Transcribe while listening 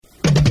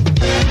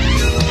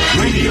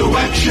Radio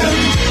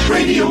Action,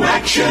 Radio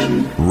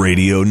Action.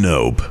 Radio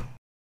Nope.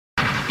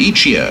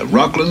 Each year,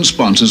 Rockland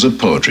sponsors a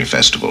poetry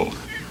festival.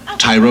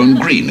 Tyrone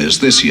Green is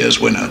this year's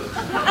winner.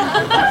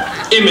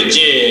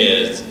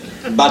 Images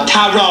by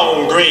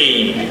Tyrone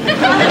Green.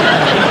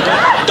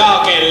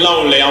 Dark and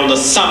lonely on the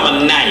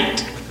summer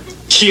night.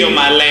 Kill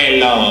my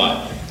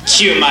landlord.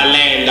 Kill my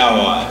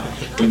landlord.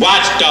 The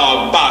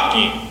watchdog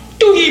barking.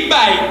 Do he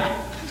bite?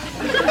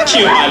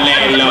 Kill my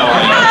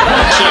landlord.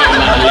 Kill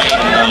my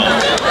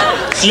landlord.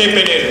 Slip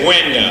in his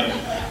window.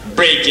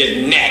 Break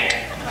his neck.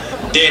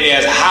 Then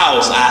his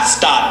house I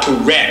start to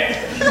wreck.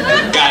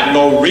 Got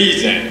no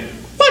reason.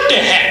 What the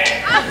heck?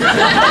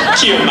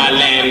 Kill my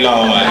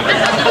landlord.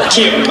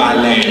 Kill my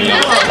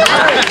landlord.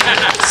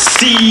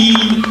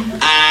 C-I-L-L.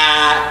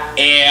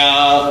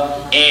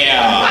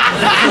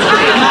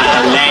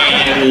 My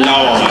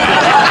landlord.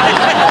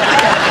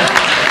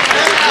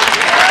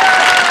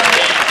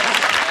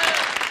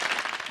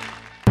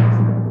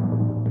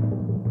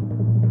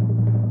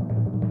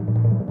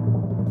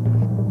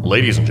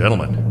 Ladies and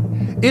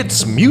gentlemen,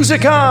 it's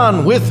Music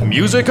On with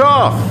Music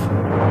Off.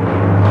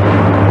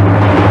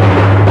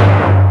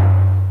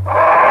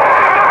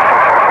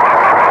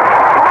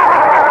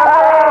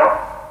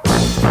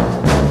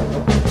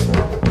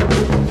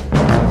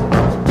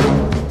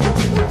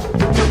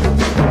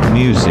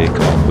 Music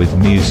On with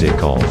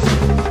Music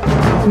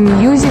Off.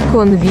 Music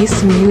On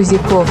with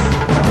Music Off.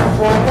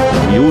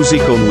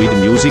 Music On with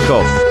Music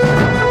Off.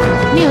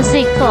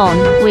 Music On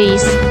with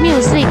Music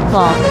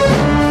Off.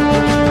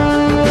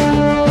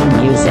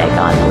 Music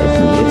On with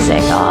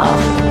Music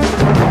Off.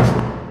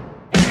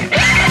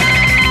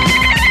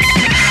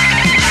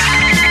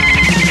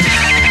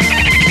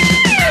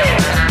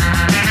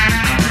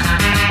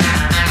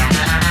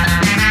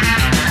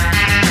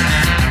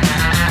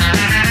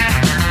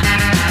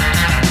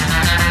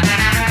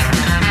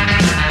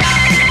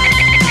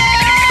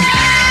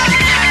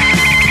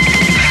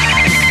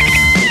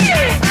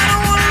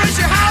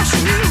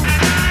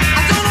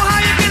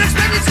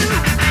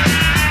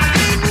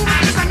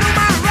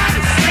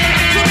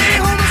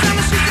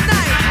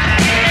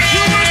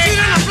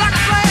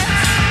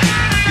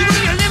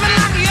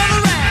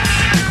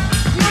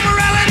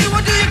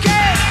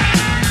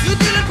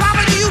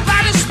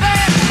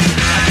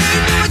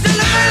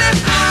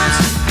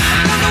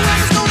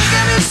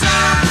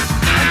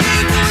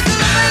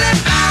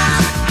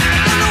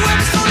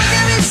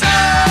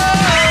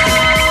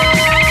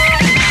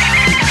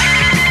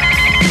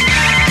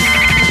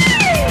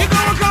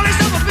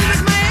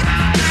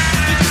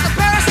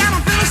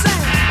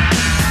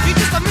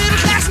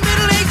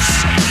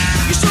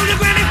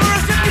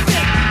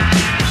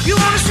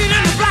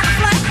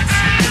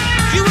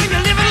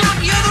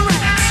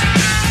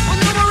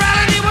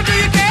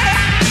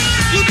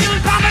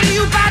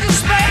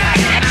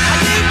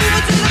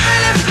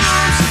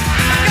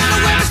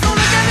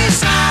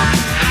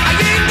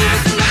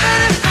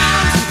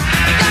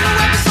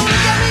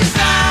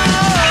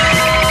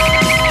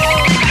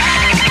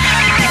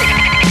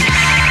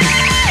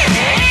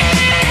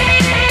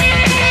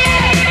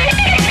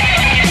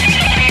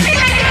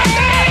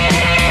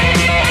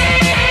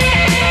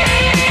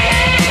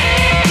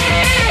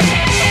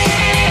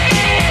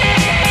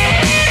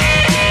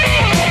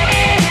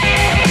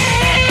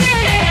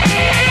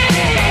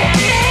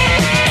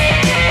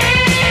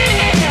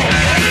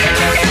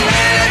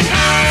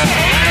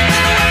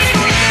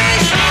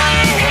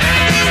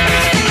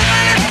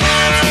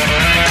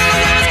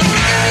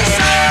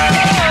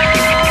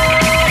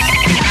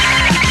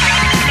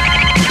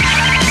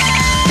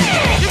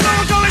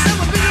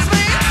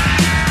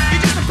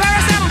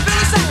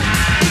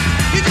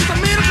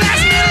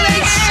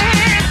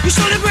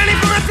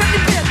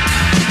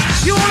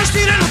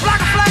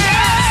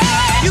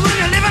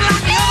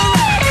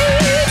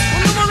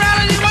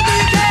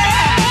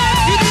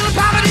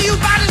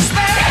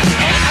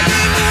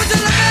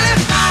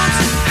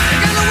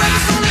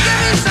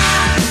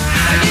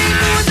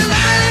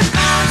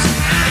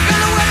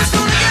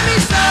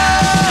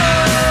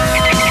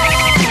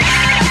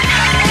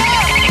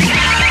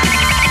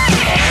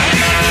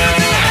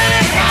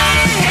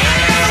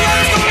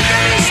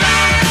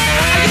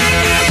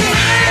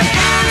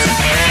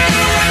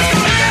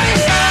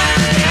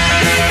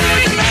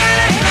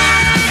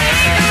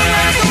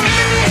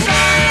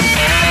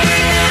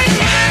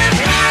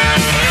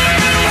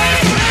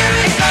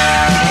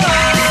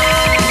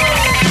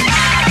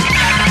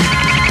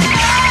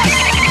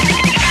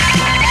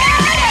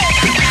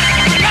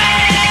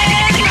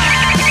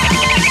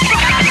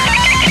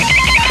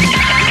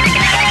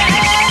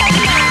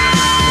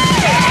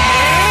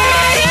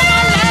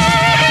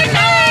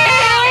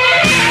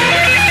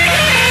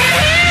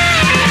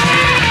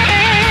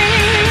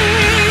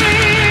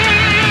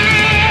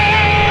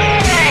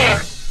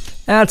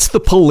 That's The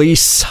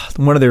Police,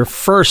 one of their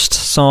first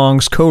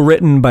songs,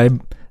 co-written by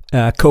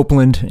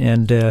Copeland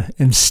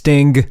and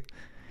Sting. The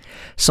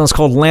song's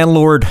called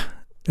Landlord.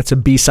 That's a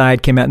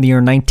B-side, came out in the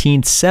year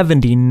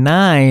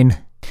 1979.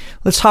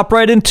 Let's hop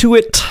right into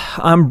it.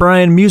 I'm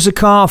Brian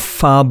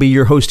Musikoff. I'll be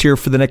your host here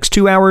for the next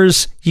 2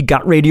 hours. You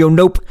got Radio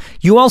Nope.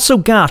 You also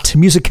got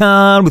Music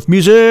On with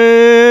Music.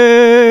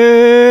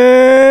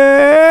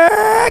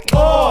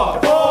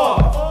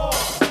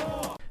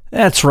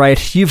 That's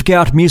right. You've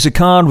got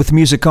Music On with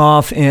Music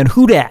Off, and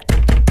who dat?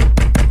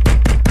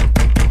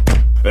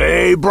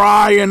 Hey,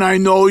 Brian, I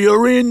know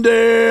you're in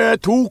there.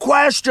 2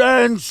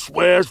 questions.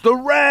 Where's the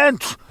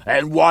rent?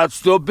 And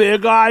what's the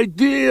big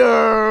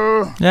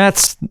idea?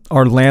 That's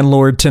our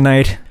landlord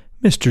tonight,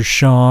 Mr.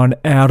 Sean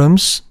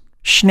Adams.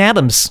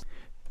 Schnadams.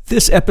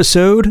 This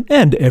episode,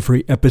 and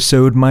every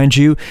episode, mind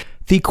you,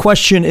 the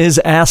question is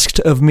asked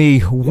of me,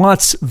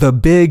 what's the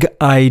big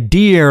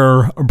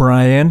idea,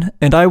 Brian?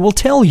 And I will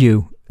tell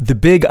you, the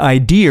big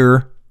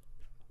idea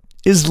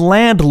is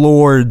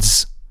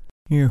landlords.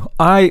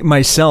 I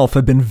myself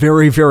have been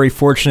very, very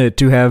fortunate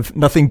to have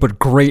nothing but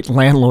great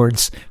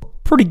landlords.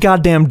 Pretty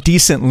goddamn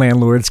decent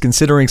landlords,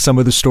 considering some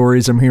of the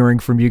stories I'm hearing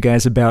from you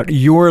guys about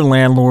your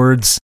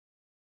landlords.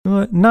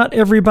 Not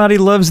everybody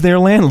loves their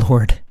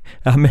landlord.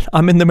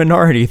 I'm in the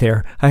minority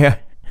there. I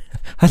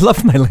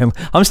love my landlord.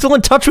 I'm still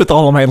in touch with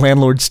all of my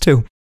landlords,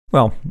 too.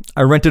 Well,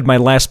 I rented my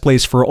last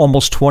place for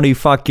almost 20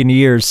 fucking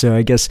years, so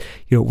I guess,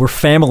 we're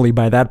family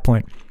by that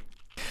point.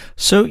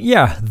 So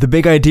yeah, the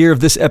big idea of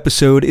this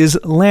episode is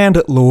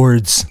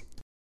landlords.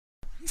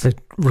 It's a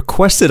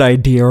requested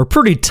idea, or a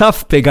pretty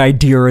tough big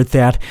idea at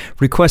that,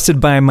 requested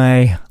by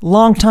my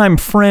longtime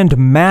friend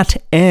Matt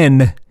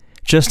N.,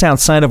 just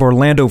outside of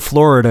Orlando,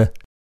 Florida.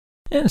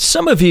 And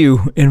some of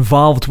you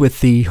involved with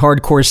the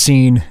hardcore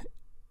scene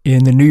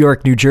in the New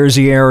York, New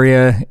Jersey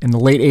area in the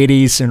late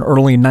 80s and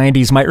early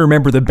 90s might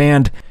remember the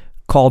band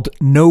called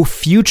No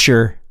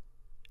Future.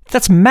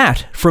 That's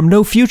Matt from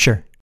No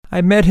Future. I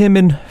met him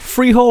in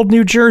Freehold,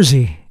 New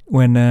Jersey,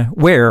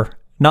 where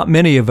not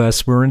many of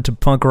us were into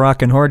punk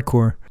rock and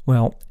hardcore.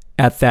 Well,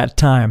 at that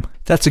time.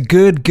 That's a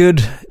good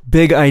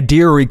big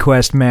idea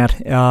request,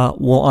 Matt.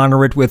 We'll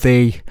honor it with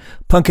a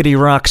punkety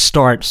rock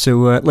start.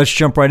 So let's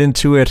jump right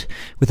into it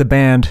with a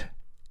band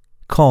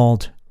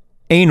called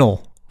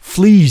Anal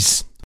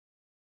Fleas.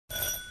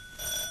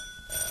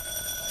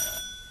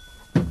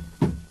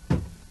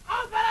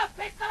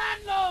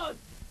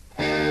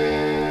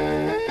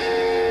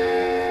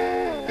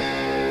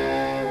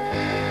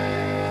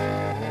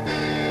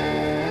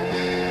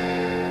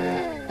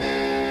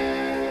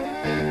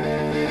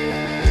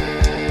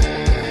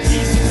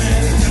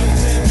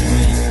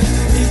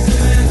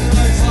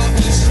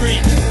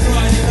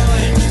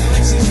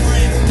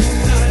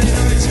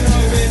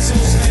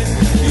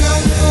 You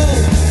have it all,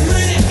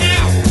 read it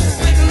out,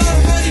 make a lot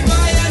of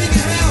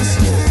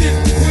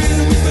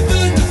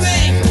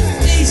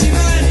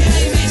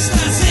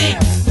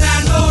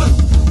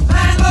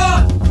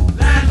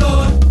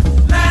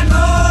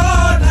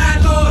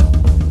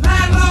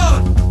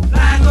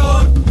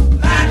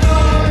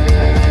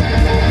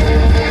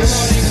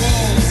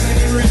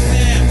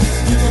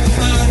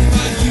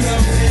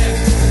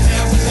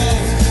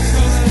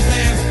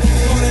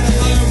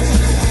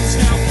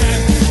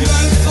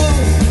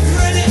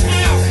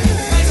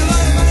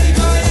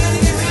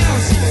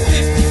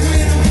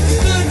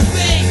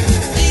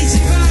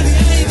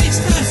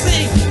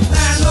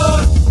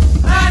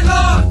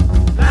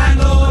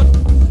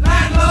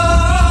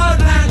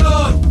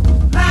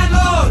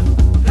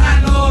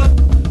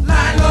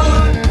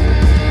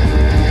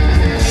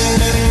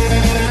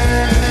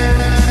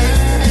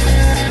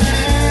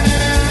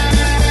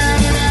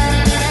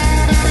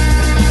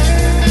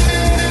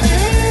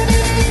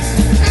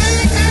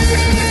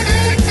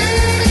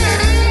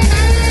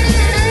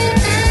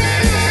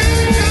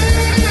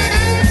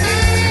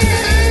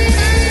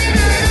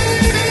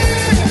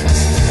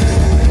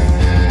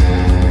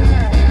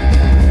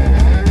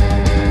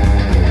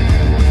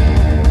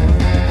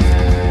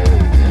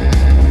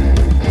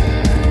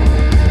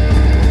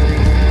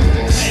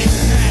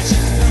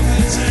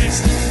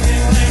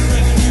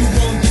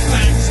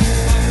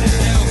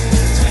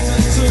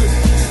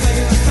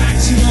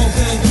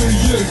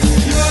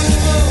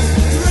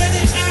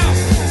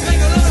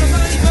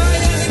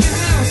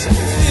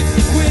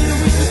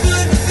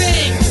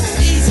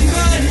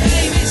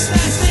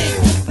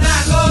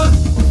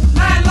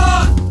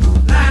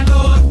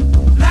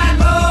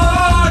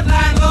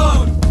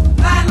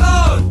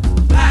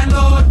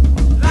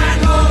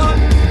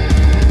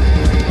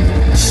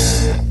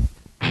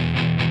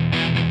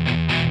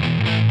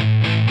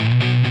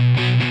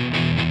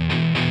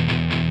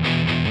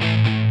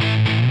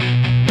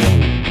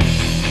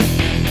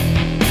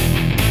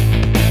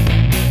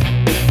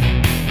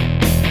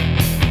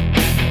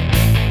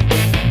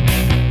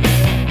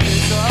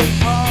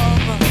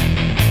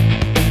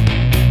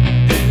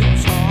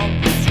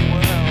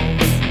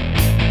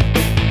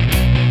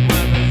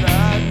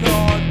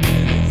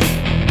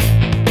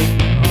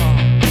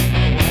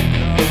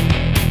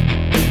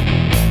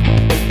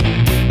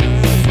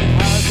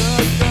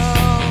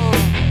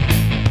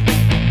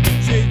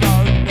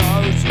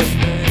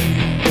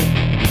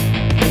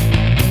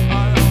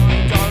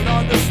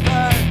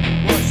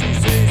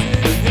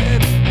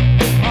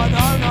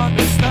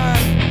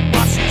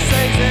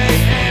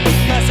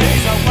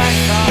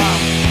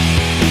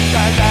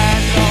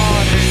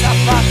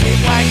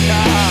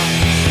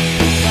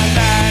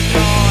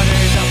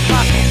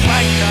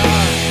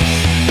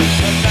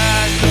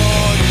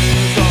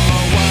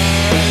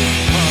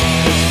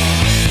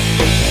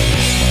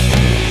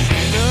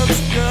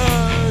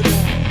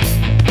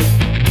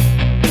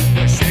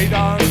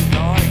don't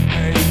like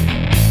me.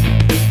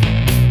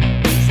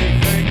 She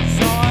thinks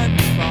I'm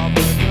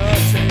rather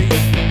dirty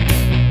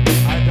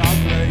and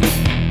ugly.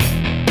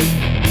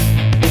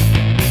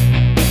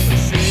 But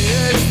she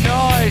is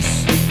nice.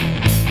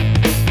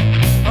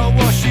 Oh,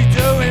 what's she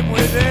doing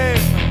with him?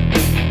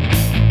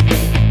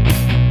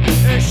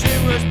 If she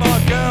was my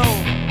girl,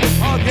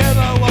 I'll give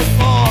her one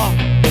more.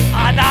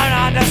 I don't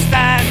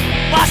understand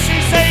what she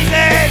sees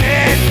in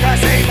him, 'cause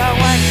he's a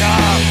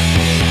wanker.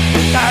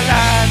 The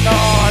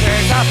landlord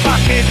is a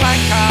fucking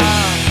wanker.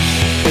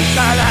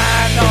 The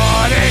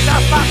landlord is a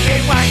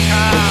fucking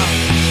wanker.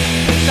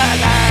 The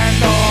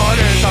landlord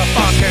is a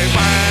fucking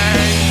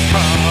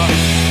wanker.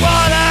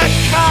 What a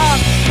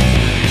cunt!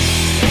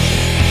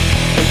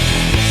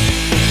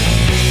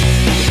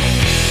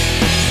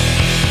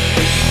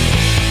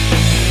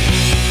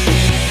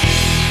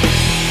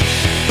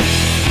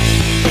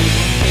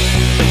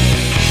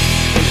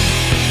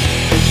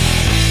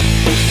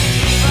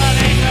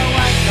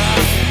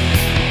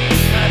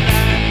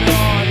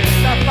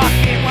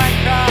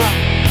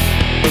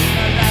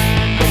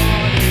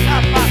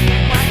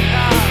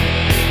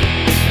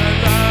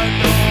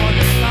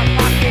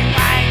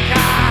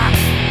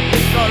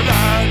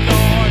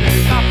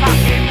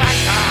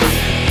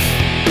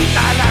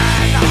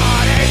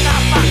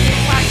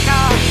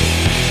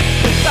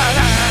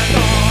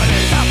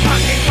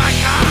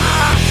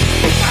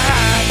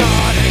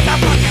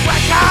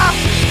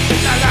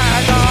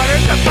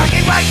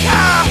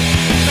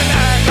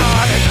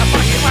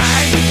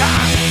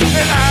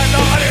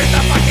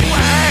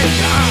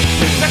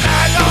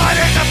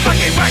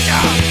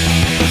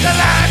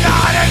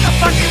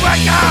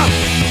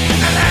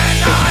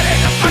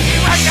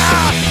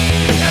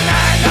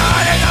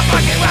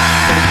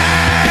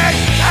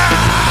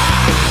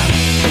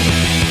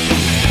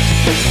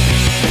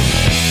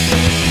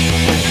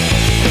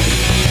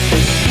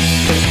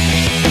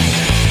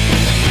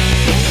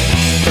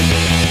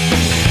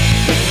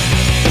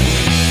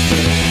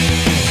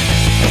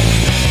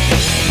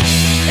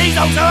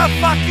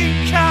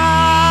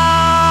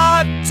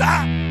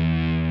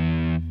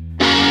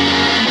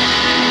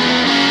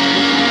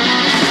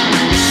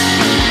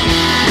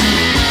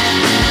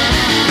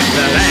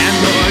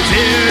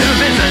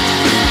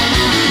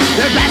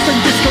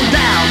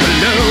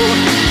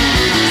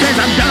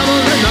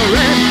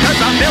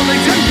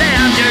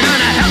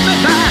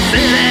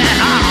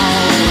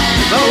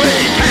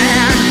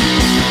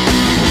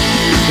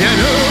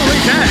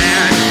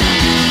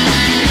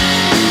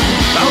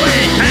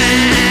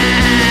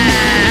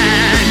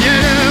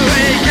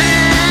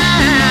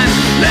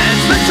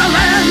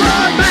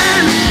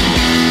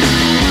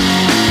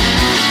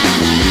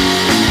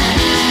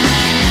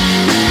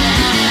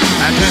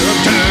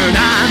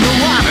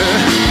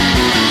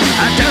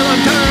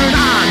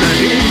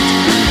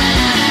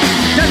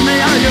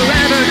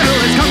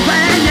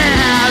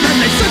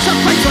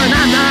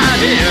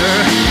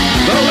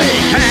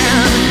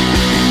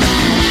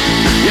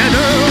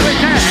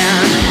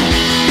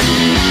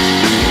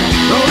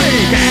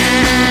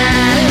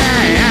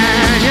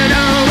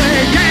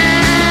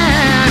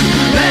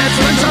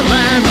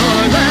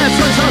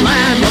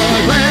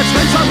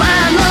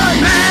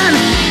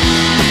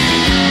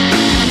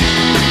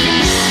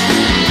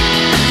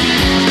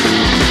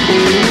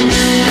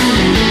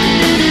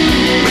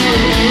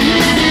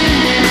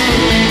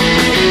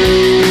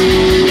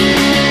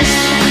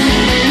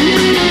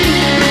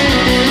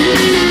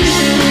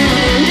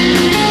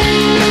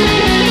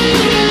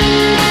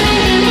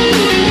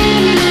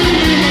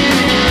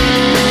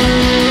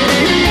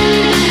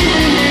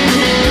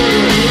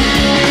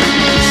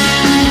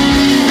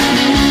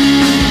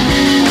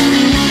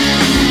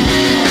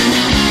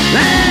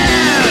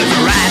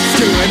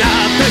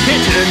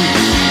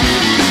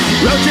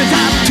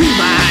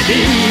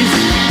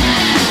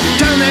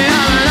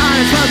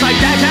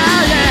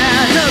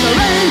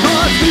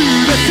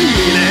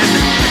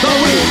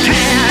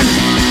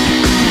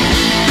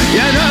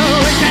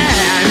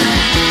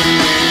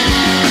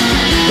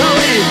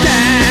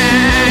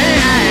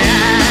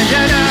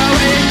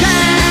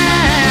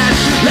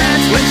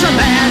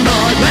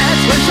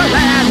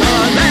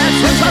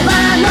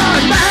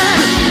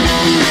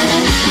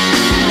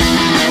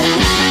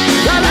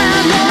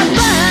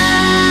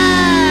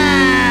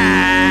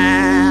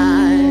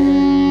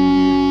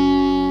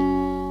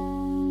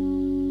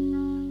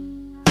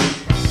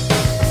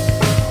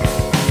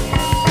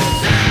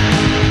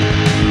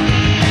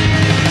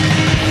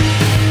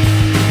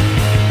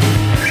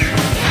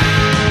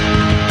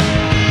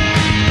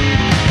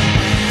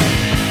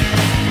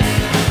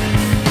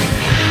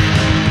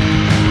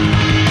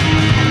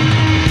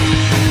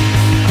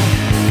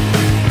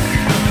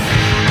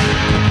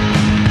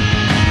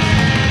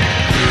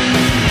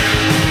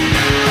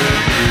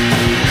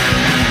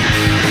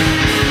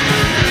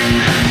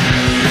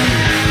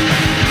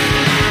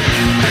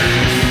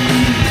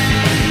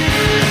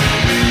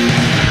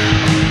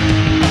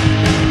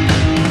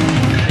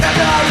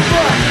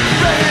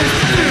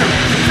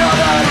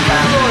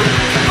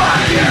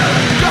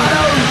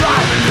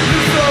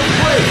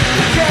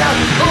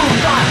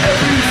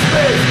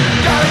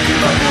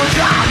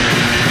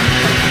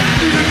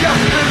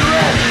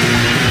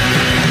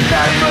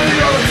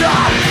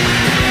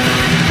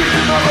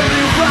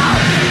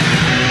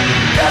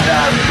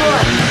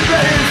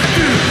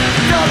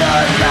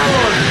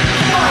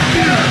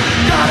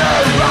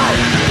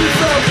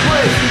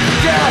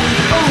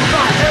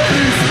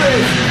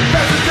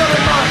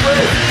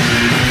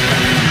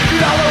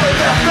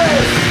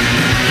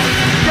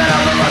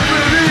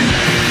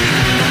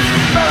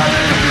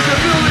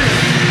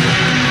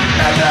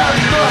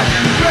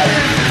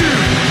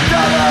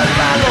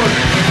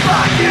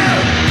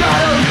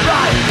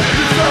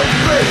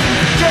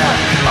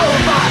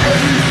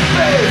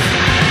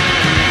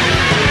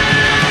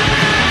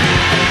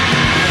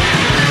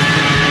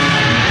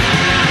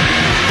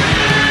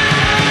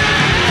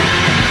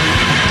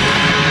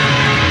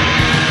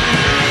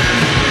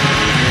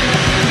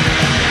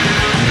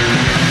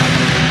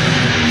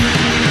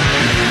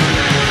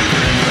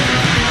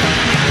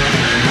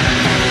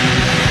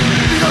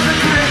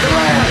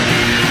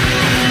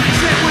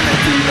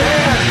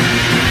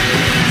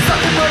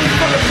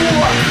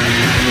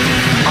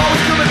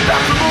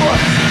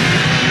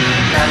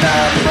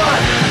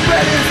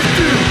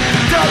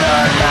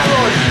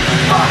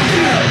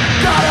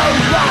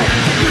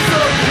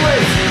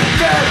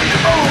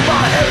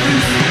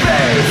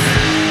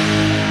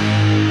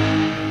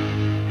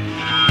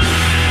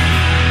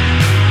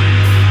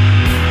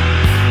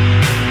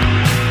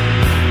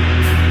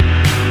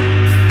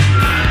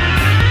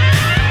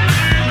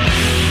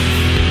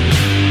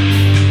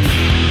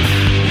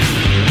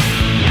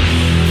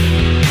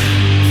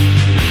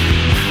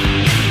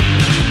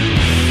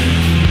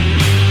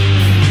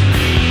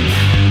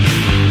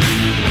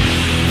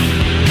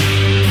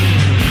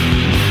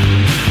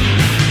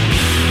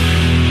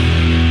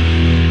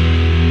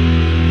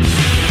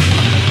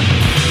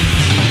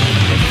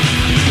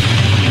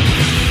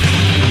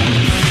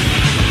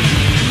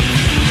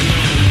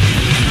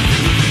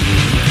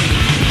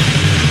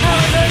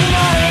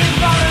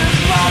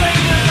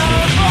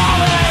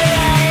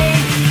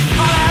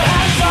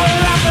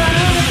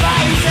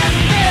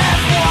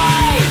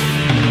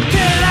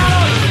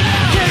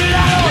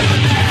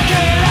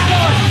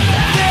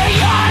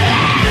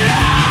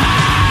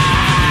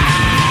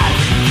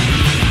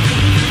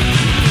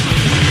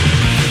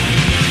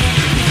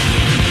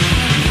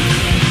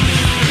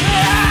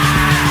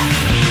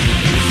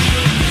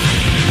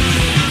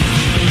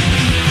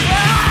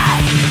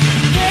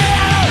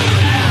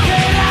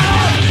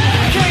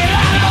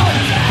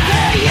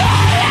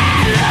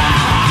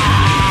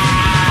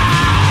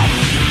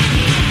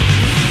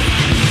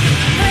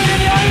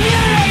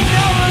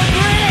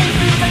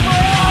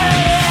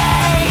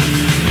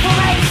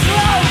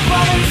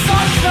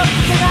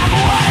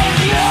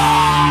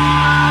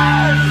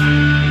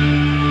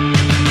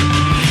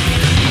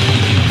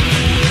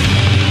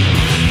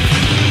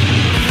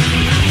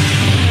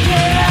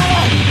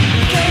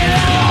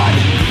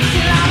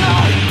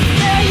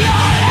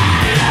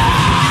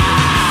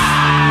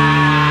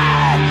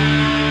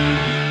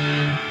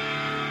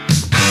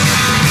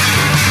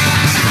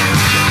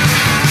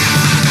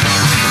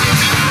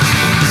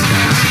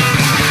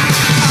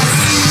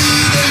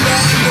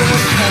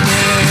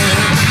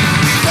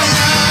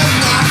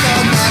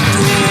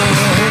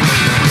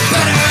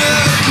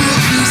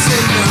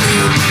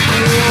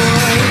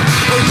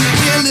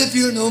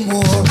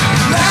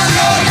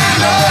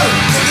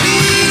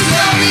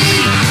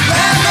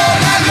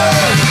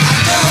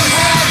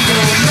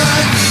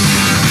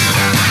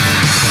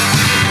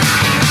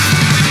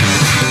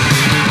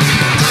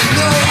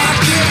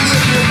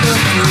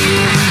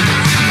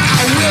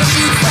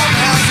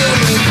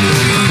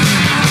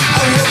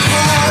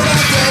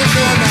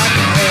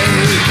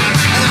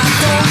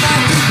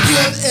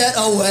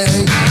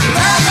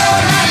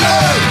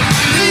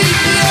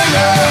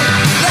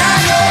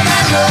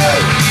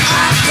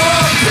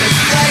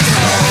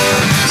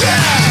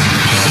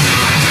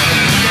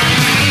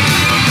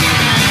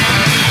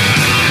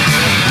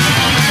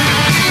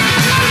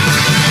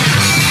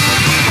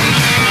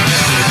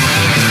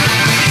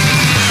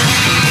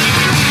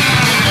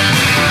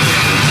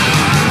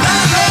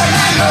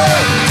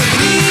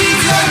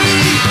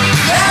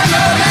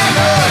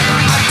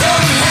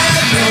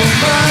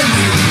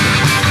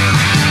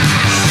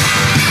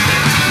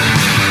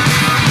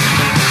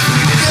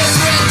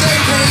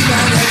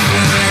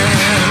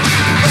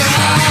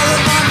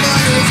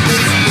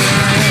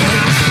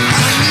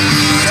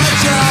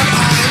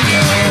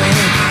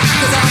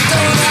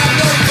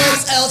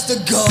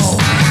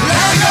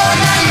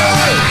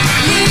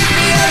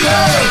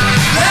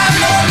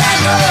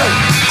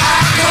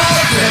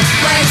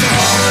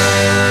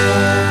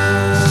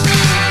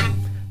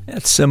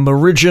 Some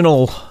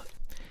original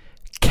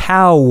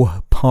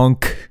cow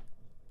punk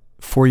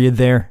for you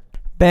there.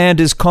 Band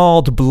is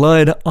called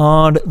Blood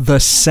on the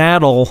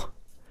Saddle.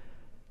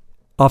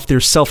 Off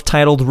their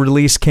self-titled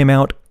release, came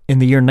out in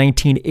the year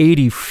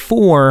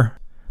 1984.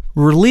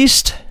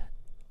 Released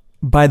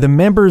by the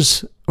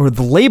members, or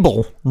the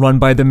label run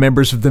by the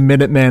members of the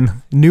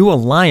Minutemen, New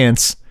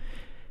Alliance.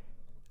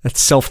 That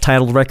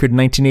self-titled record in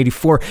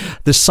 1984.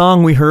 The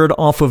song we heard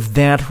off of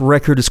that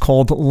record is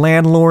called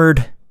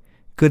Landlord.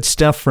 Good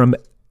stuff from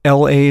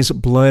LA's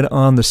Blood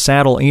on the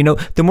Saddle. And, you know,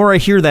 the more I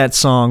hear that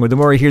song, or the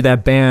more I hear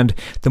that band,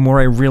 the more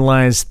I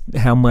realize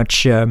how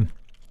much the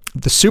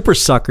Super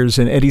Suckers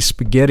and Eddie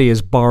Spaghetti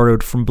is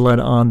borrowed from Blood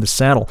on the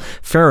Saddle.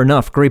 Fair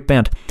enough, great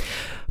band.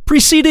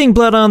 Preceding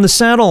Blood on the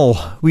Saddle,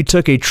 we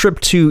took a trip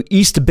to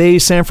East Bay,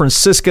 San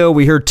Francisco.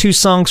 We heard two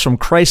songs from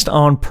Christ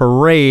on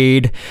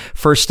Parade.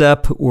 First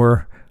up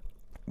were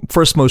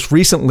most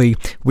recently,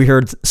 we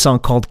heard a song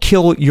called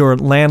Kill Your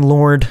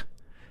Landlord.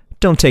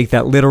 Don't take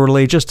that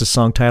literally, just a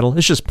song title.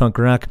 It's just punk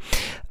rock.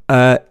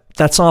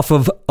 That's off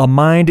of A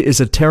Mind Is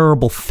a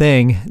Terrible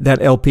Thing.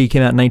 That LP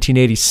came out in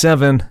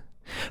 1987.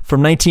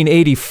 From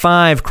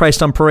 1985,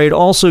 Christ on Parade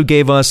also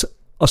gave us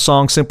a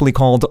song simply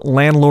called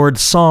Landlord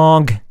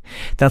Song.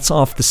 That's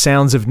off the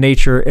Sounds of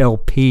Nature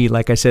LP,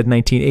 like I said,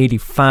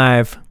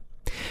 1985.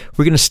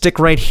 We're going to stick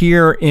right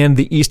here in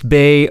the East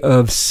Bay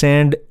of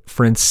San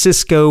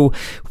Francisco.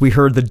 We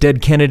heard the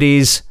Dead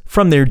Kennedys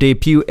from their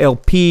debut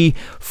LP,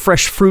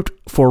 Fresh Fruit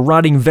for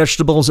Rotting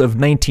Vegetables of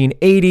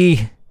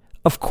 1980.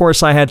 Of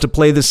course, I had to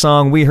play the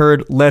song. We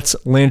heard Let's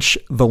Lynch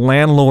the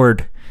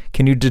Landlord.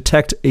 Can you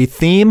detect a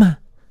theme?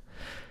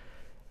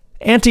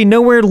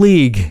 Anti-Nowhere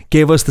League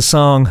gave us the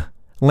song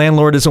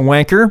Landlord Is a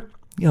Wanker.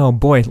 Oh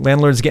boy,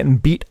 Landlord's getting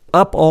beat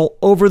up all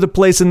over the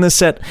place in this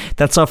set.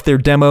 That's off their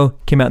demo,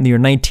 came out in the year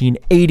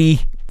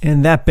 1980.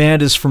 And that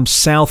band is from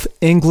South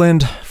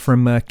England,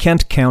 from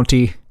Kent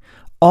County.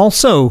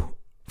 Also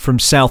from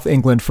South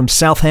England, from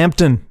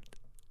Southampton,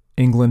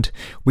 England,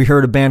 we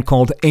heard a band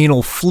called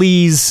Anal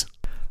Fleas,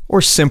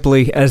 or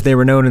simply, as they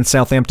were known in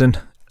Southampton,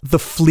 The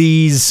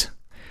Fleas.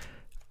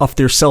 Off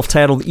their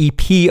self-titled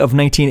EP of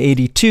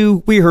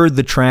 1982, we heard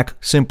the track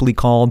simply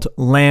called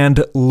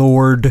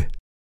Landlord.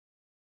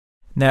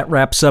 That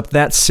wraps up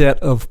that set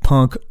of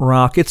punk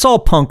rock. It's all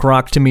punk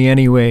rock to me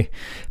anyway,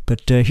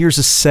 but here's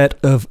a set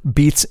of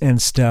beats and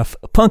stuff.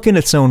 Punk in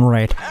its own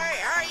right.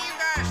 Hey, how are you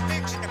guys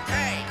fixing to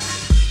pay?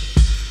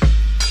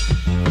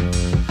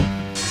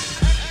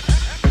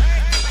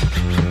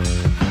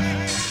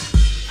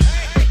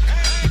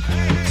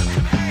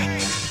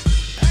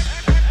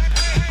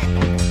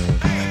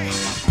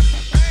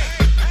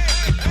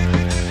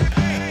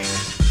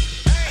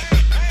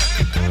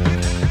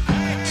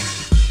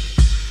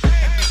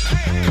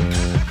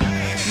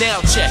 Now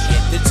check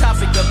it, the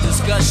topic of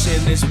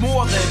discussion is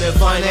more than a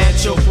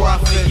financial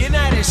profit.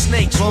 United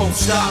Snakes won't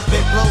stop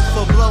it. Blow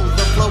for blow,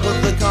 the flow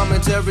of the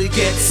commentary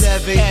gets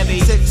heavy.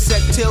 6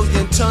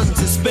 septillion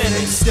tons is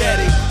spinning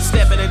steady.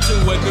 Stepping into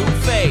a new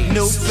phase.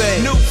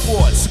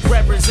 Newports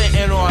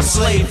representing our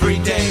slavery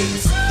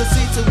days. The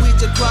seed to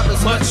wheat your crop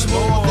is much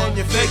more than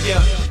you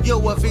figure. Yo,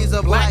 if he's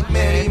a black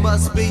man, he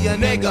must be a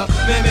nigga.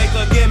 Mimic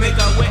a gimmick,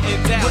 I went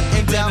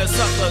and down. The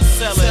sucker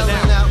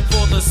selling out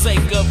for the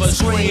sake of a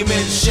scream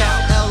and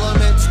shout.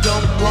 Elements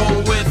don't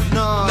roll with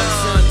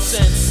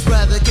nonsense.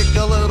 Rather kick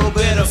a little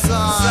bit of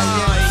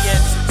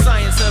science.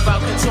 Science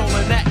about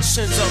controlling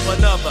actions of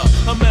another.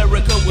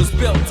 America was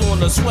built on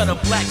the sweat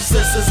of black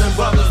sisters and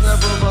brothers.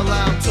 Never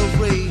allowed to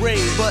read,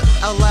 but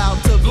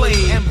allowed to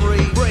bleed and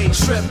breathe. Brain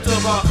stripped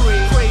of our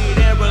creed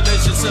and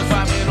religion,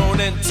 surviving on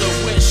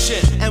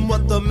intuition. And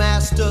what the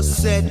master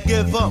said,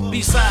 give up.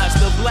 Besides,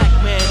 the black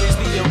man is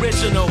the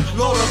original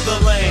lord of the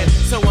land.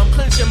 So I'm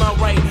clenching my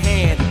right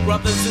hand.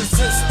 Brothers and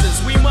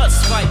sisters, we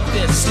must fight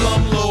this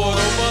slumlord,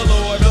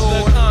 overlord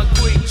of the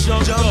concrete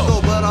jungle.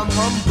 But I'm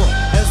humble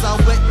as I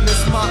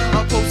witness my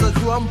opposer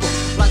crumble.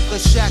 Like the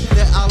shack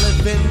that I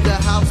live in, the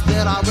house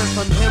that I rent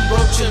from him,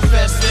 roach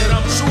infested.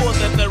 I'm sure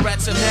that the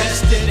rats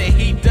infested. The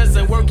heat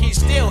doesn't work, he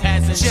still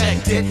hasn't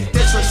checked it.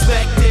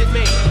 Disrespected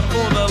me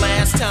for the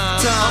last time.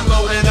 I'm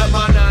loading up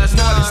my nines,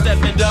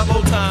 stepping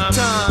double time.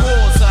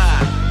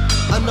 Bullseye.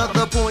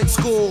 Another point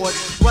scored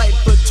right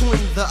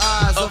between the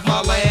eyes of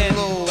my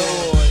landlord.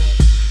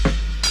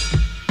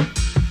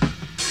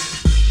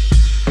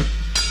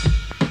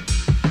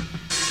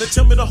 They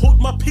tell me to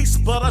hold my peace,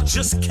 but I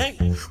just can't.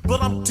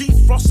 But I'm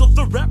defrost of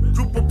the rap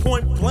group of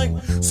Point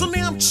Blank. So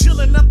now I'm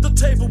chilling at the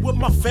table with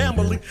my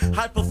family,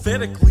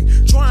 hypothetically,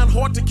 trying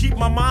hard to keep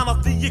my mind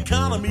off the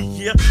economy.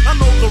 Yeah, I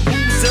know the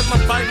rules and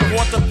I'm fighting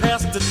hard to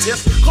pass the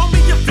test. Call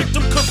me a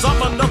victim, cause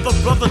I'm another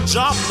brother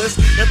jobless.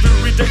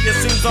 Every day it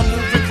seems I'm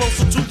moving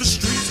closer to the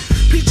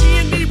streets.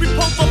 PG&E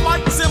report the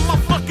lights in my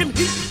fucking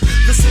heat.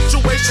 The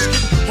situation's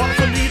getting hard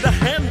for me to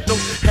handle.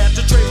 Had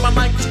to trade my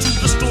Nikes to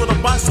the store to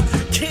buy some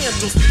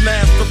candles.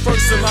 Now the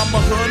first and I'm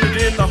 100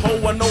 in the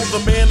hole. I know the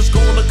man is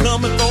gonna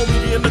come and throw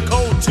me in the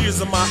cold tears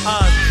in my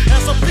eyes.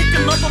 As I'm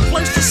thinking of a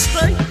place to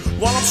stay,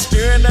 while I'm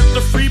staring at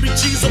the freebie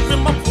cheese up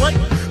in my plate,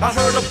 I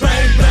heard a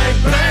bang, bang,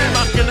 bang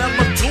knocking at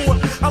my door.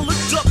 I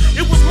looked up,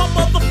 it was my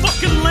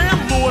motherfucking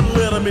landlord.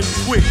 Let him in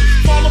quick,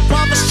 followed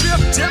by the sheriff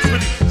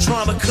deputy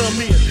trying to come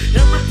in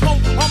and report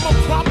on my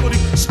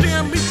property,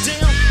 staring me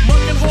down,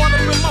 mugging hard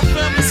up in my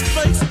family's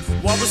face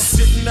while we're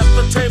sitting at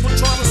the table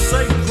trying to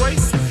say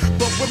grace.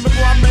 But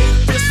remember I made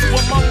this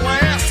for my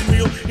last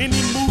meal.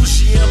 Any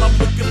moushy and I'm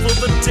looking for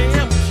the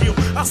damn kill.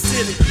 I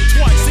said it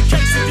twice in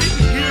case he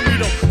didn't hear me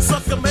though.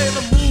 Sucker made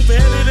a move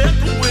and it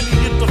echoed when he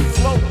hit the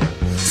floor.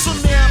 So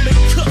now I'm in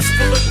cuffs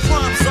for the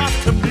crimes I've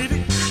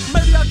committed.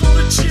 Maybe I go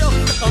to jail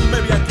or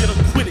maybe I get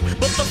acquitted.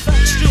 But the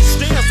fact still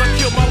stands, I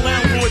killed my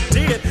landlord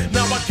dead.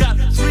 Now I got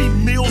 3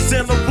 meals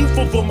and a roof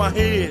over my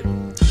head.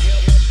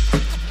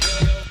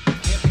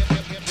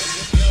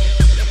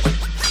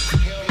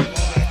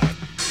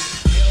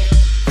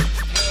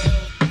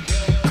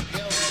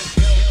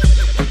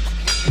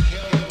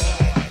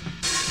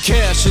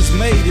 Cash is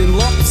made in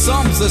lump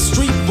sums, the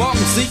street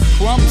bums eat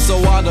crumbs. So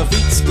I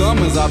defeat scum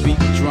as I beat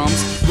drums.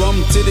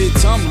 Rum titty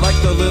tum like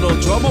the little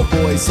drummer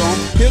boy song.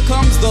 Here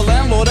comes the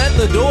landlord at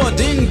the door,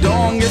 ding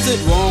dong. Is it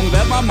wrong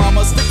that my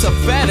mama sticks a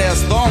fat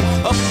ass thong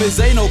up his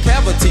anal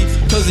cavity?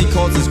 Cause he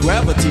causes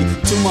gravity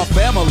to my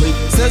family.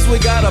 Says we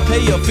gotta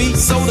pay a fee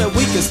so that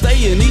we can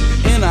stay and eat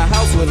in a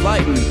house with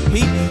lightning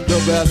heat. The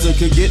bastard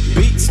could get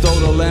beat, stole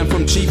the land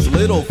from Chief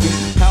Little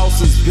Feet.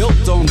 House is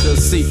built on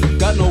deceit,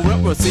 got no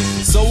rent receipt,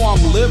 so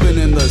I'm living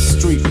in the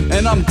street.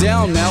 And I'm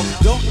down now,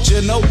 don't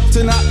you know,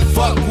 to not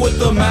fuck with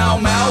the Mau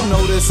Mau.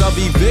 Notice of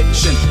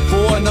eviction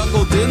for a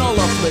knuckle dental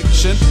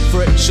affliction.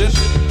 Friction,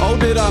 oh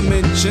did I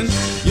mention?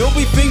 You'll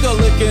be finger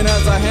licking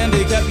as I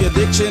handicap your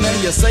diction.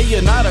 And you say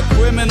you're not a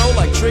criminal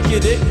like Tricky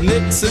Dick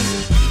Nixon.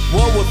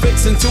 Well, we're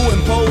fixing to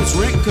impose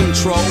rent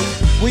control.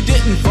 We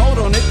didn't vote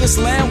on it, this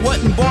land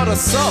wasn't bought or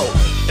sold.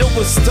 It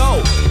was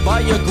stole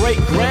by your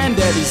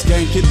great-granddaddy's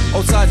ganking.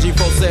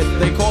 Osajifo said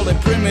they call it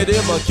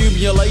primitive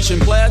accumulation.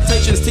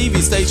 Plantations,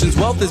 TV stations,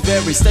 wealth is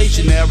very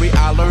stationary.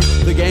 I learned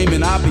the game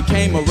and I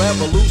became a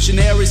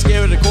revolutionary.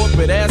 Scared of the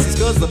corporate asses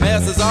cause the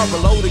masses are a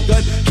loaded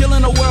gun.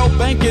 Killing the World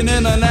Bank and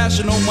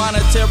International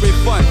Monetary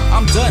Fund.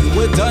 I'm done,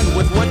 we're done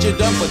with what you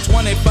done for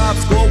 25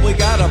 score. We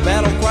got a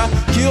battle cry.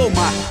 Kill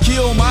my,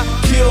 kill my,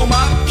 kill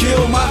my,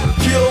 kill my,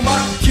 kill my,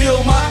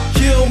 kill my,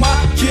 kill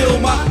my, kill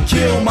my,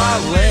 kill my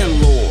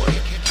landlord.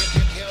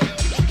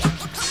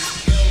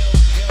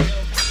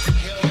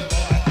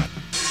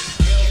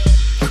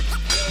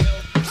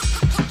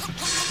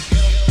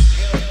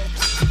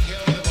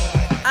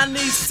 I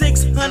need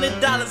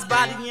 $600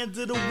 by the end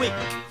of the week.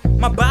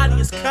 My body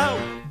is cold,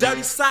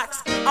 dirty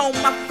socks on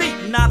my feet.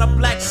 Not a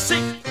black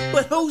sheep,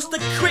 but who's the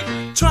creep?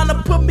 Trying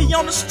to put me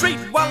on the street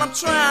while I'm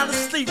trying to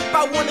sleep.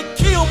 I wanna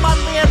kill my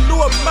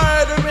landlord,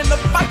 murder in the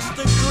first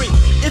degree.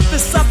 If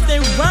it's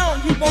something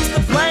wrong, he wants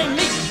to blame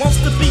me. Wants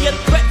to be a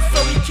threat,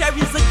 so he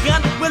carries a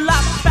gun. Will I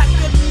pack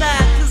a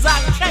 9? Cause I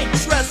can't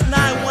trust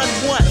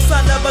 911.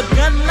 Son of a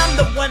gun, I'm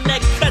the one that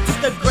cuts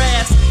the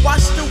grass.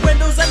 Wash the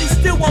windows and he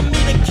still want me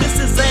to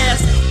kiss his ass.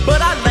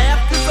 But I laugh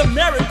cause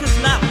America's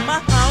not my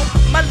home.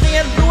 My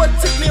landlord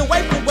took me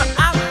away from where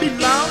I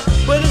belong.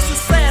 But it's a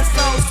sad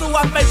song, so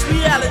I face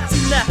reality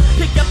now.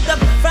 Pick up the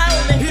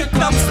phone and here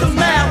comes the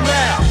Mau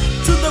Mau.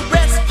 To the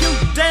rescue,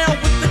 down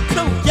with the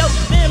coup. Yo,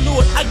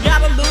 landlord, I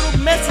got a little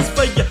message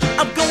for you.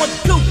 I'm going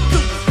coup.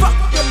 Fuck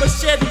your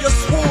machete or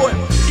sword.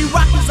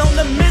 Iraq is on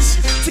a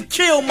mission to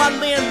kill my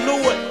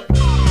landlord.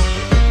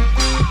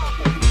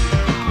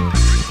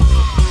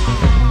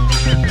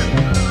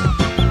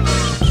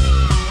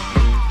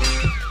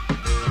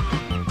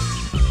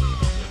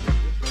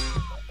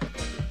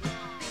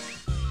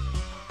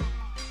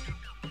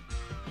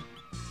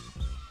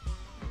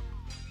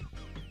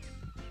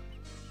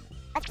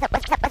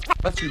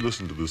 As you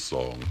listen to this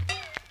song,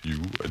 you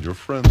and your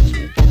friends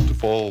will want to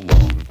follow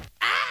along.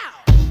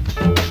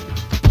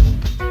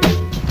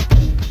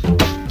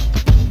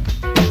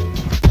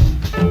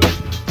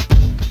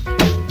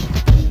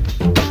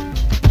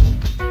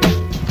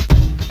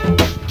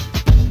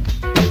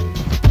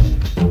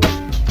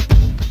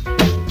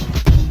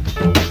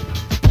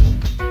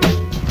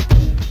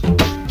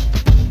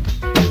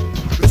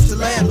 Mr.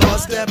 Landlord,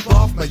 step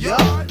off my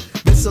yard.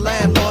 Mr.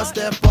 Landlord,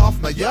 step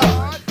off my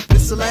yard.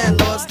 Mr.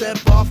 Landlord,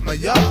 step off my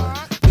yard.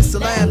 Mr.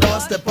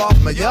 Landlord, step off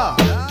my yard.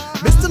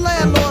 Mr.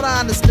 Landlord, I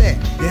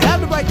understand. You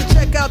have the right to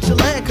check out your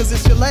land, cause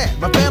it's your land.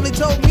 My family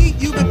told me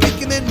you've been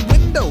peeking in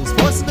windows,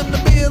 forcing them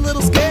to be a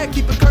little scared,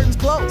 keeping curtains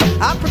closed.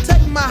 I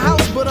protect my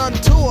house, but on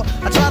tour,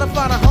 I try to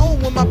find a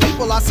home where my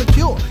people are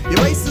secure. Your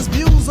racist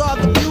views are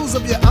the views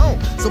of your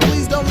own, so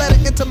please don't let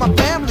it into my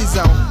family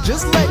zone.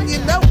 Just letting you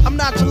know, I'm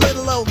not your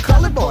little old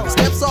colored boy that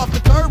steps off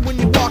the curb when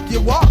you walk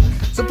your walk.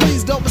 So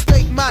please don't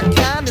mistake my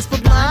kindness for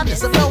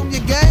blindness. I've known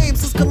your game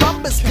since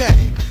Columbus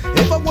came.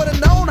 If I would've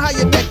known how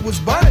your neck was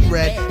burning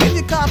red, in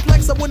your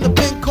complex I wouldn't have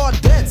been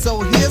caught dead.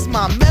 So here's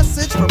my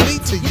message from me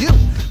to you.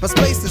 My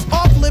space is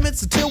off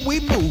limits until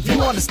we move.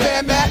 You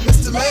understand that?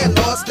 Mr.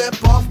 Landlord,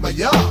 step off my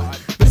yard.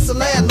 Mr.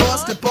 Landlord,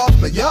 step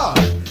off my yard.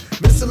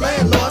 Mr.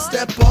 Landlord,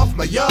 step off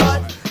my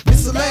yard.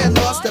 Mr.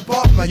 Landlord, step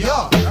off my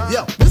yard.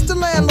 Yo, Mr.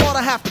 Landlord,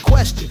 I have to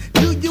question.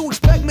 Do you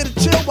expect me to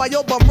chill while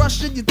you're bum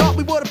rushing? You thought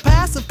we were the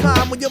passive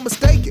kind when you're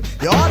mistaken.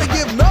 You ought to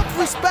give enough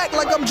respect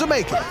like I'm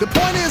Jamaican. The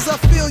point is I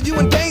feel you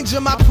endanger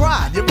my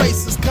pride. Your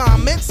racist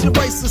comments, your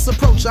racist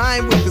approach, I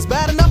ain't with. It's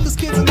bad enough there's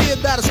kids in here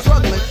that are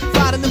struggling,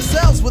 finding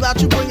themselves without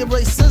you bringing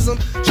racism.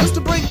 Just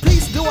to bring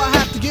peace, do I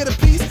have to get a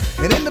piece?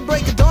 And in the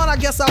break of dawn, I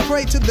guess I'll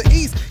pray to the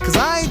east. Cause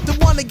I ain't the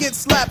one to get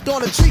slapped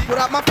on the cheek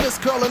without my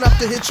fist curling up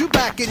to hit you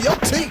back in your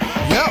teeth.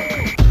 Yo.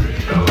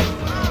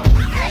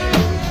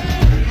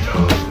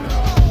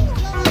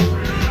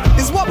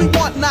 It's what we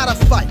want, not a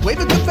fight.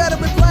 Waving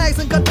Confederate flags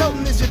and gun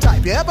toting is your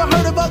type. You ever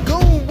heard of a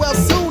goon? Well,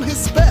 soon his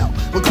spell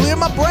will clear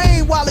my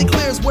brain while he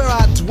clears where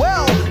I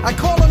dwell. I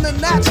call on the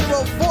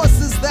natural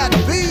forces that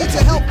be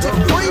to help to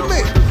free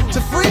me,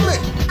 to free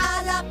me.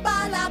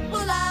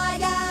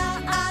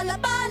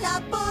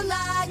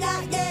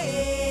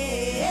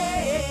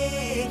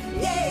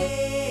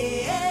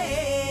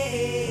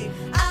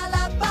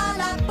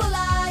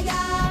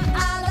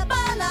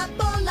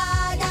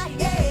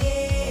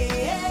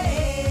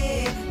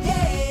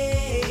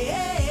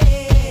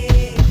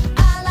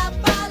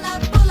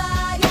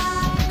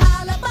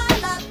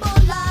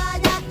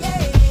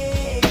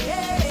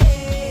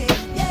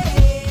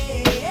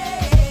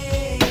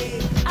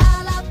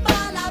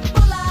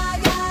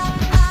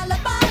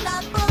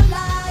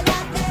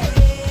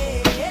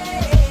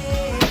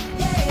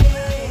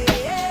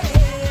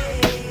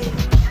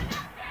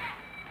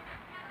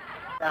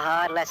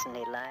 lesson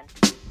he learned.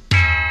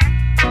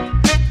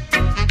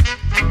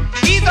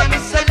 He's a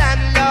Mister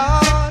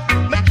Landlord.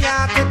 Me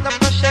can't get the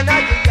pressure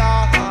out your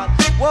yard.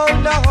 Whoa,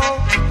 no,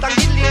 thank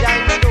you, I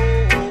know.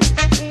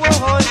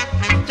 Whoa,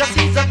 just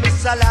he's a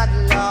Mister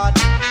Landlord.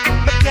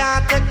 Me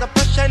can't take the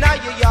pressure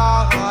out your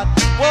yard.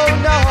 Whoa,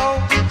 no,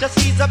 just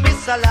he's a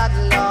Mister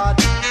Landlord.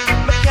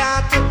 Me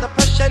can't take the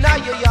pressure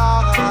out your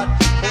yard.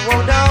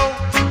 Whoa, no.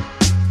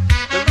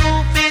 The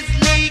roof is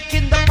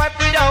leaking, the pipe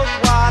without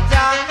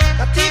water.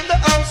 Not even the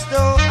house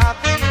don't have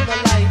no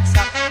lights.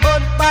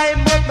 Month by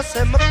month, me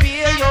say me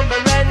pay you my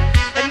rent,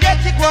 and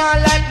yet you go on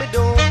like me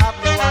don't have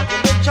no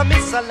argument. You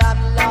Miss a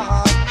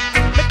landlord.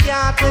 Me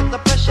can't take the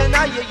pressure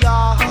out your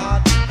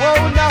yard.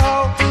 Oh no,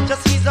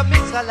 just he's a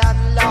Miss a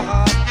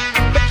landlord.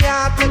 Me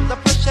can't take the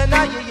pressure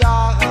out your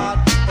yard.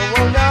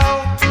 Oh no.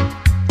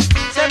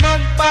 Say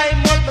month by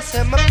month, me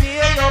say me pay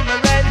you my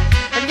rent,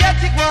 and yet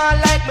you go on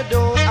like me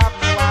don't have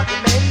no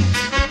argument.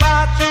 The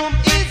bathroom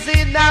is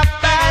in a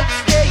bad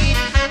state,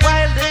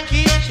 while the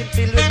kitchen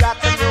filled with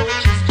rats and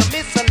roaches. You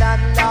Miss a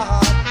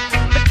landlord.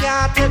 Me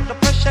can't take the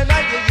pressure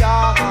out your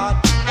yard.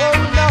 Oh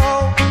no,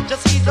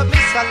 just he's a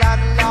Miss a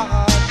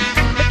landlord.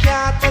 Me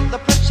can't take the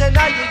pressure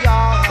out your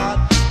yard.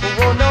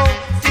 Oh no,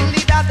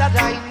 silly that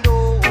I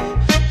know.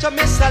 You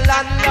Miss a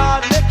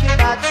landlord, make it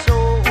bad so.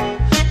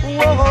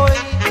 Oh,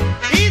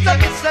 he's a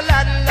Miss a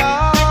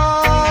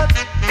landlord.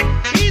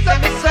 He's a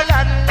Miss a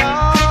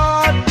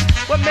landlord.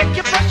 What make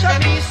you pressure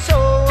me so?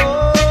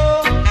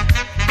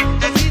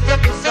 Just he's a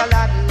Miss a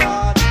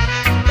landlord.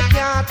 Me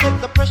can't take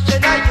the pressure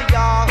out your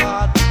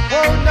yard.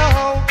 Oh no,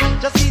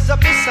 just he's a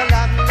Miss a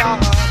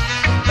landlord.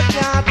 Me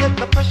can't take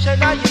the pressure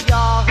out your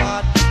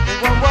yard.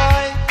 Oh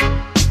boy,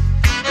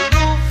 the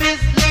roof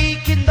is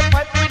leaking, the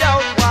pipe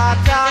without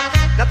water.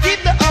 Not in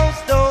the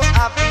house don't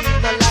have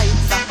no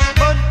lights.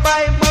 Month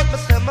by month, me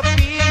say me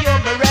pay you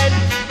my rent,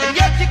 and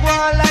yet you go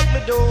on like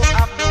me don't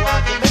have no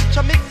argument.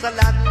 You Miss a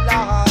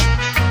landlord.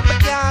 Me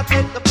can't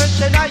take the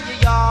pressure out your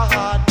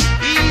yard.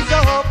 He's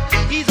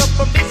up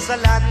from Miss a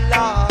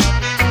landlord.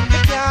 Me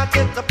can't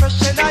take the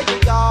pressure out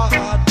your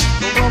yard.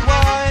 Oh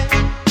boy,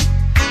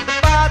 the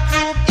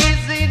bathroom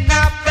is in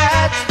a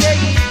bad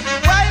state,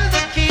 while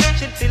the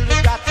kitchen filled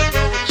with rats and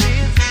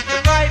roaches. The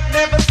pipe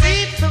never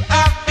seems to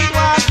have been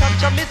washed up.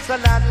 You Miss a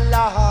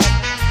landlord.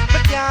 Me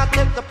can't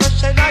take the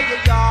pressure out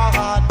your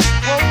yard.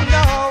 Oh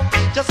no,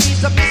 just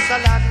he's a Miss a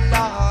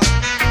landlord.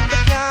 Me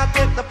can't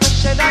take the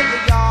pressure out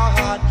your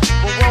yard.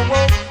 Whoa,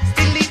 whoa,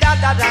 still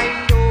that I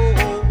know.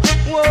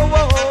 Whoa,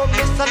 whoa,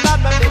 Mr.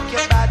 Landlord make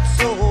you bad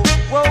so.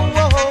 Whoa,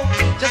 whoa,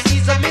 just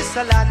he's a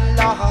Mr.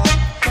 Landlord.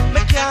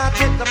 Me can't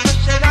take the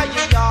pressure out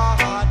your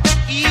yard.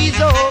 Ease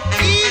up,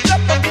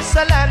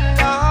 Mr.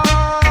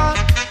 Landlord.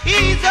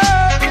 Ease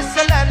up,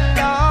 Mr.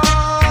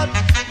 Landlord.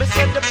 Me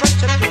said the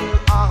pressure too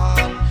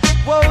hard.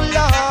 Whoa,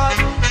 Lord,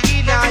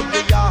 in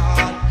your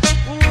yard.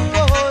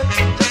 Whoa,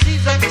 just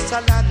he's a Mr.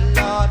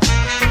 Landlord.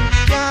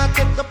 Can't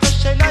take the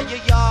pressure out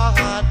your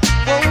yard.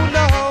 Whoa,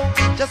 no,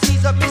 just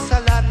he's a Mr.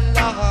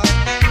 Landlord.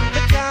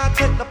 Me can't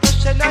take the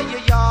pressure out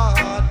your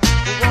yard.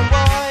 Whoa,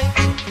 boy.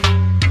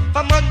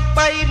 For month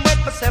by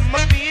month, me say me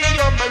pay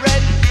you my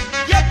rent,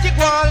 yet you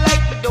go on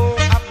like me don't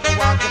have no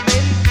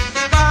argument.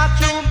 The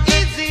bathroom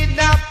is in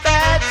a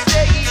bad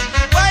state,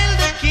 while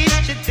the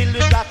kitchen filled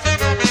with rats and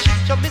roaches.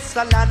 You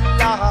Mr.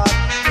 Landlord.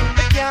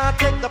 Me can't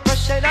take the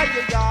pressure out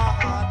your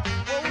yard.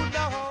 Oh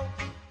no.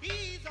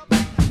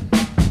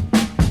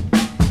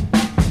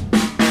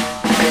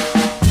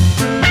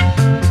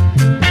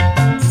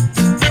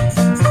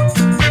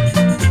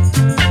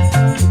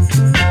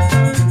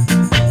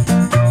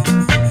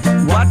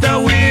 What a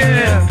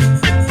weird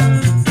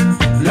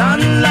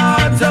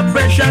landlords are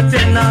pressure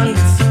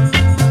tenants.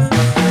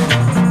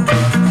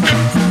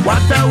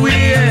 What a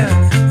weird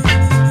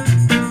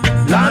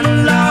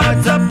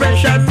landlords are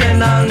pressure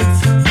tenants.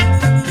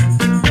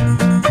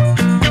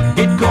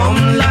 It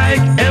come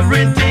like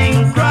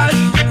everything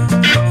crashed.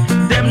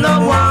 Them no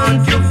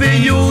want you to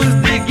use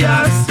the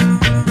gas.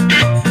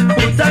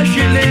 Put a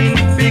shilling,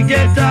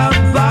 forget a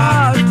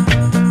bath.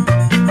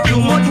 Too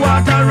much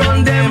water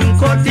run them,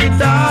 cut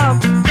it off.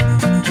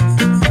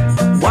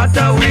 What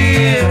a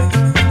weird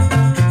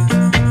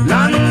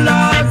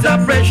landlords are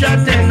pressure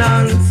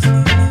tenants.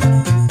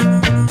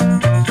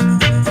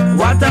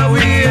 What a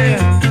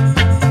weird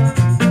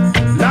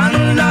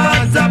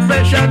landlords are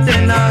pressure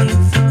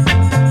tenants.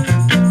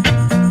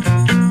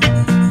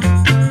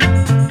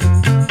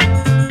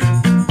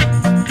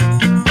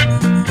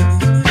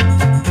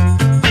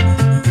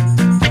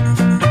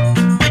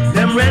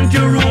 Them rent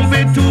your room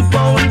for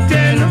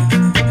 £2.10.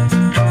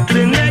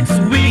 The next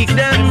week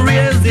them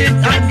raise it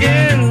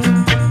again.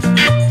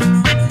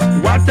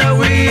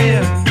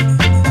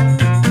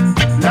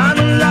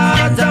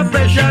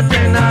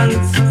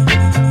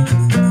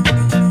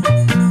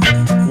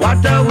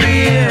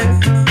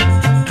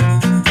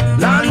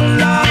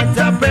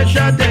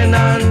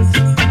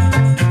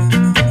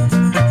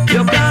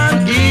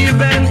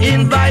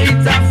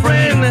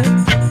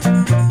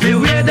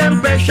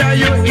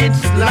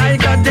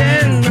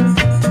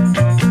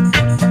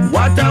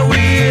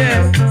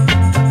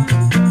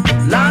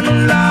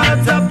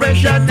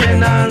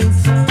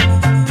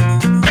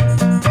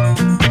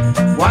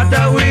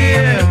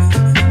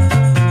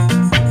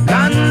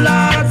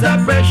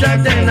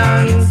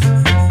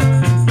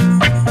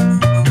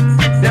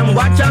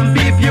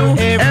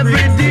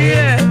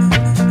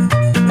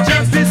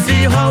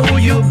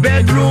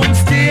 bedroom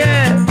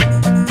stay.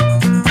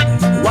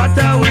 What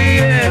are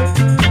we?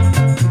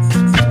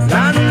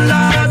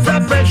 Landlords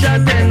are pressure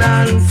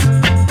tenants.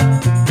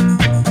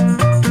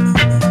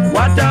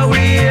 What are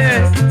we?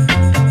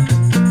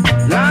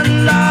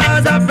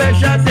 Landlords are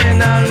pressure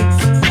tenants.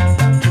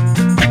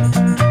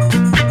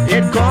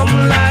 It come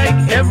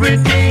like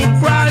everything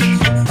crash.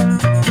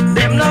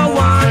 Them no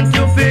want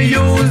you to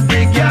use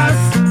the gas.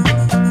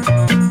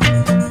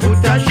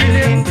 Put a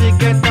shilling to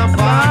get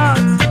apart.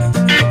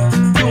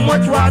 Too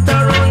much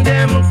water on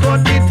them,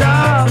 cut it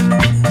off.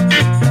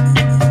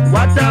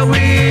 What are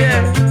we?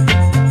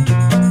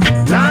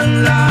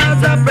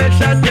 Landlords are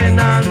pressure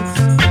tenants.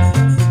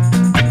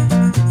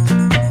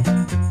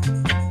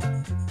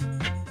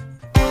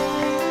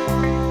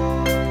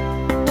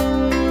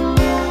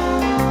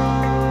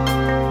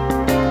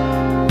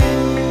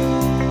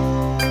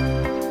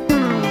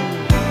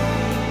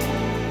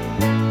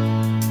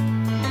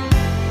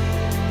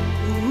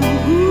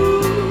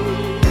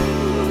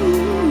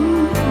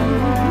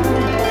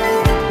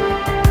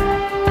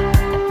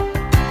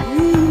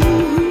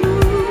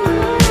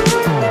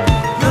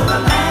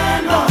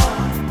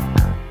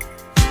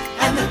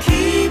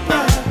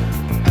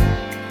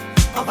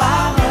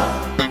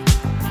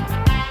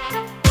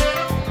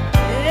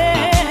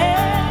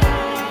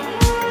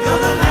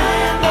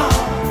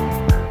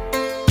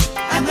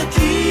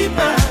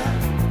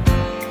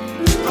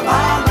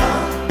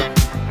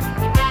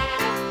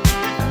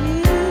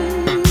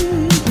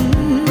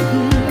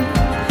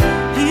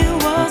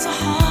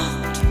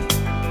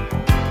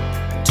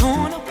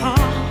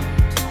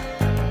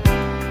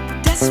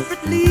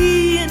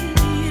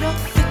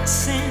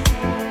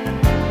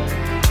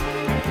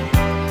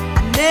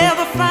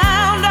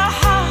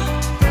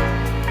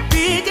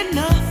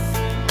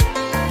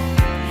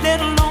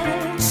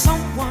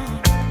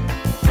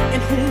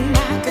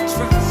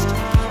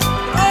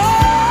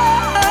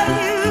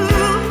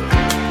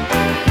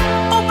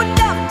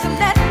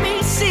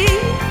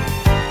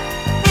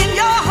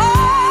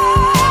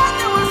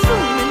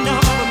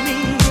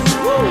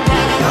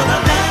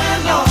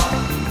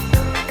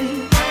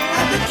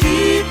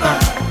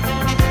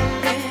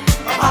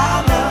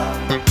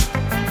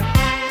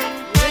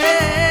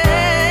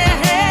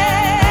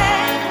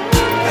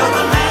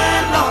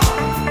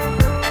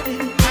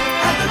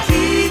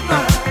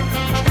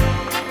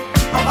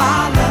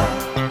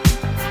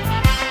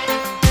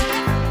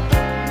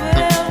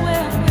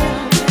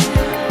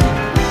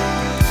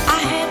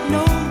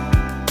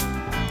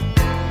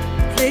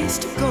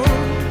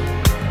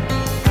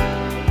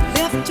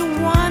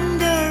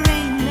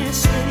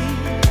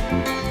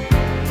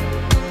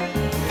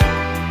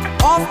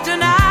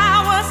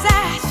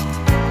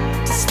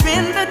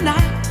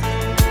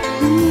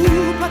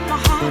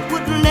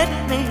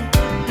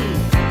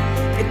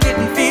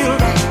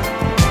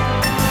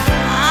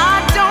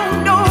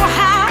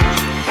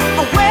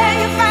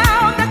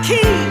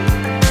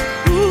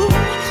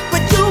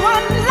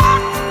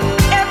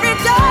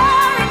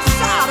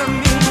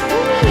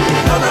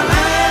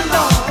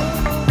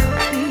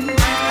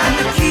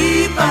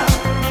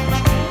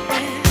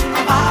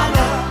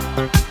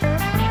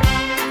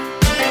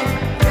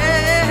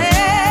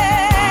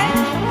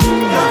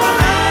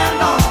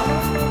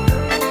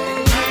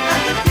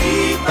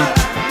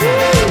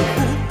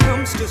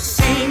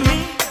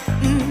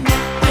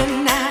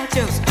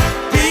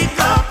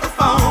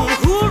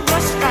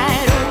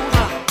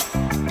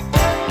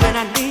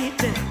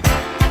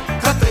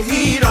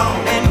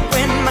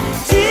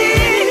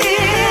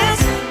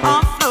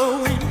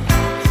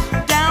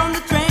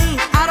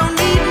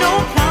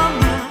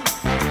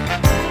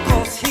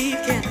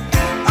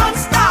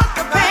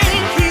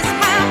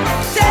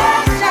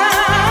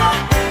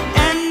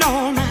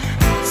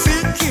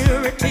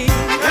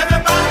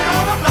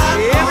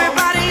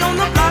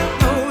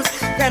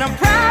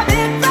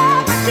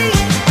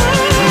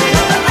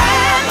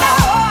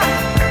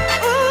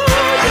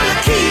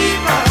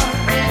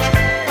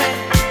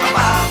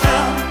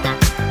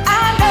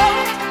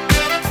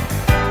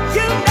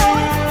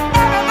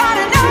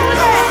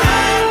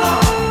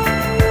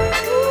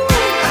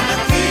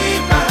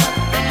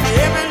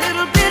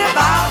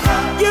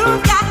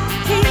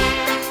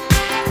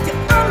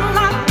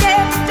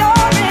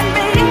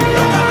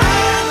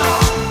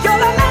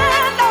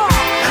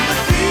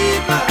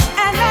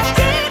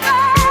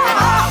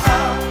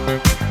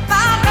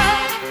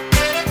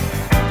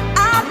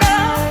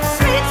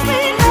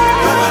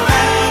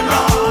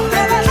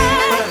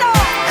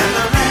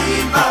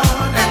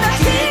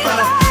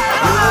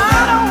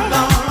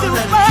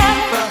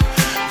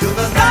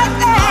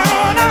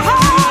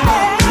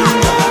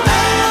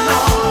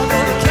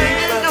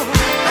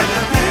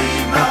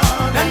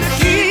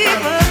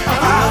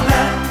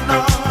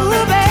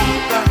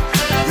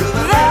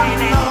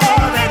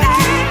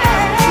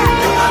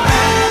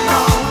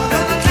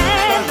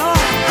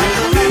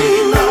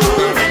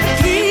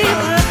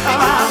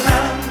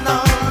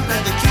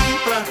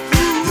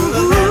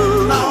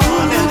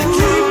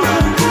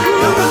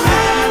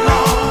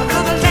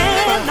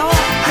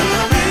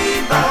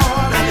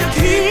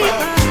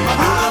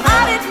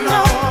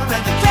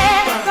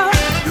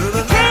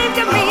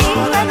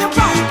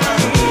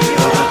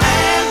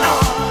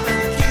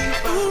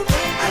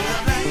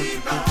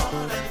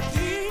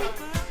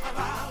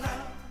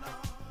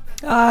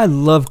 I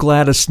love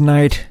Gladys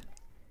Knight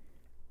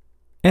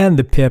and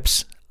the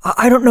Pips.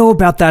 I don't know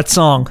about that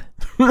song.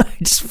 I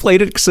just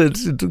played it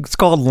because it's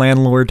called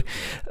Landlord.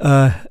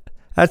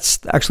 That's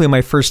actually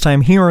my first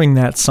time hearing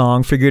that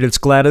song. Figured it's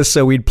Gladys,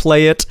 so we'd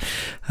play it.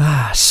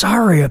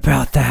 Sorry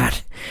about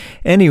that.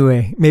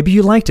 Anyway, maybe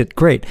you liked it.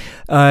 Great.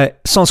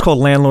 Song's called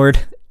Landlord.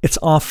 It's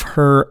off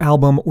her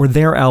album, or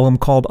their album,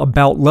 called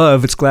About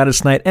Love. It's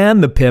Gladys Knight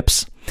and the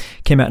Pips.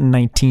 Came out in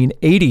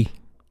 1980.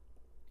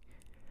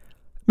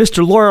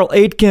 Mr. Laurel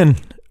Aitken,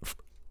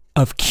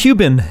 of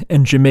Cuban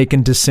and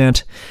Jamaican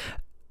descent,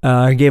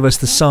 gave us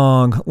the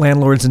song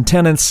Landlords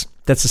Tenants.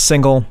 That's a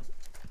single.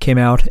 Came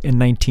out in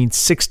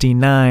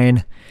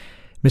 1969.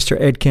 Mr.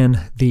 Aitken,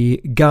 the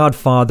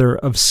godfather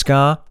of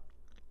ska.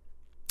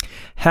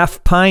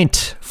 Half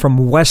Pint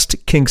from West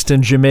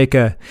Kingston,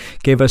 Jamaica,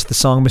 gave us the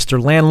song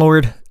Mister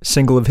Landlord.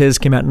 Single of his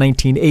came out in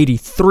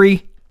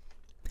 1983.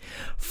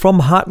 From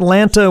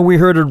Hotlanta, we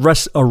heard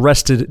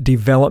Arrested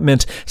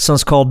Development.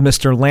 Song's called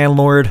Mister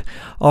Landlord,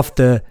 off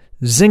the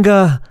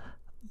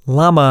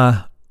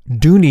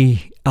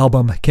Zingalamaduni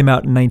album. Came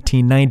out in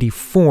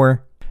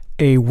 1994.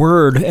 A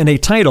word and a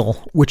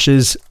title, which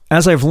is,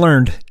 as I've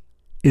learned,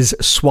 is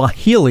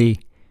Swahili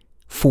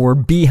for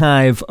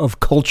beehive of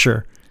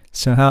culture.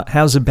 So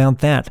how's about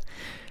that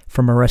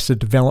from Arrested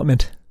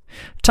Development?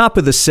 Top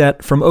of the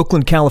set, from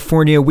Oakland,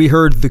 California, we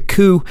heard the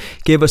Coup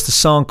gave us the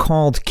song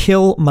called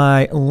Kill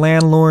My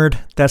Landlord.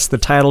 That's the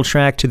title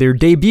track to their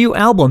debut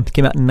album. It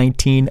came out in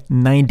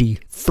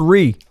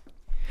 1993.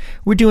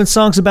 We're doing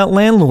songs about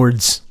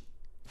landlords.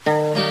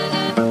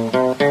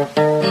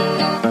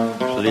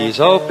 Please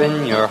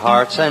open your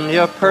hearts and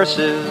your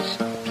purses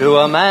to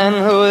a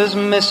man who is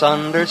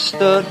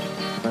misunderstood.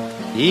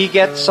 He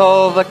gets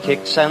all the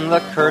kicks and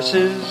the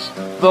curses,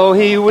 though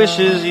he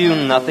wishes you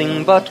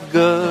nothing but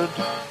good.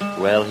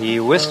 Well, he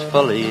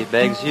wistfully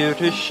begs you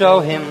to show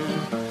him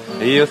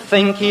you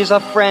think he's a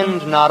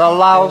friend, not a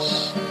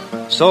louse.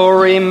 So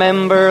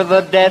remember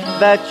the debt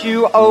that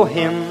you owe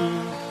him,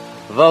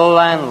 the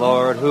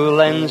landlord who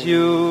lends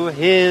you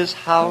his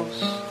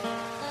house.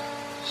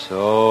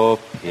 So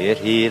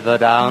pity the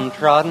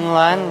downtrodden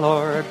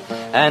landlord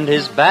and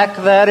his back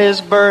that is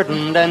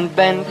burdened and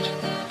bent.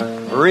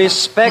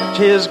 Respect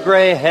his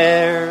gray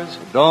hairs,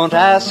 don't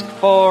ask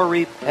for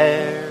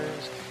repairs,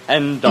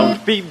 and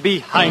don't be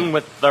behind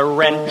with the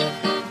rent.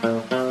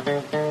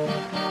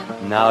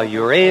 Now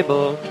you're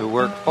able to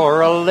work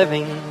for a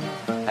living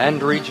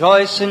and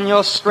rejoice in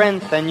your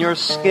strength and your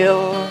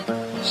skill.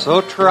 So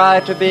try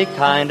to be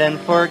kind and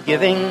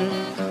forgiving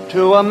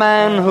to a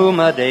man whom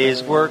a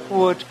day's work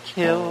would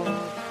kill.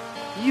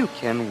 You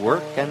can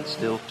work and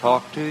still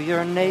talk to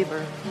your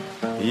neighbor.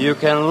 You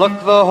can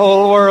look the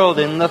whole world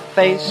in the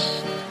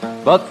face,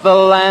 but the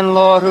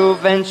landlord who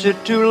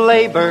ventured to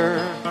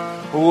labor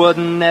would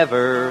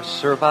never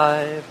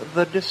survive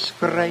the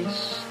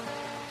disgrace.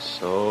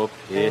 So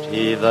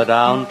pity the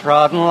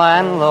downtrodden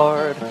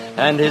landlord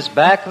and his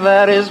back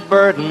that is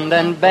burdened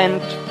and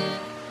bent.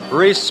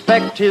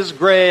 Respect his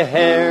gray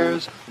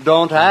hairs,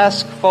 don't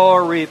ask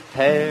for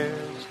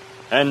repairs,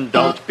 and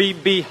don't be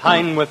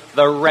behind with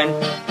the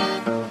rent.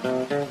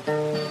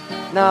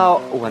 Now,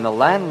 when a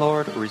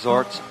landlord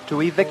resorts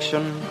to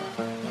eviction,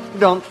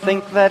 don't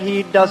think that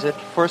he does it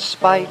for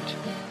spite.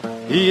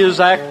 He is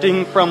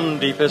acting from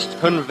deepest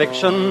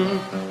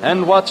conviction,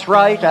 and what's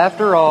right,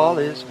 after all,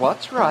 is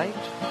what's right.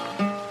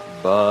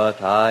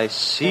 But I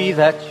see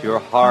that your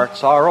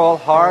hearts are all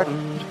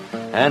hardened,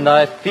 and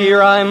I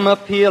fear I'm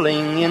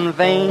appealing in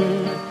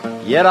vain.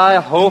 Yet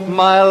I hope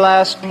my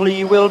last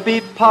plea will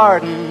be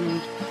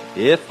pardoned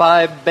if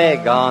I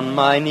beg on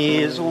my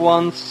knees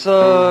once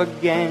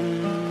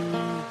again.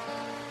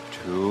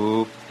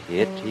 To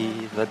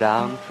pity the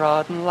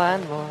downtrodden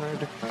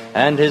landlord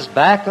and his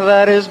back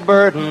that is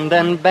burdened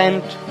and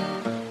bent.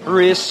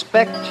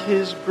 Respect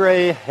his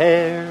gray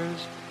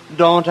hairs,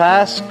 don't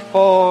ask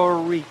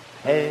for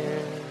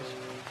repairs,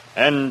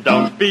 and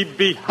don't be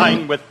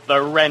behind with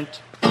the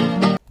rent.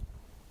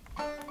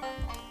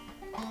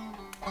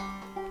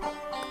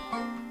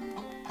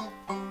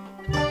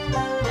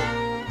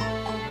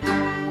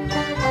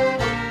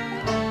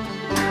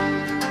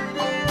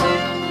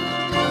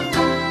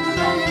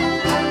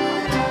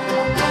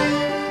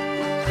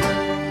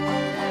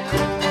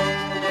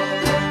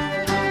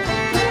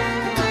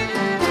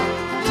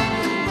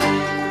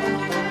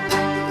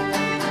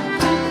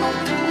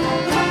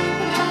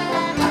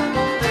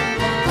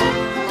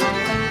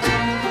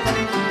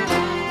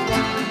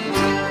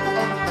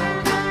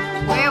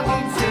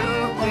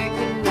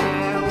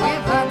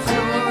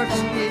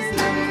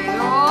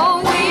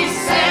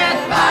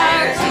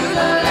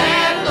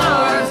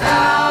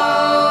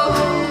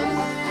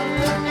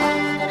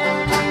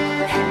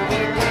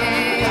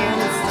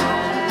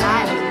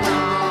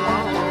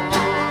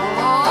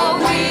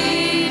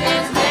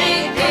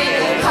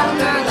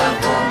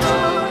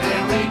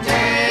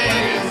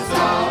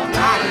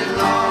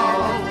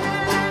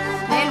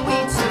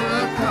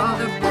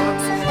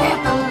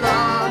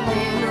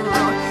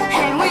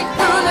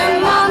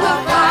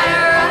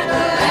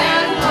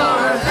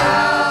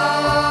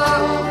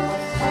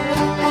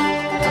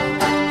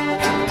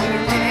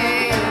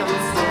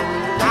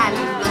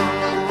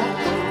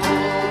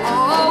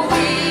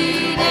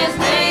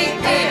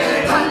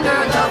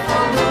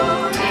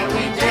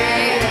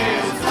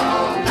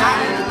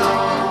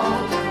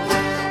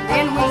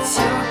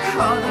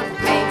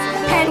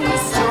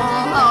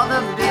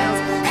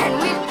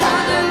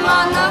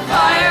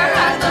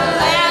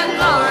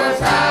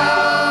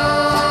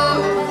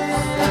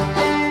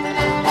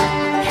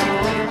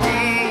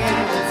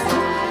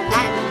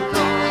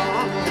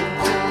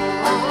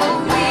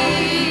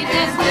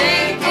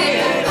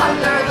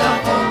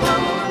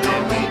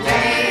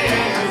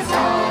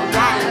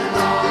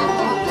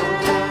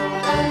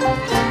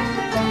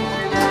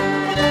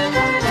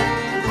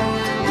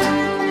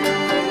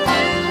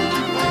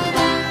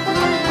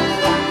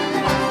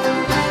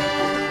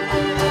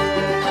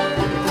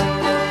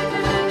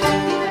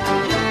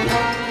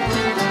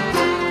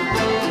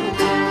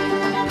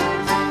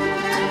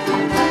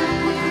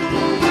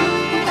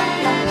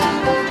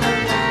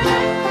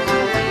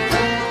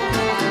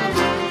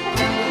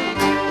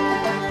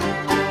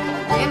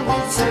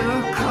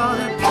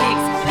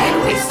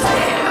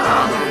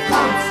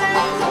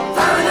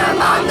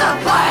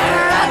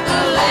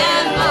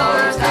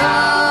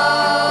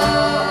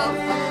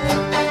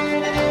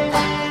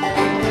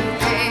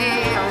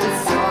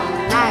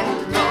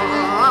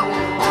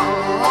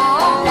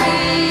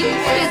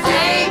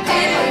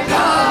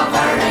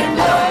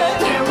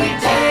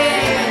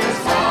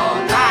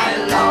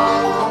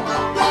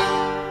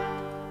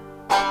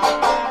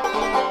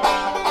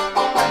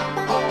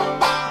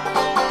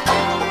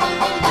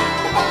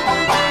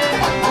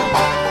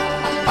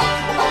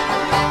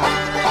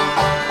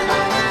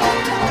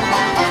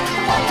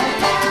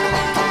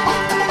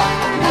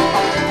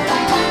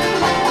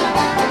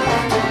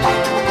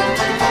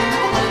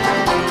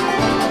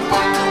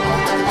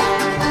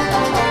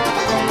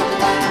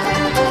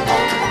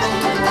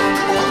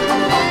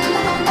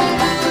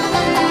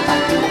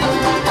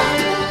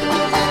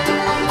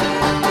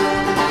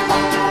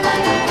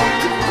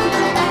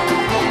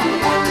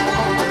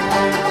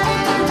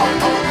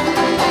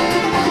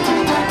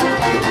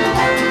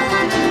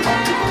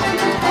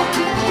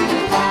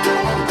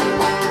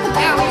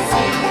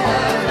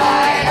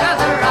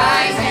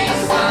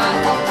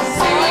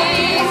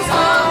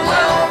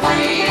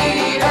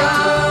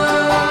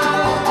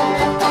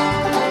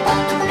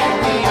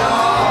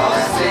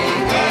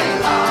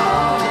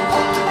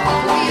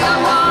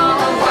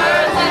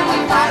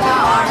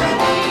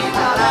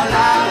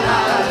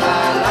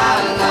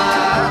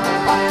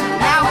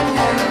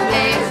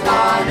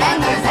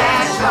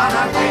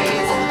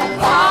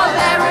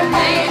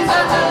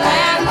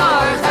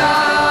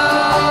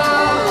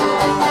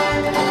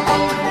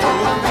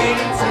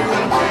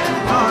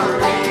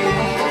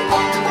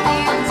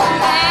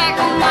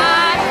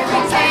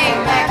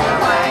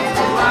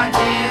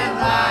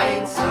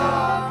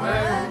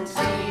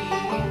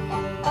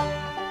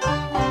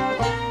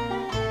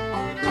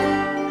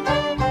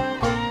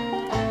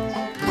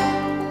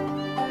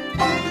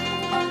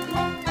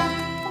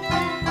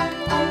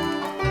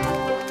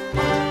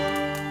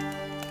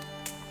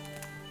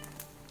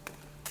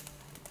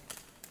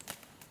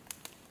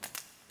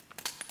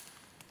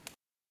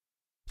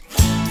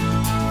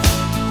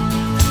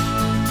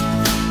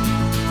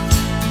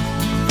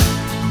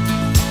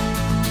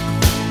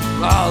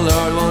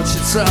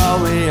 tell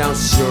me, I'm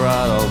sure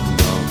I don't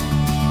know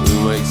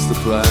who makes the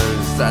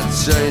plans that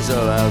change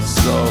our lives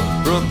so.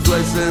 From a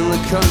place in the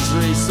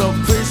country so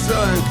peaceful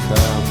and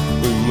calm,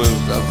 we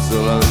moved up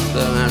to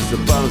London as the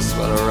bombs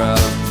fell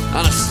around.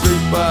 On a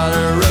street by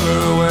the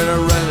river where the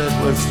rent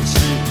was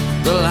cheap,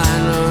 the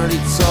landlord, he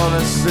told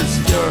us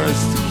it's yours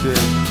to keep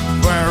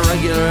for a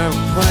regular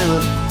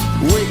payment,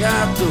 week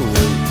after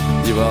week.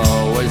 You've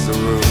always a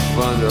roof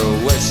under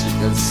which you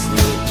can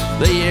sleep.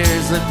 The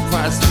years that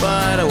passed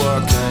by, the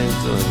work ain't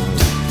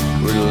done.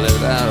 We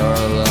lived out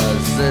our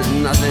lives, did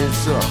nothing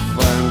to our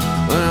fun.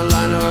 When the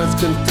landlord's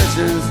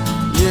conditions,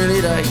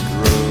 yearly they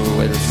grew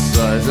with the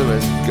size of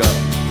his gut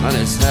and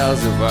his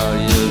housing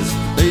values.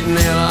 He'd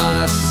kneel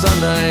on a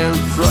Sunday and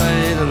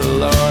pray to the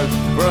Lord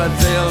for a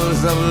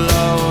deals of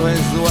low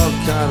his wealth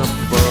can't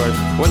afford.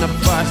 When the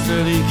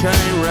bastard he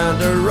came round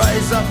to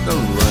raise up the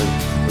rent,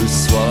 we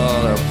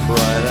swallowed our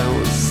pride and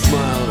we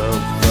smiled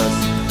our best.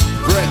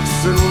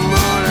 Bricks and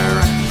mortar,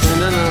 a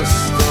kingdom of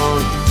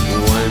stone.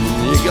 When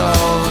you go,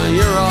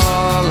 you're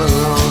all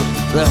alone.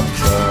 They'll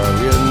carve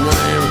your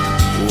name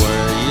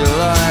where you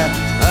lie,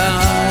 and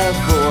I,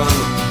 for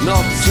one, no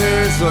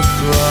tears will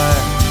cry.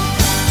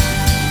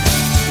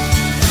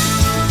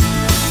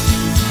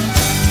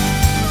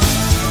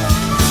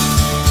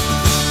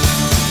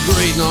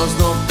 Greed knows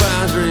no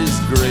boundaries,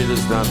 greed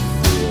is not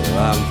fear.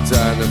 I'm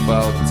tired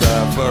about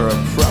time for a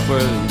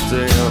property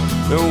deal.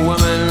 The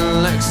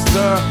woman next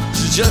door,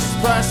 she just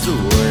passed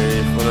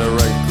away, for the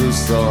rent grew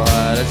so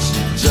high that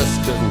she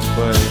just couldn't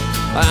pay.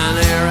 And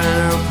here in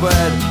her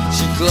bed,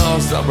 she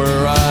closed up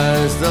her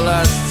eyes, the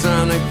last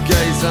time to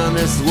gaze on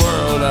this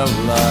world of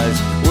lies.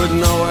 With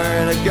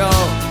nowhere to go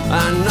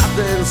and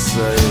nothing to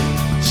say,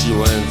 she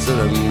went to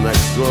the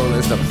next world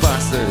as the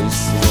bastard he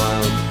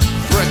smiled.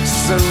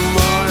 Bricks and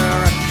mortar,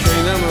 a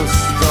kingdom of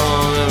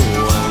stone. And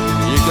when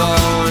you go,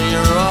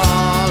 you're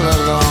all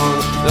alone.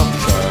 They'll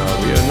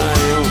carve your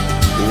name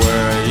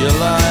where you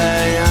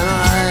lie, and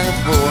I,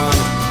 for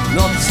one,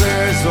 no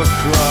tears will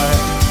cry.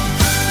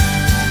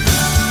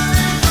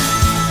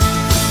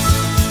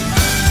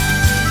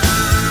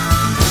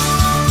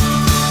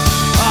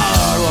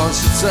 Oh, won't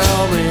you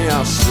tell me?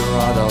 I'm sure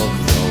I don't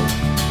know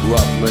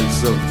what makes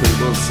some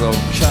people so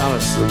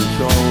callous and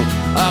cold.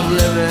 I've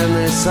lived in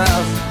this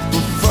house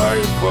for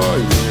 34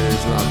 years.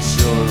 My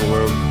children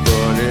were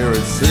born here,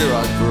 it's here I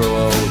grew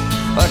old.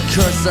 A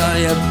curse on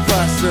you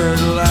bastard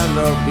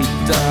landlord, be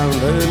damned.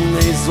 Who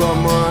needs one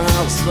more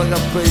house like a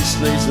beach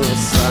needs no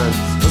sand?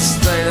 The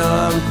state of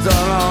I'm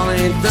done,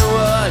 only do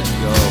I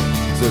go.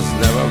 'Twas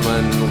never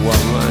meant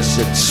one man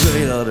should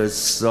treat others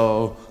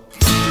so.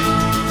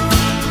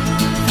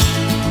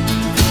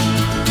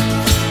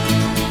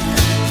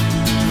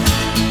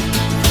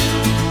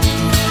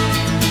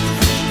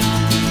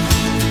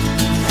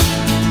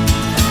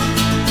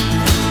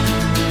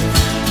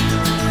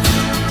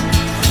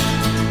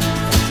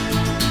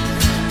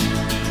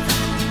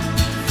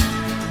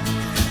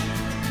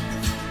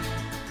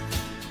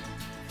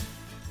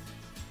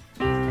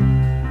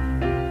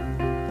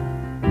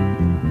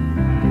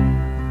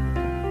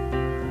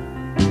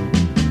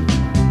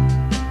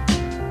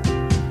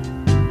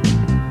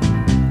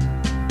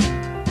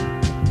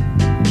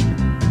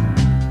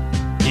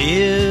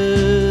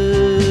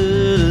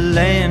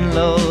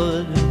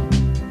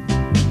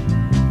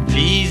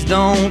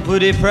 Don't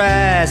put a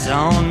price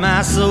on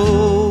my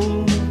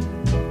soul.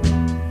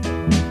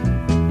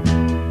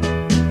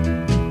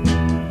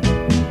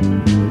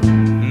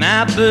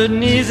 My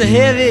burden is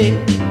heavy,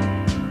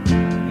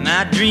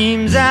 my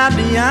dreams are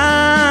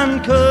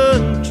beyond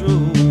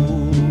control.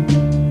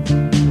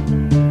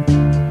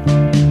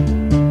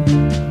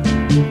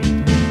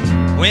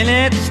 When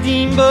that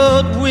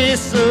steamboat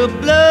whistle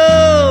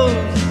blows,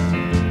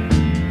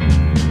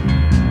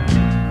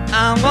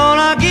 I'm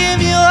gonna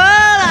give you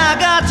all I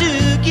got to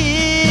give,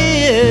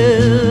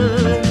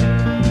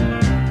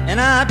 and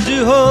I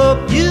do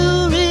hope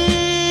you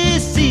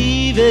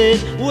receive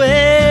it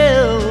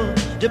well,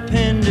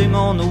 depending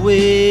on the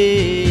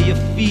way you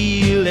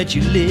feel that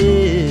you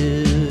live.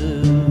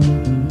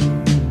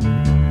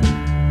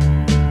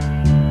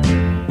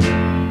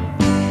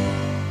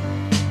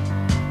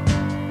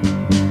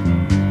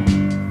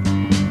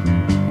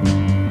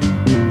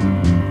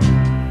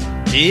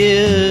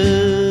 Dear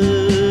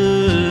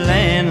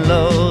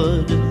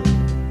Landlord,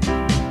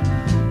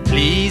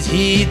 please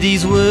heed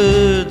these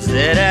words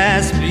that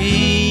I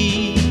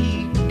speak.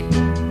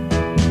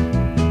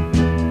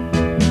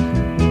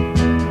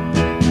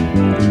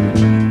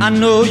 I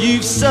know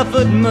you've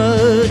suffered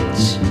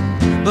much,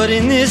 but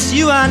in this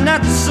you are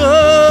not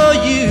so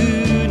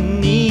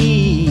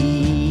unique.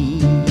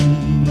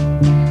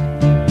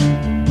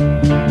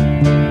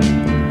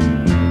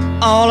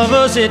 All of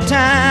us at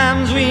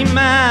times we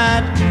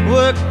might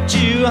work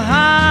too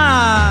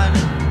hard,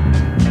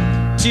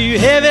 too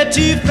heavy,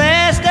 too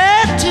fast,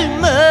 and too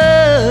much.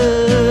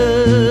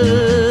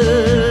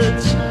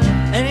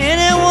 And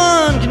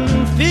anyone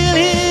can fill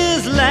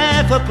his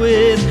life up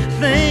with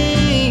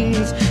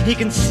things he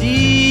can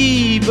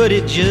see, but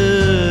it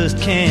just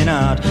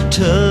cannot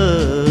touch.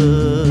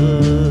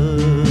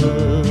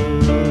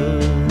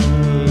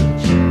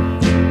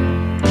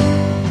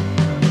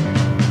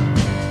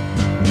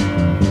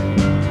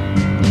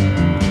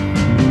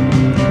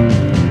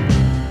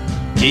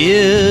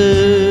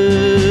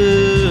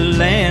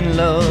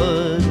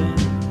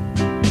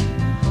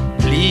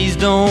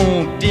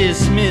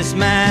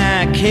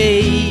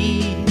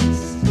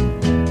 place.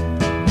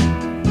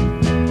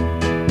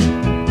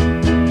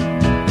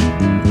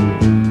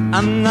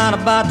 I'm not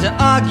about to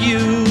argue,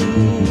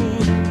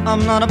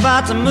 I'm not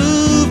about to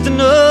move to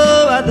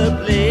no other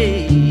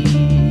place.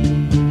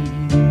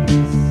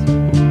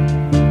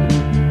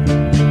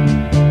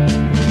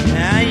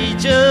 Now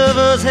each of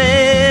us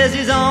has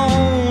his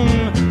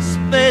own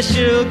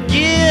special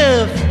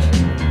gift,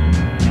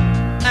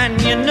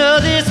 and you know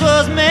this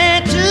was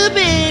meant to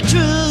be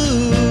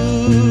true.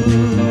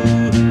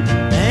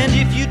 And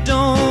if you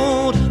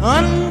don't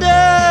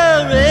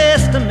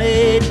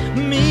underestimate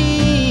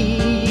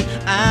me,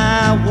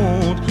 I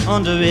won't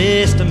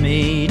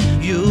underestimate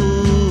you.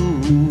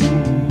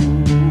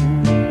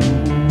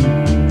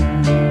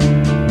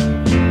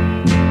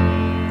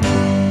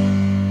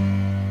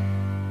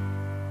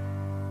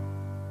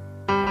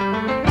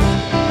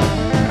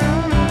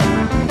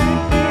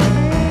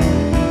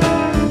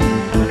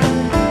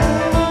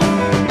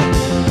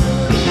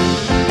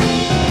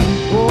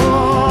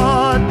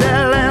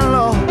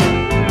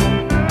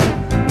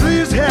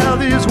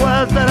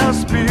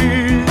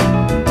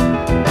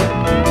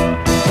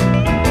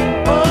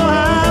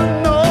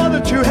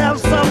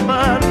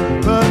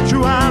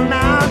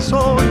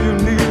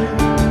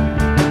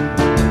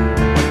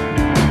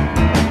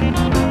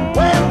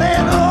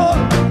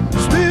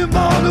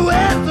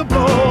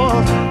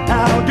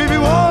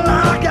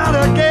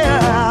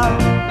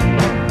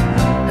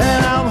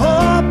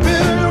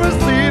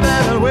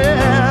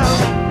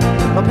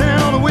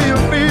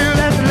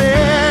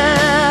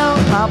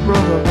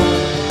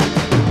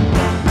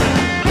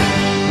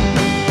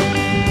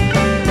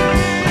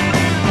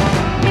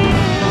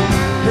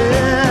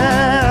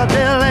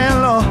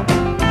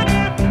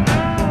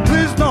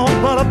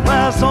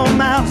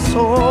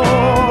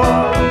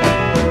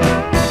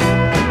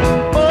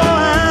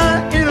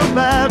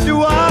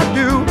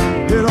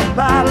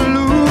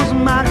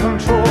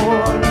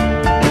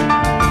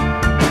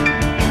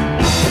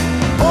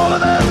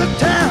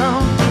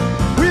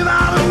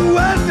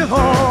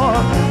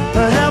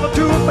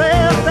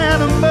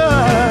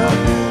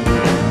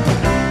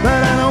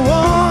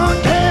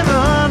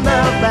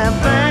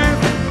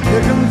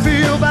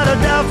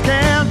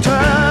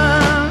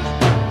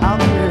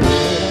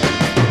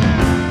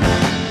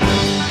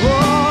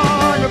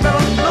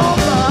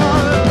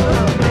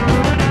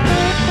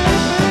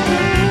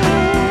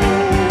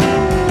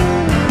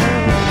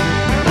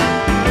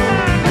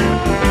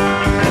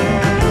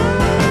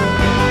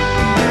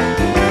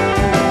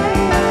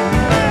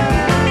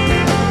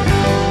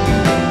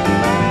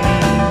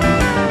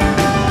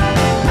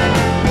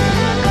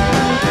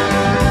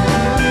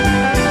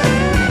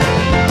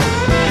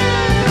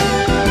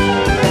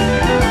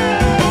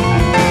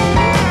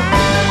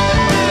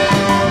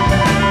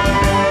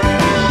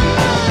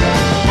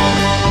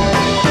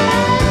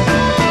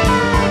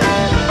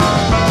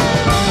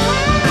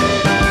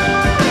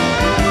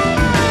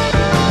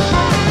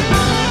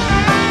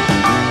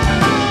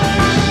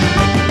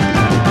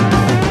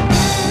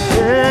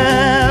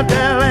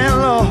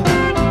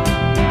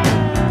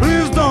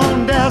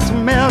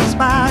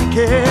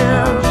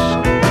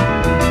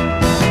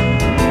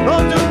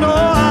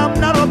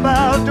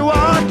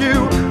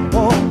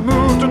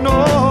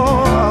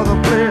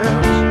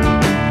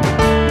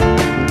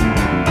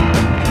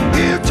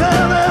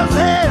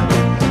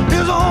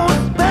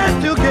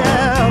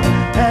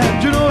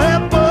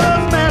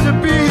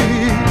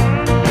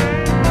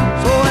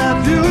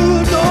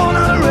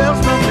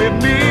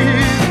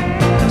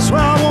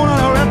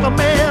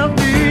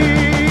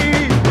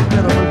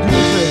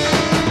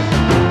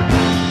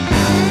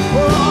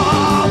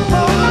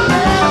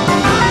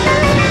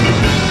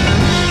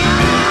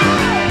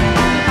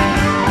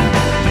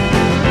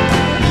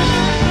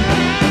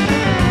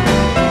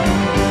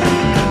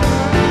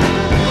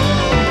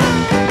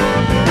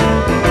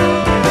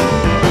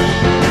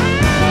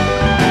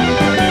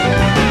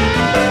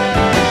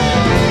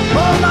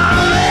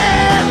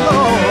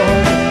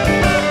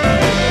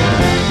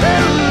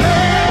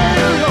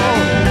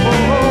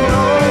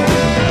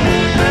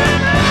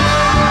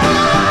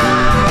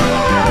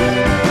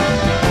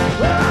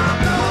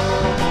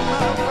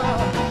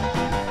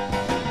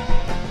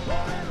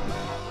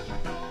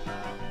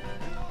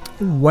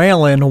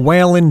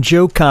 Wailin'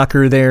 Joe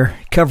Cocker there,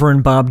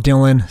 covering Bob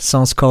Dylan.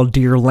 Song's called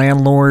Dear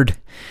Landlord.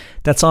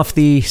 That's off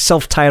the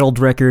self-titled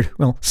record.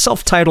 Well,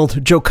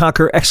 self-titled Joe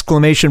Cocker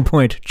exclamation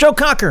point. Joe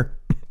Cocker!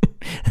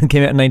 It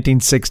came out in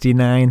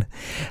 1969.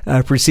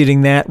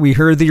 Preceding that, we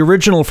heard the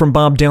original from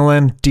Bob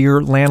Dylan,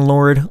 Dear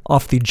Landlord,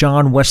 off the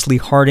John Wesley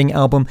Harding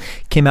album.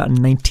 Came out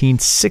in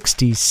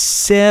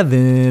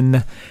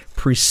 1967.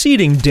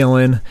 Preceding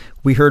Dylan,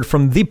 we heard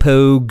from the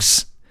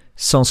Pogues.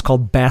 Song's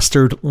called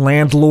Bastard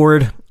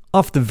Landlord,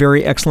 off the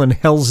very excellent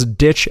Hell's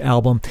Ditch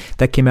album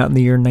that came out in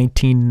the year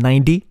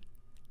 1990.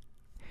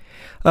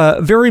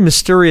 A very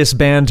mysterious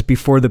band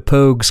before the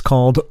Pogues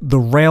called the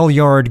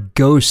Railyard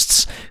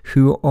Ghosts,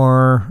 who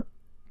are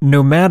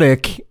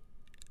nomadic.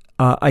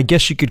 I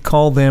guess you could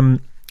call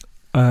them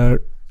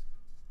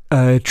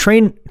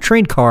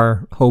train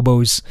car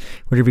hobos,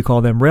 whatever you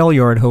call them, rail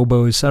yard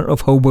hobos. I don't know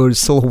if hobo is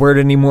still a word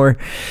anymore,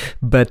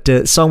 but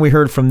the song we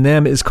heard from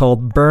them is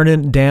called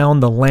Burnin' Down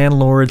the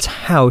Landlord's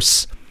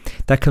House.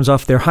 That comes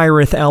off their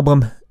Hiræth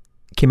album.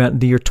 Came out in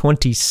the year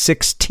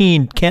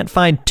 2016. Can't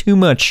find too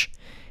much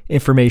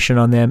information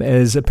on them,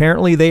 as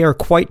apparently they are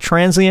quite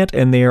transient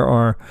and there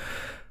are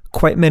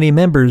quite many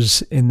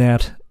members in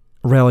that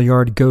rail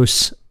yard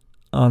ghosts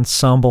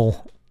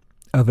ensemble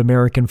of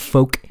American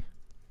folk.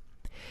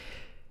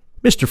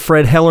 Mr.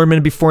 Fred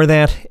Hellerman before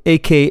that,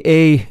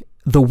 a.k.a.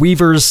 The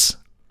Weavers.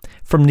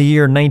 From the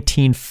year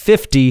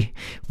 1950,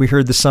 we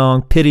heard the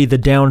song Pitty the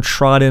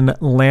Downtrodden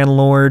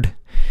Landlord.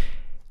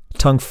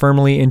 Tongue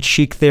firmly in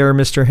cheek there,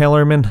 Mr.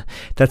 Hellerman.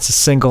 That's a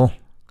single,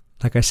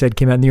 like I said,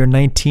 came out in the year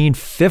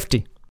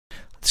 1950.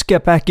 Let's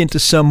get back into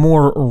some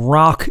more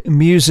rock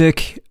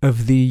music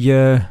of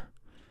the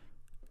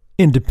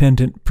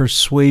independent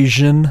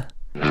persuasion.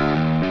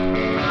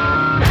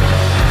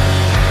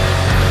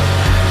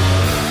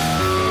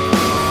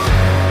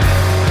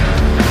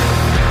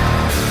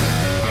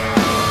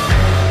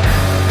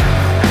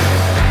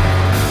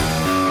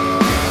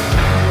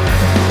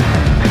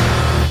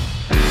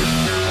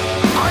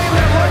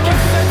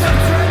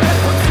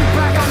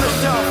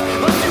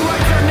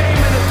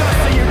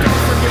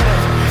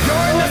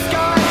 You're in the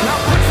sky, and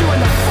I'll put you in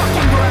the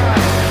fucking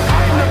ground.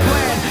 I am the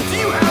plan. Do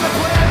you have a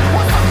plan?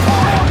 What's the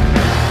point?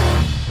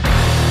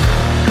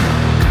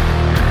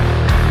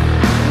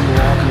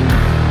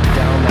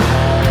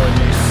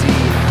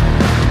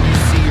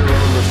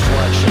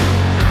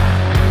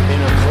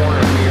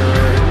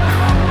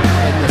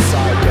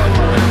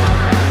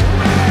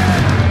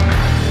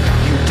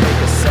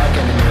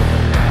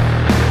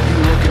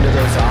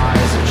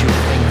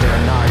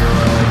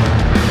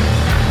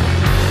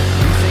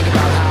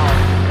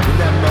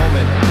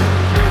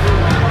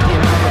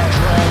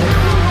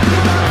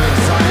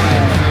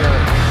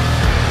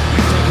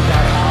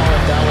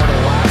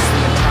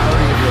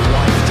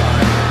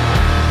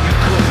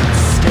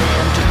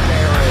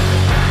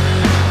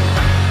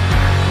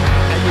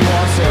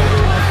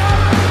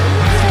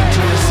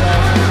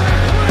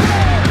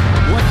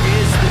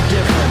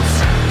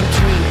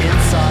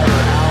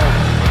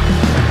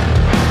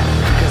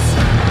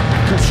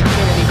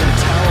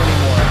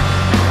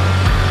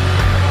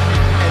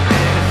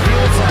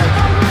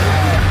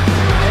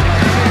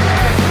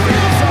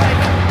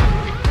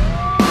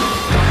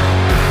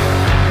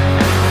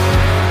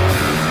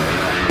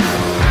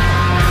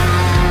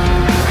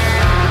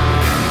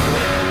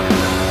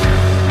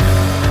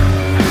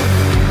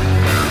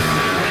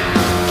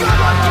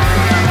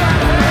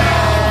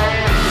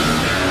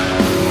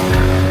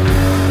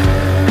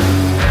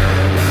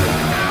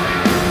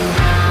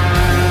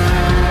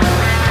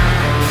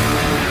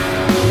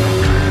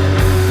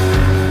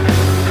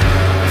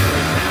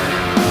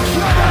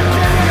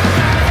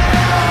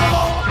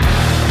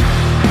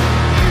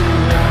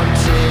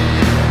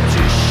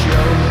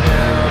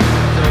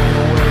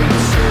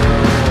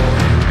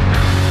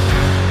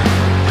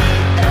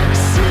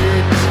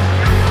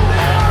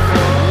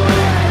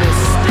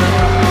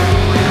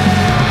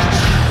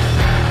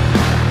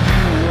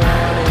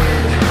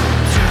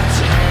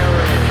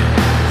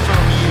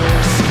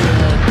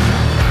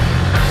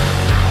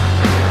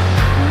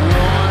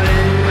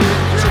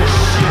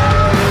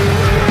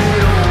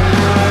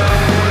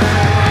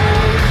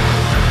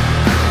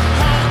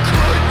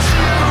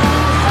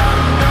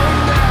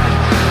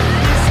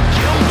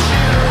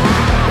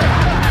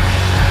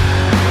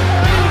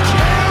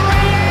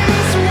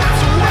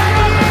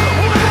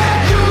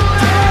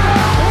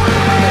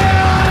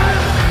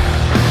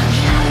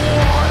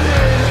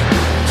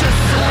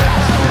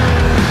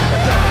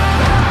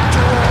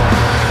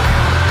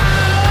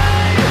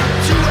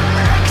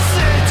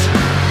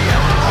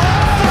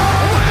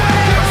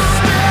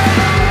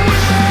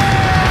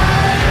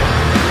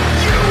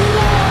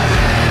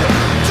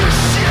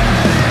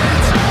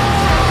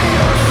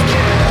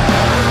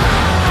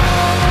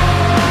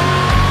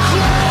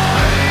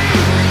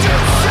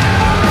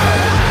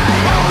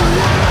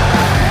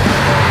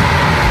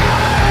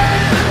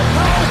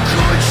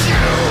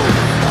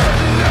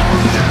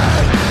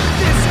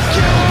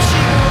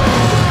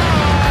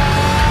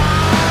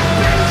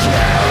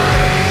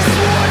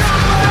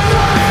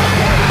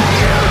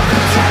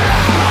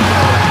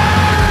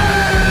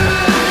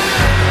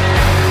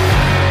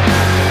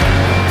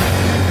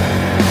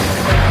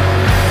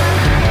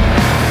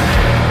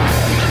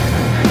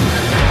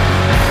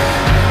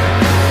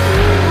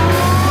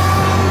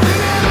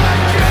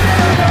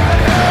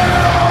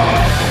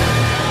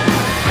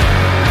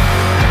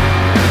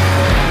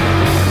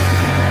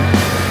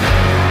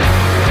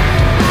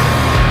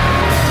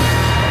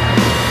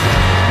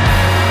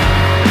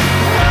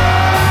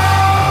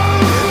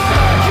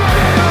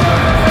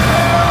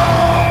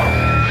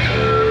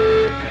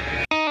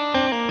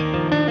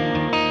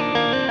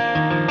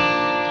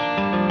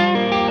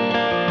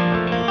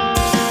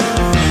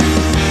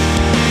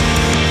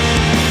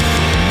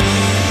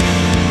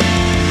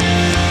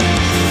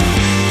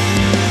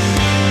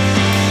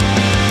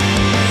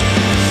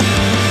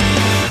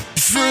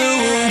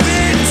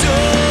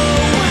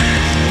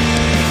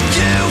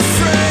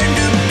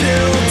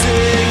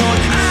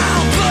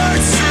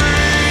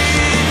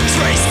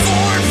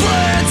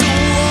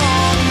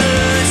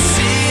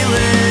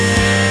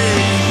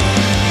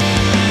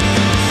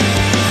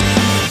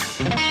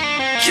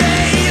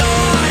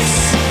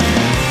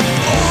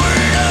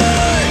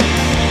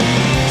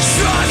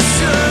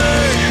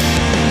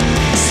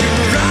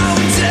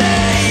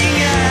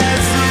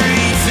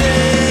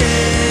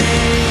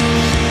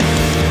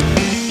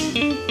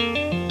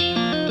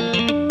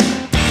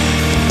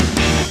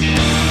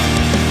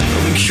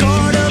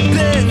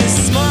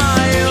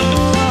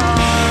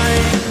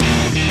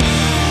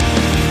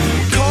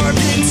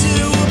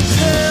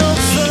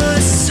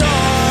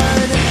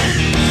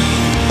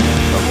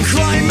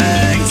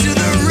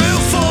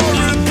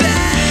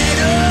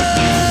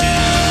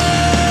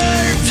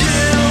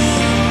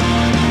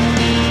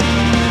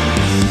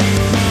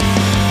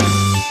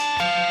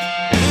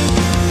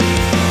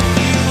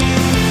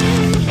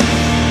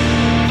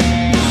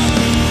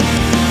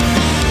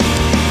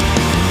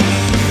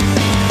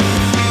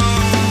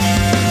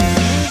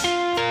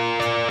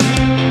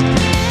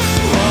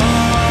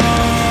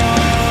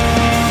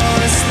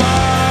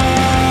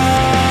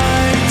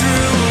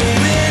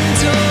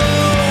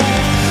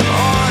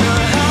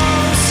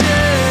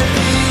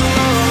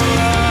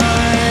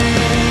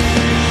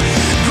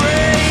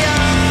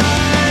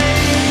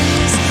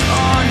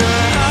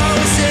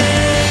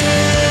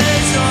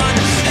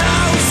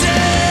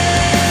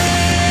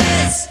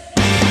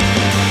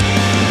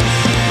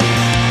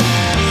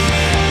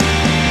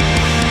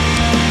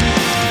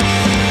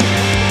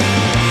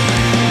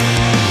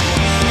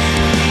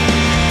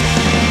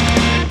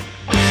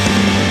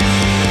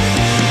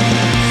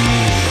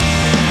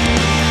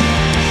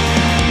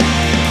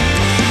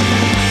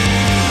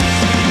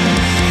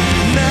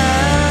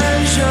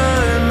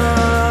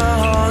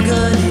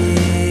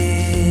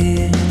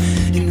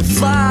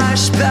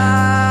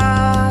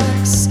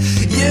 flashbacks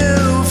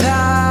you've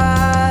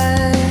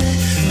had,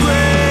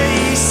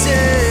 grace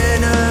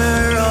in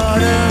her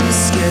autumn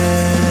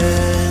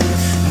skin.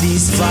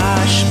 These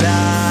flashbacks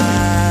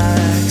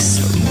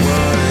are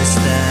worse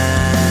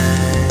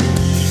than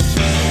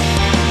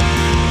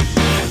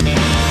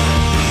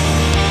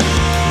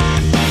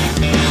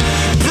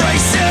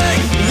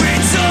bracing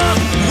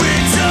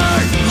winter,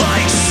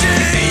 like she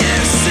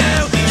used to.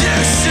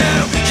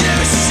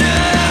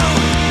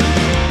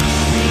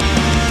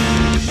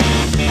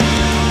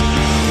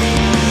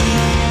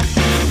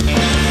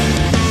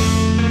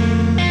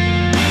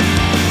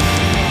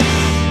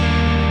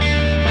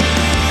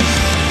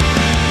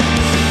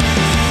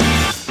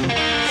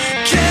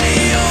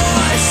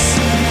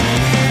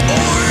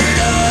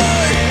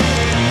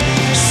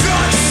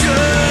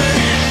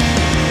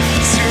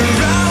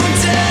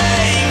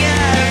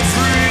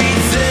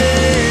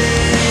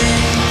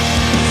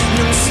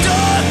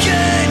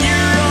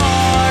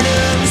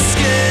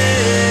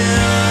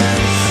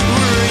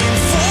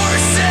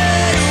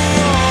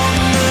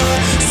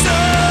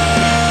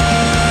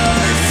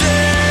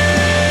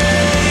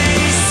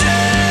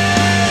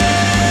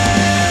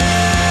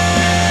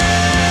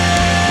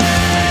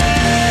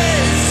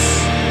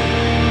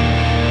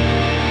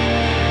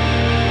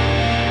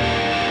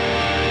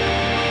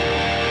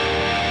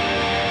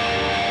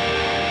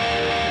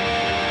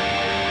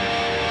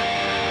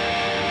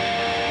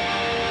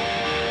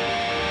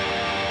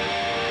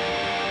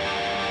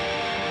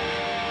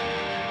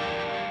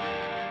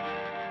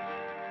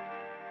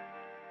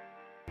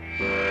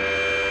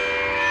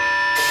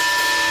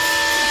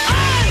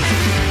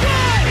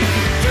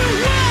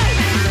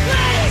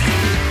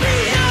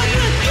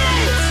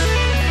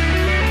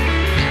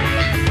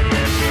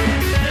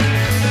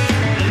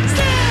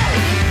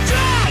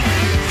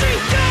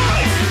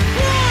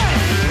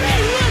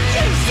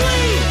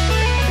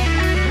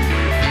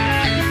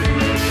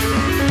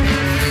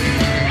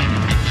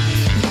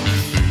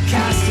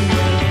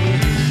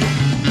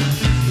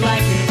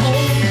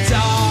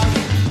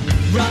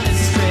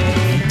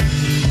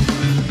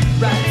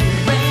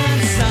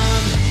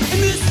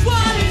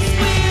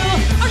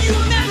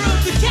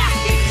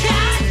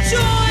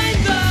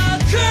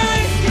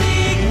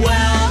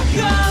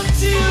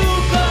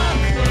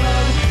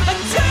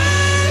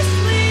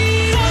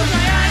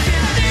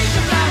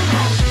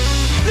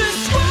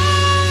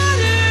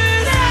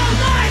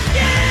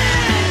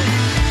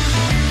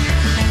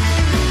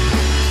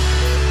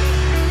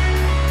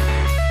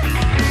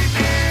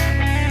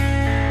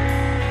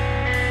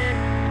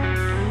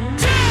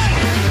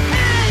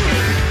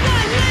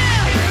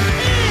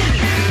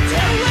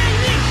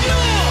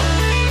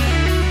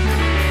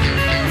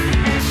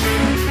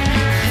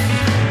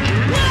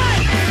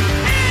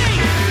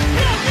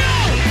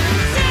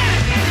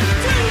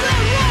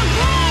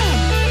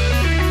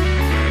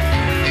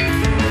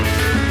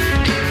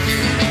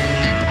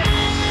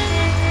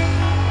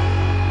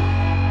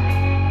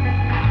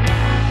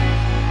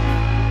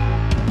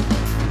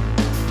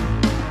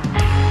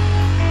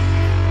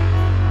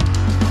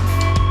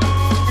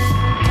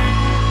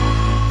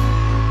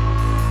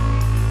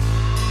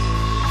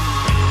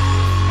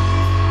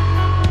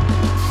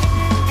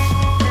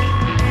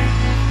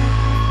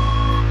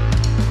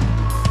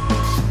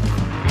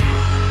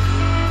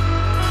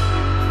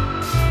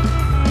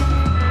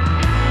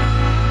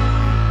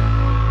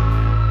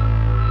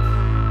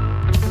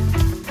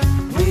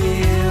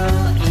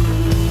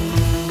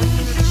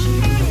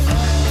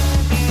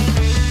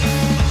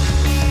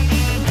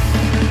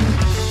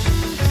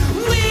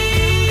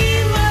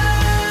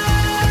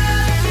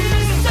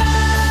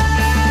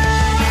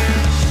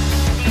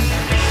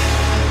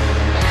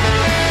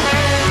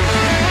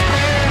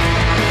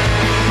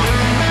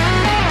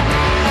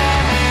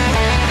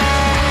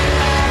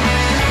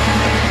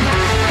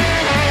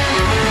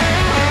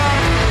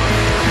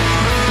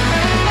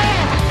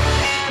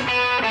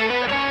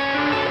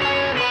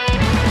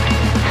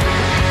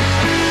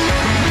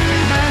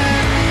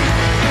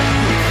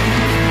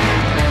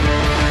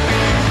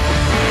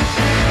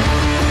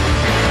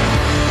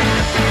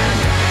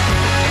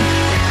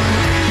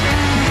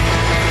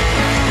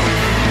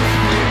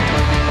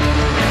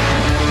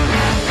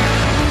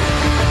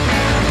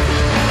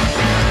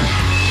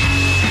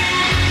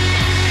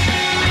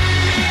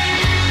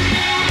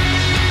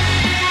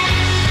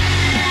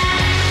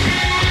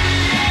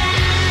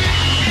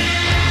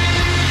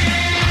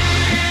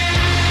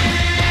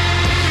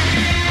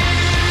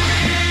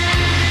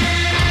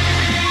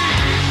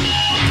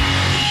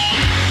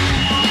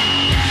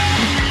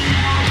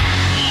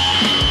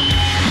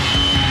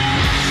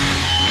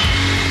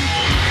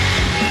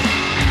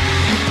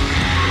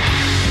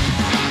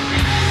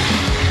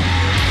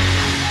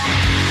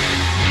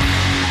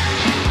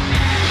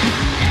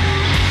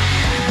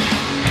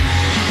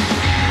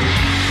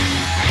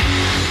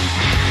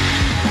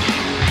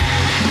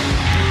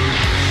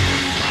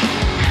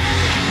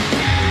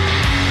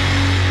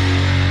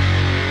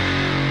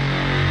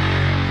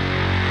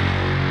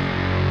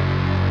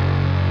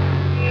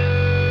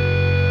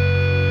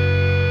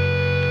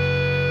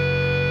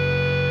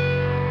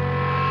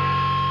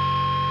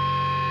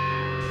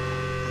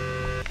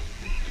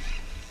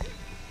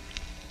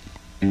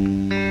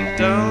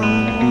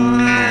 Don't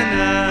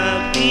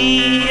wanna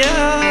be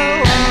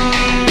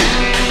alone,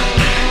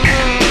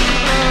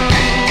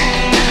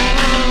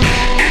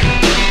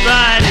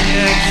 but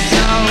it's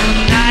so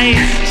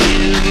nice to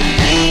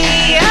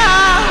be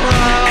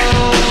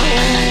alone,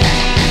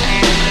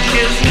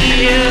 'cause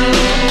you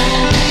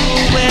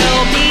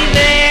will be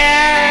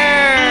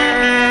there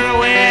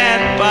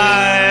with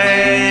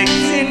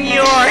bugs in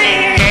your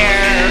hair.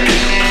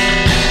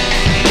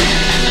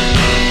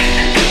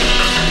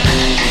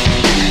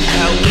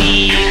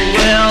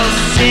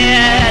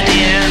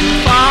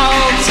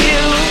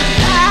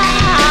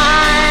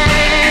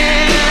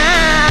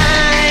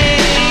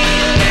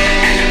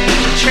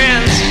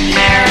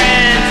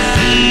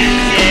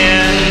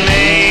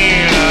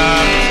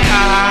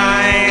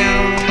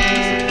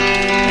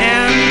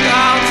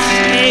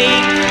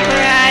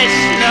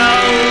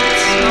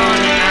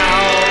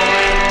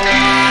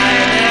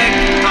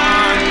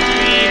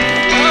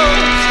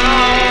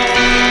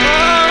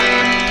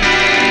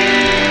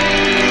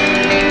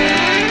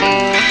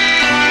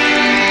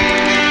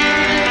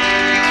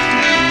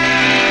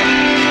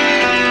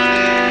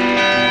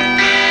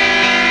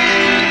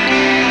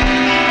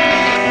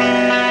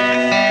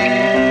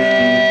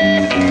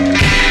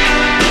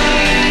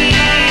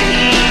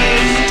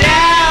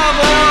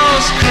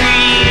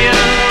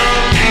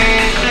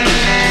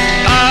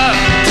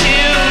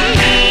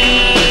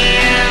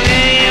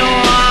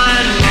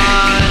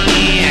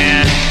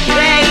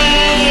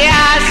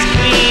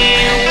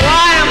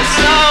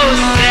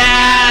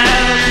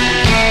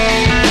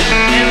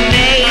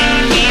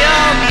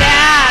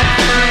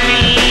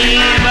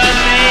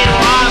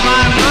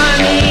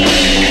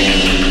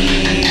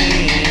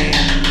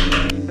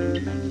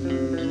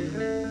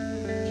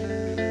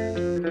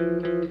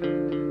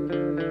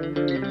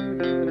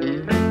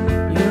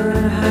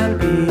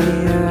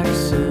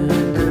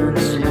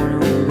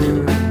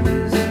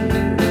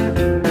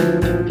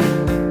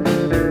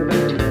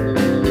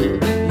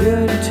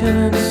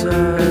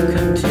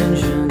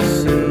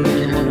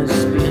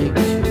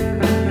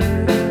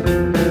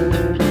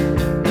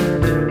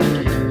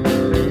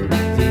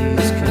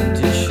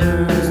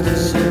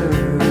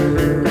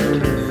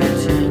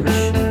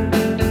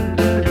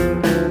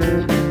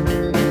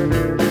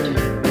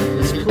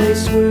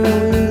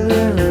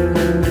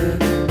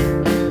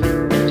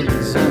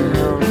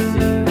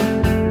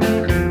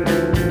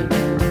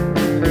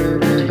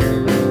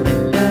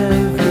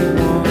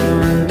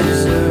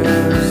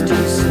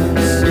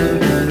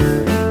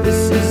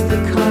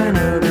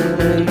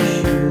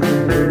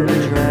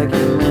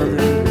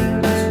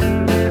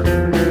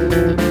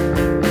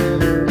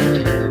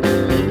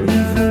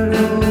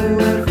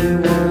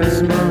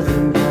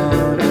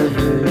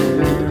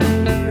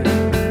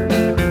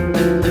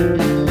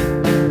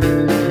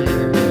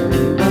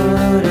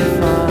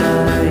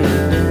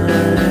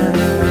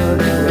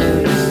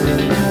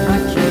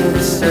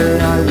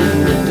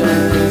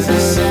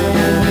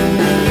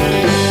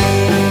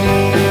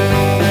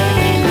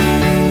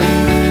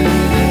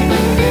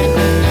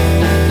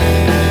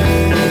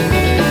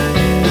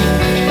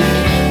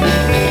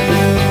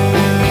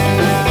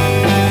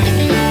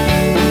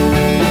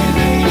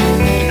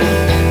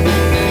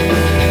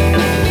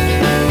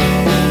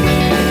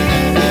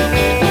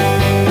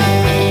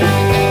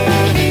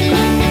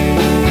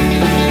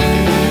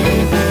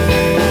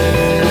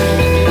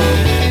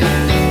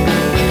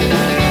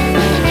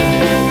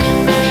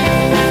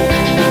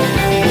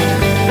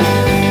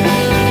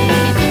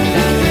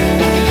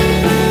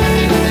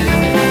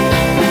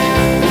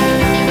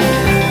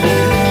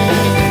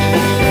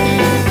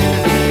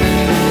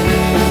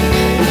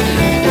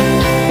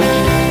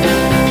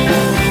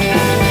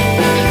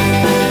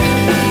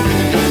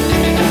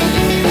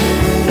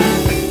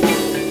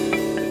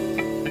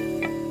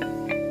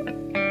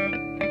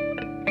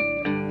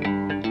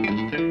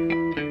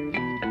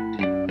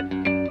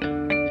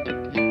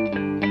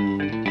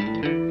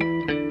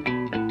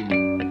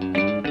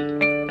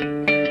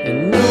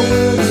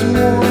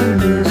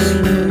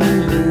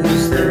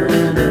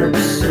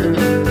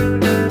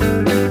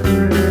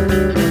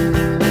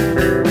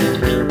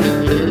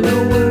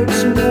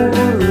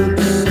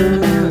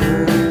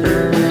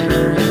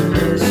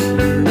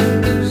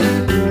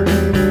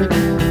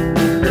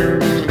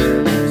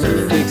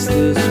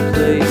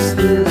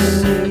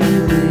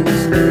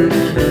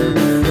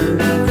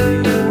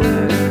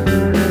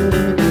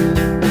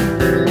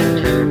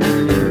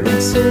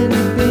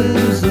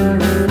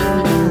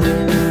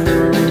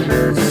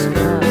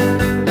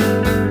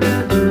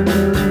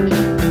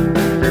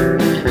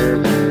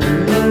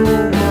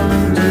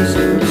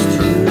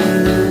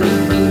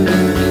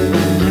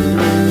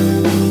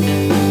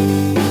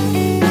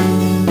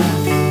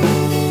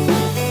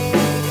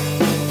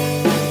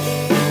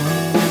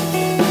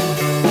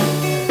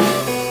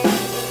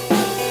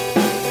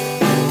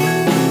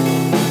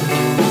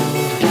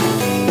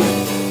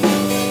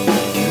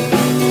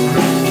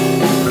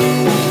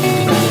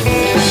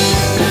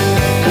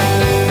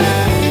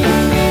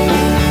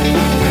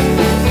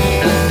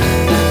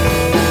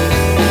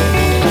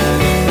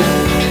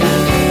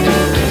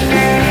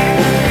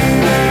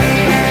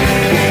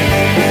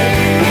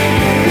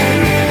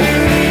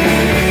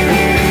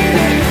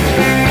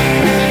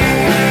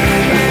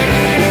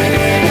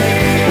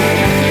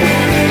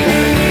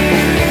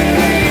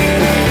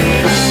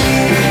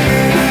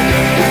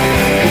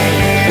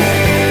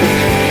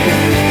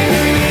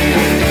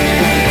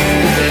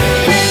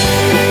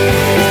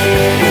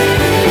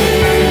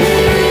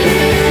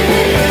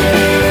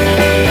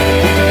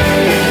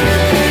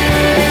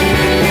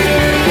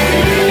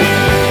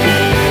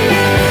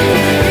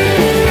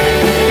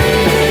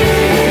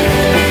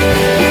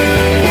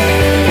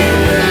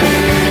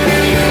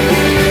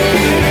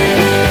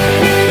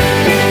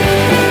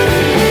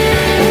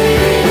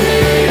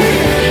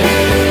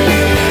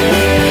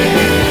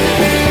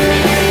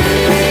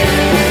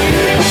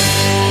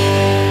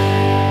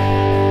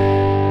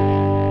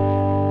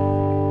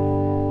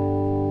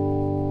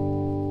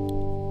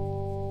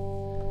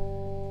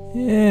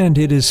 And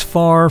it is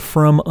far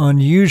from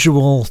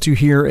unusual to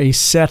hear a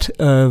set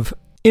of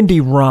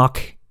indie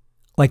rock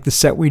like the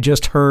set we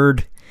just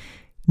heard,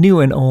 new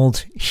and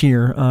old,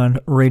 here on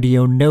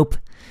Radio Nope.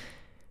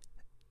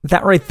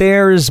 That right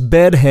there is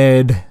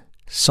Bedhead.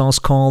 Song's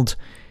called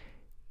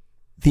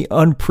The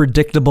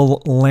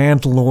Unpredictable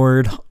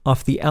Landlord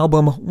off the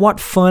album What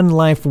Fun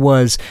Life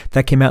Was.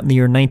 That came out in the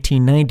year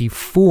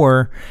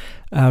 1994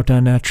 out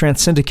on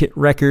Transsyndicate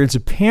Records.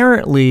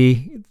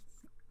 Apparently,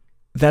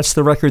 that's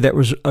the record that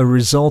was a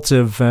result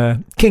of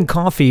King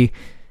Coffee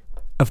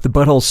of the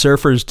Butthole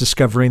Surfers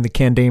discovering the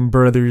Candame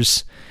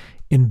Brothers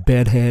in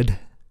Bedhead.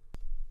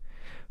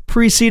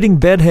 Preceding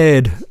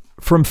Bedhead,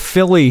 from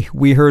Philly,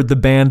 we heard the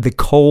band The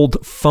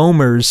Cold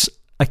Foamers.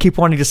 I keep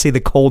wanting to say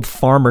The Cold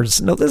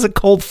Farmers. No, there's a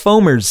Cold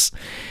Foamers.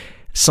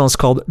 The song's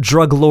called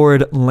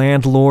Druglord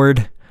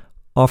Landlord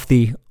off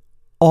the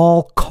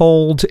All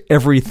Cold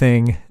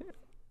Everything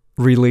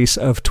release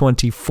of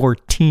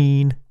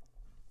 2014.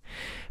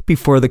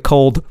 Before The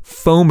Cold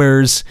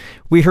Foamers,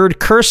 we heard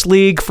Curse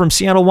League from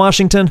Seattle,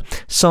 Washington.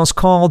 The song's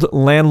called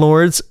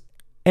Landlords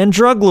and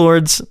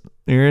Druglords.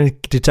 You're going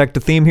to detect a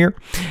theme here.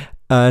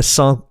 That's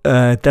off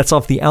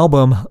the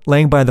album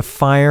Laying by the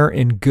Fire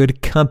in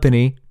Good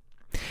Company.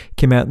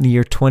 Came out in the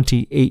year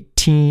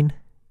 2018.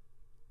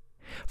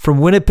 From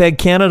Winnipeg,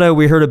 Canada,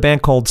 we heard a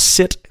band called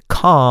Sit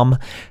Calm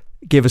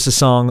give us a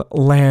song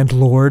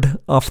Landlord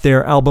off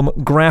their album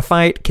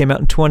Graphite. Came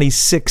out in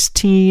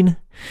 2016.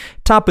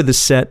 Top of the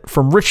set,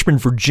 from Richmond,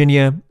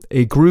 Virginia,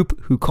 a group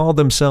who called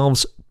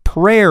themselves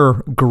Prayer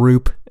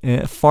Group.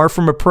 Far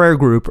from a prayer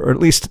group, or at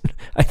least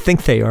I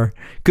think they are.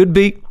 Could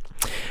be.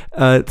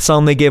 The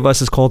song they gave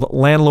us is called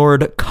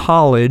Landlord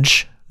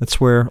College.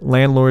 That's where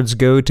landlords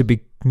go to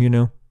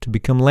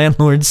become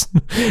landlords.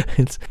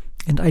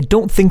 And I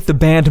don't think the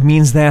band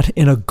means that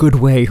in a good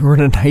way or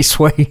in a nice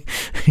way.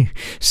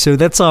 So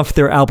that's off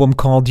their album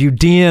called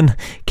Eudean.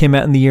 Came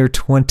out in the year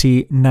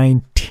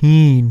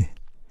 2019.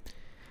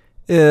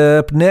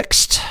 Up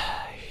next,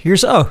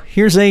 here's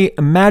a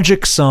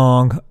magic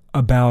song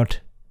about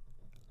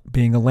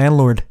being a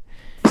landlord.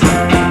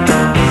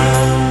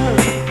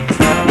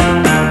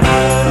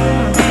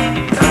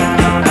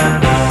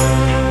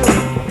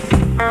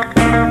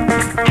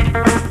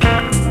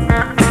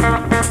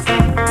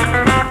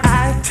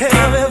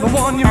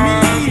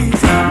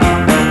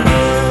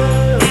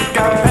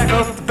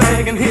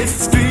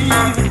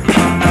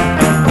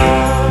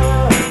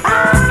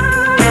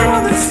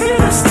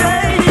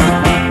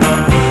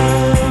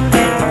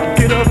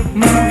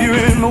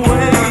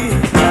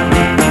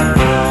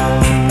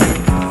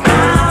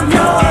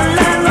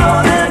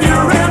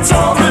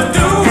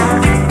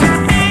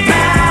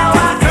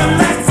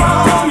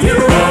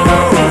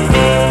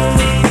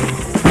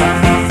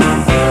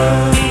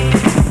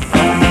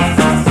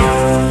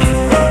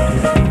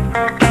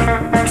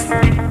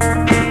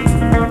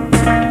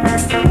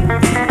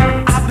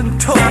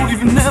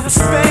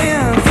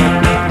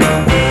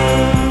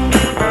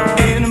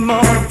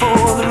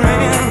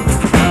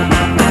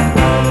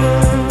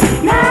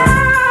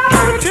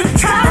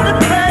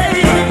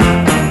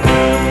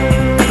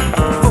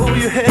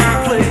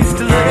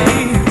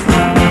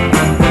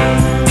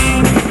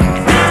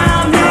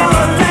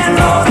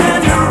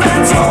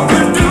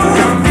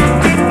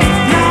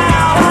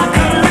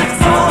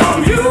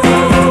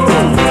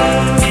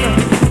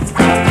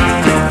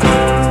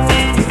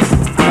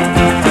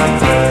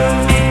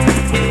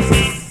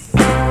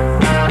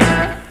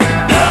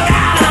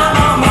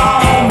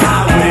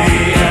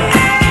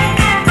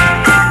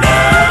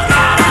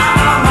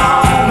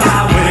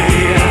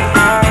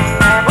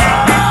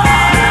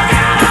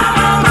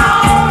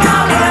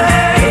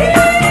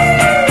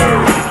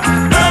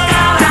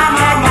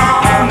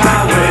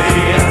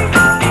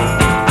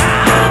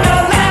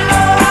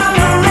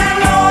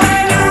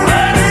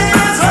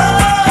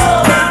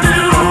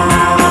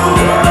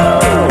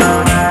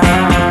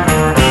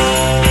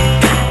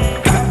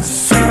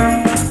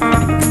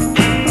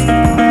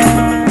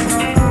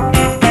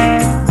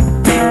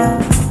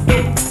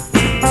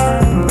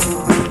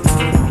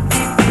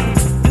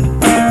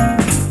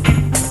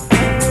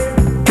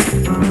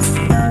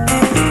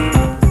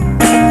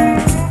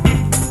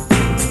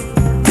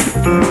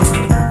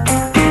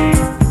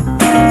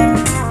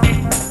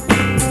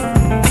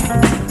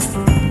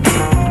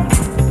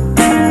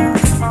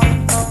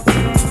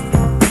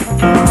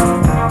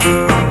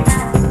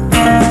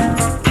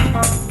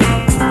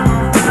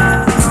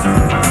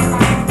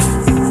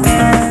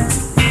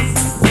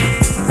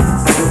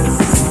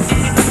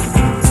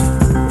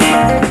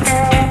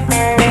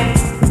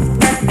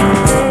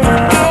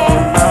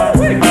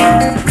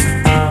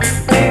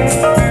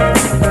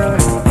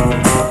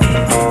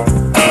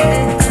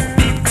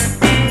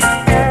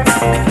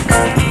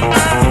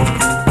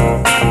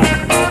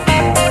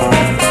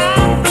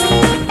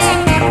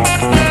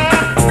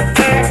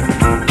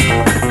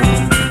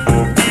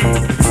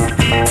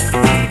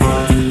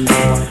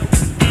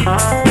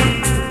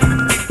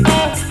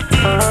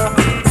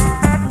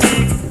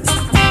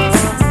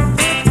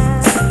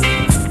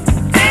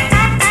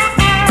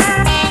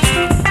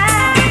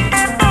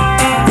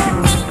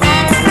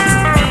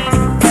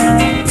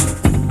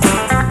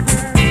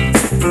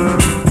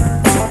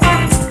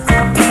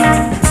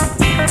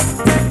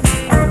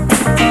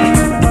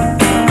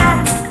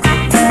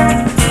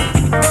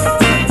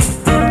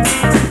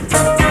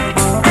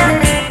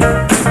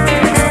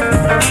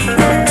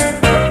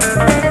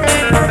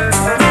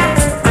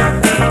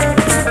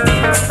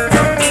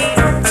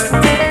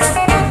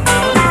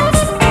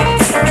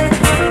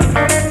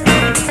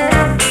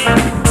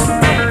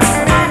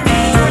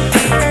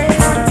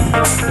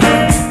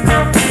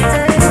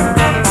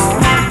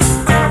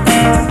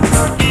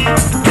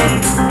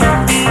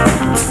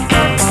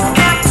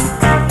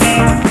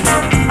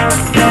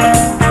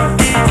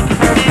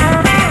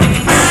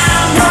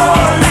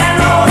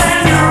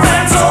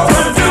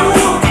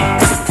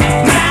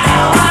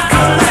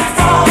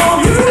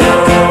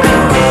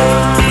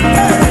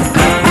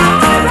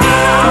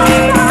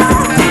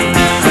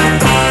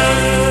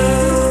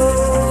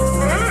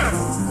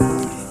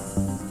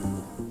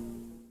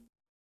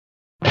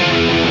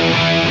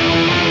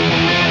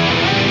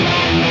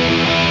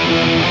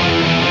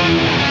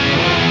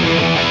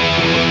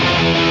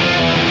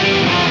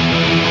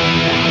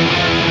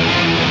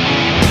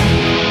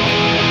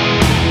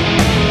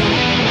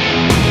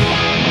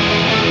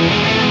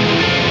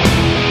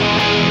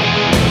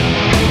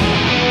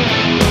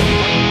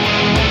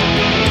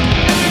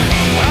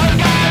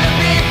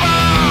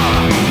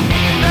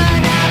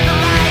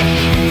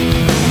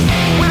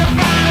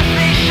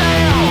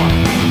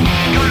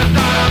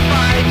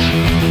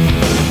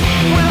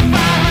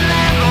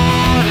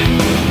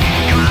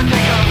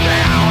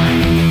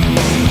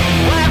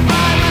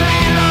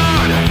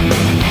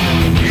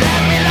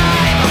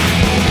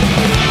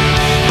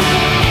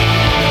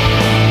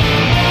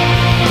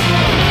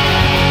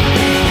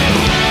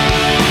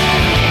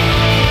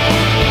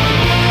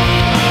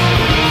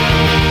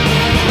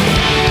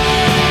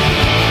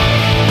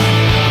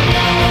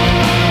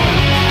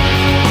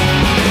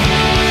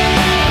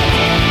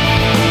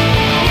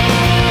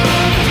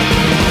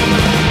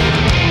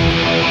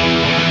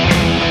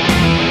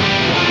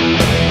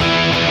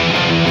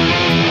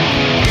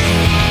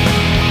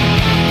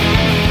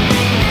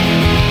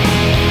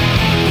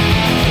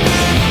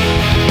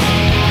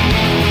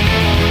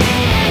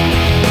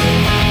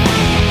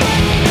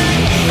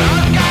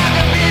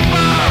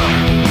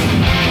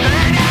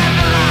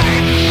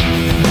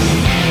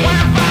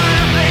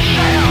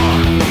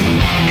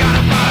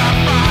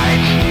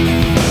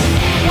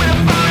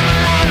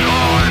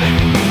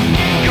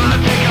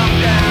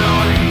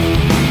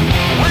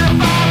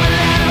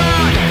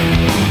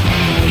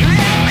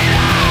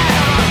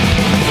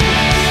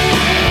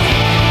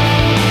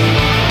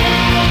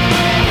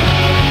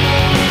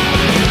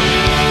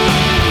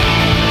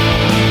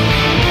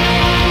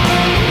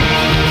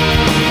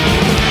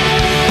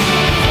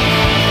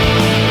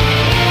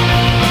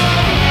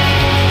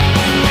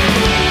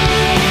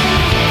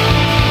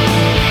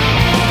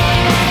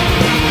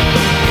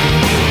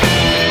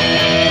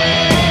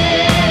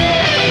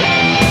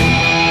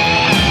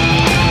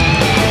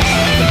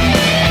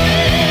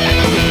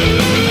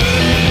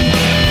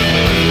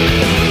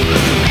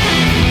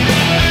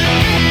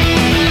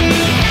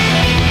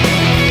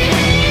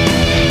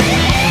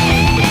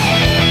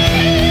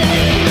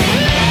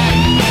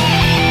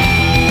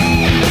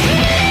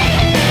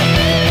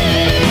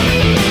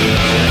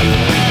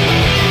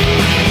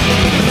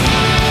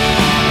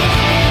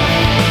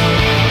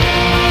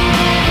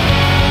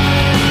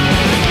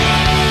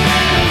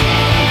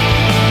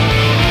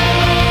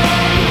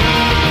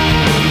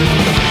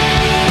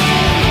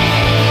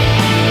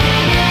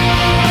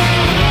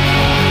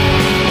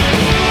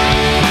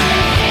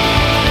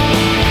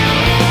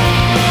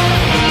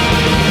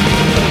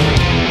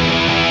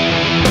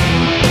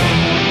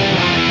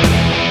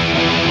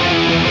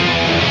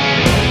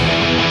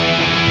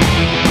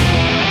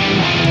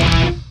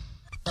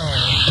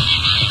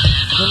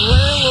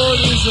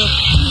 is a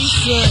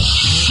piece of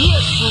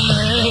shit from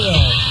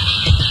hell.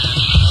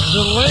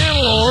 The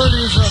landlord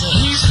is a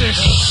piece of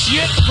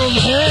shit from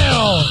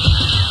hell.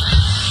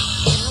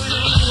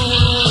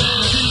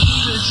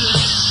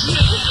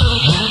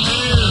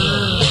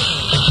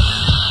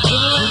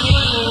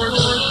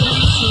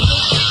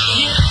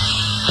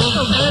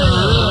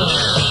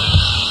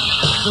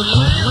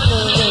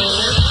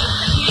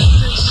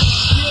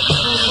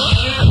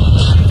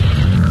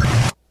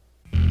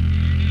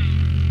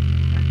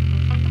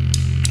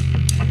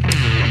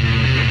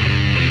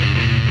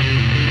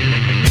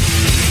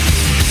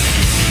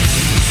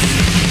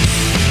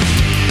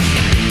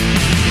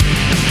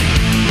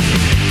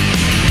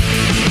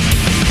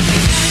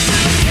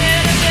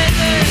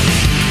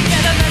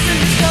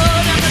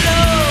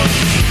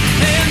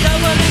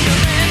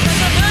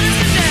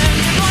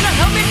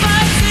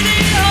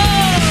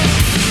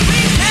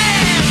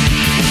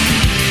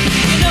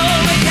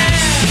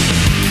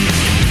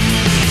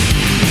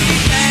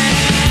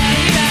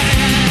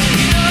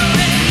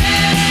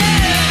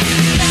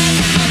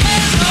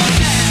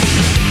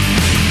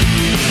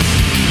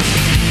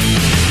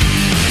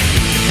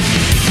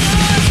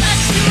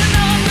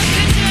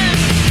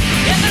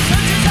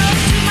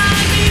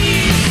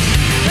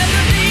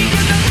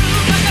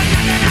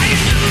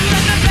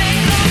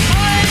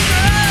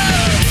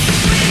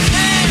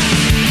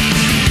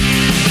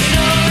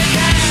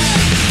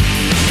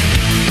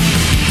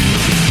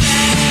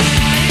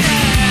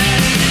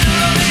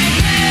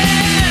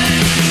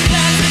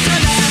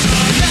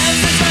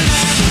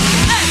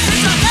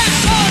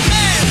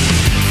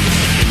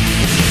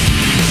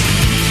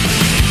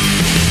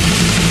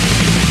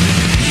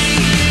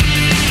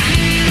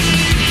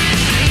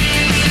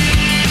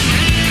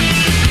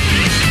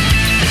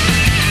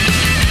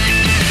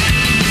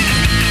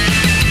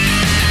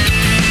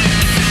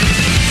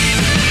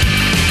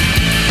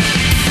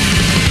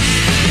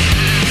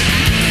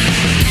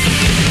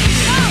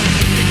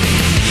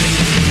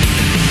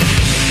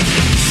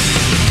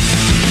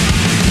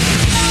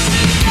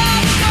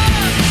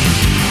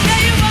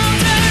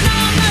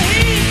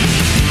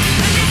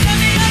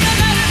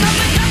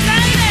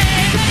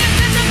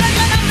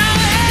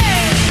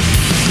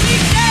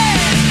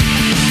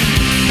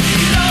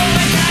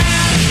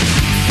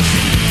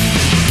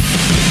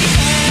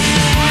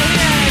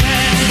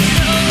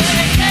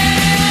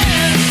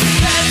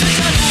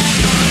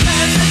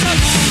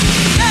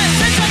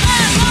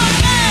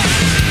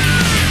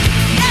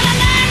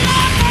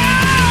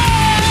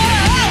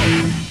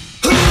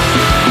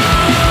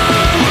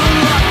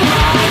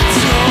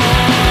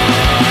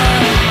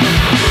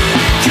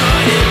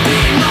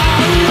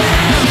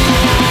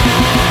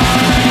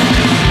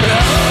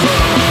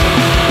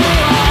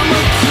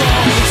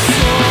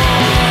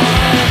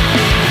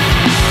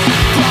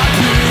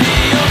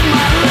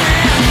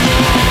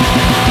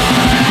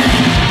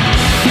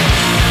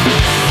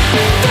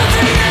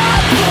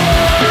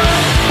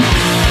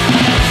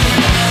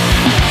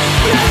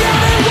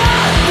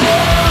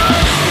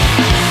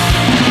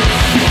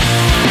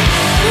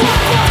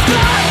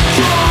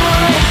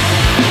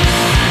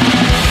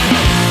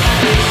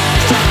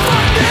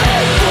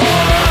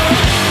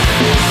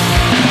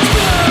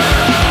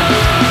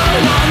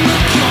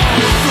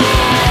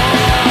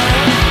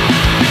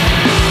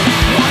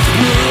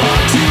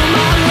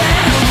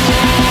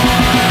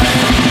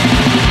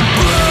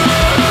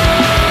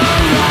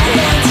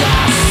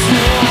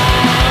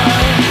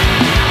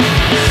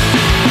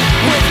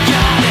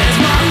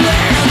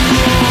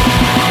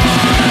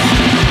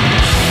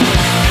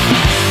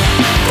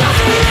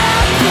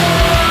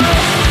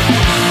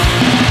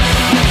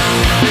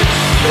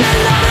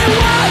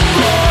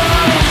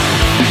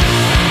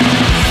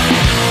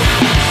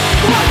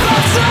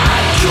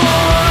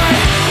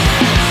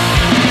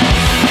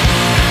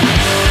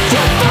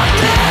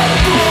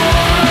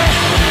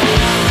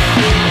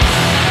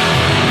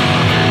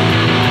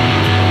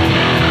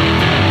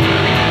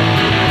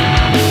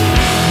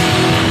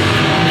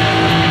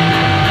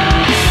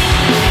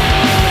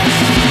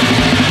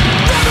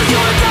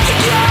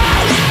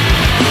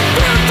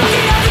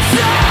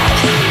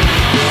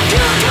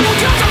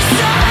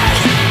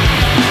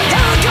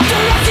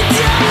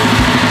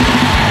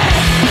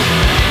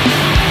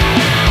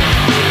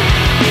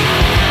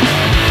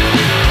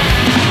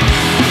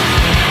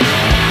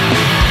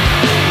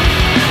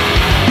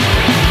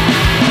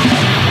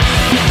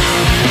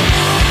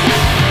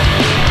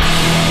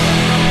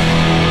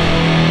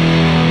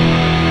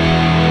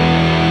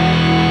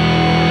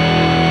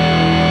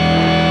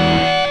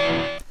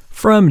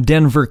 From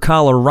Denver,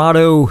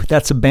 Colorado,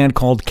 that's a band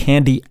called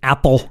Candy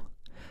Apple.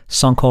 A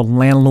song called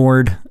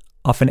Landlord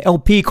off an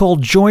LP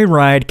called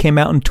Joyride, came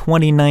out in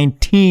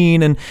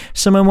 2019. And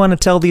someone want to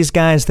tell these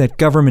guys that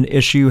Government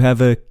Issue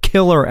have a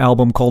killer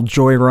album called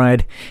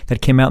Joyride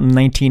that came out in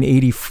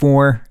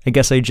 1984. I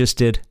guess I just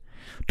did.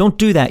 Don't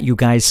do that, you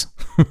guys.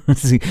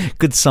 It's a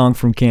good song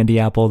from Candy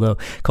Apple, though,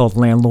 called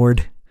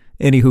Landlord.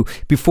 Anywho,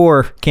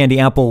 before Candy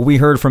Apple, we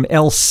heard from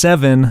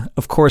L7,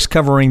 of course,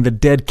 covering the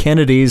Dead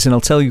Kennedys, and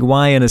I'll tell you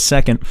why in a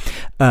second.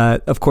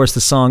 Of course,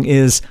 the song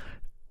is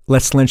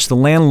Let's Lynch the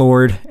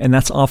Landlord, and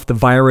that's off the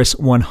Virus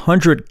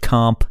 100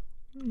 comp,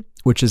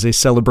 which is a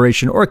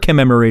celebration or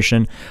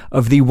commemoration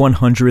of the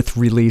 100th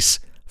release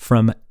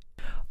from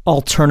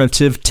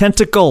Alternative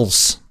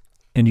Tentacles.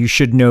 And you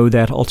should know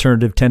that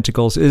Alternative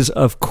Tentacles is,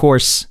 of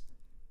course,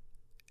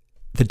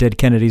 the Dead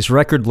Kennedys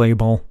record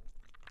label.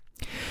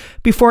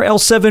 Before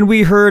L7,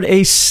 we heard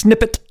a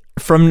snippet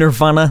from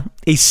Nirvana,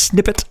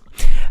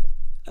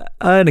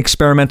 an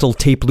experimental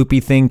tape loopy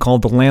thing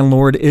called The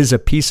Landlord Is a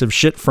Piece of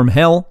Shit from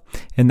Hell,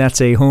 and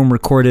that's a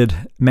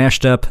home-recorded,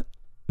 mashed-up,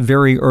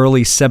 very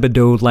early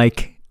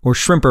Sebadoh-like, or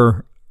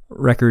Shrimper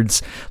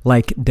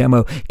Records-like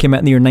demo. Came out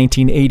in the year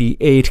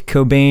 1988.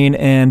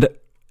 Cobain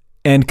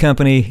and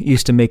company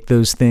used to make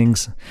those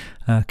things,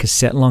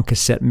 long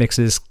cassette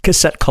mixes,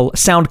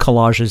 sound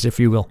collages, if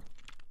you will.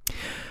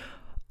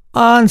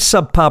 On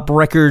Sub Pop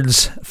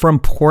Records from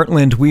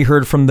Portland, we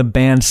heard from the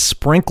band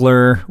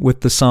Sprinkler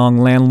with the song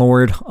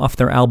Landlord off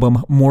their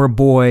album More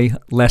Boy,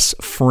 Less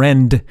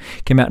Friend.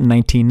 Came out in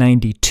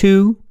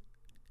 1992.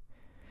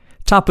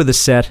 Top of the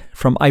set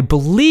from, I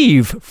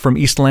believe, from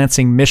East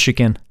Lansing,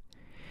 Michigan.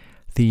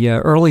 The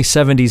early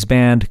 70s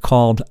band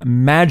called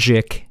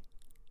Magic.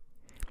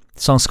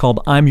 The song's called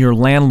I'm Your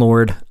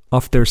Landlord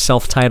off their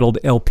self-titled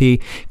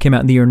LP. Came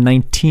out in the year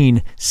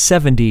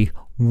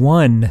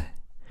 1971.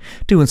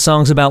 Doing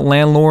songs about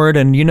Landlord,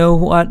 and you know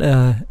what?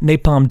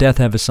 Napalm Death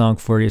have a song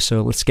for you,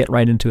 so let's get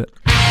right into it.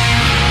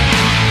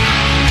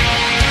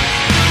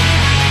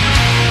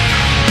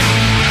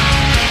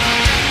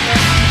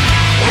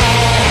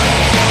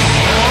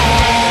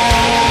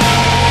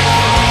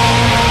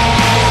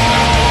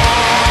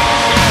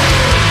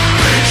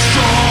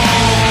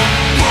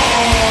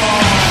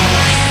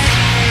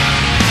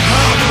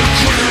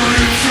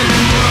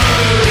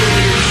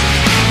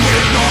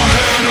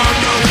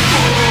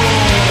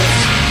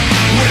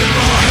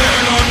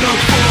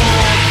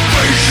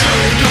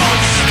 Facing on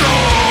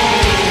stone.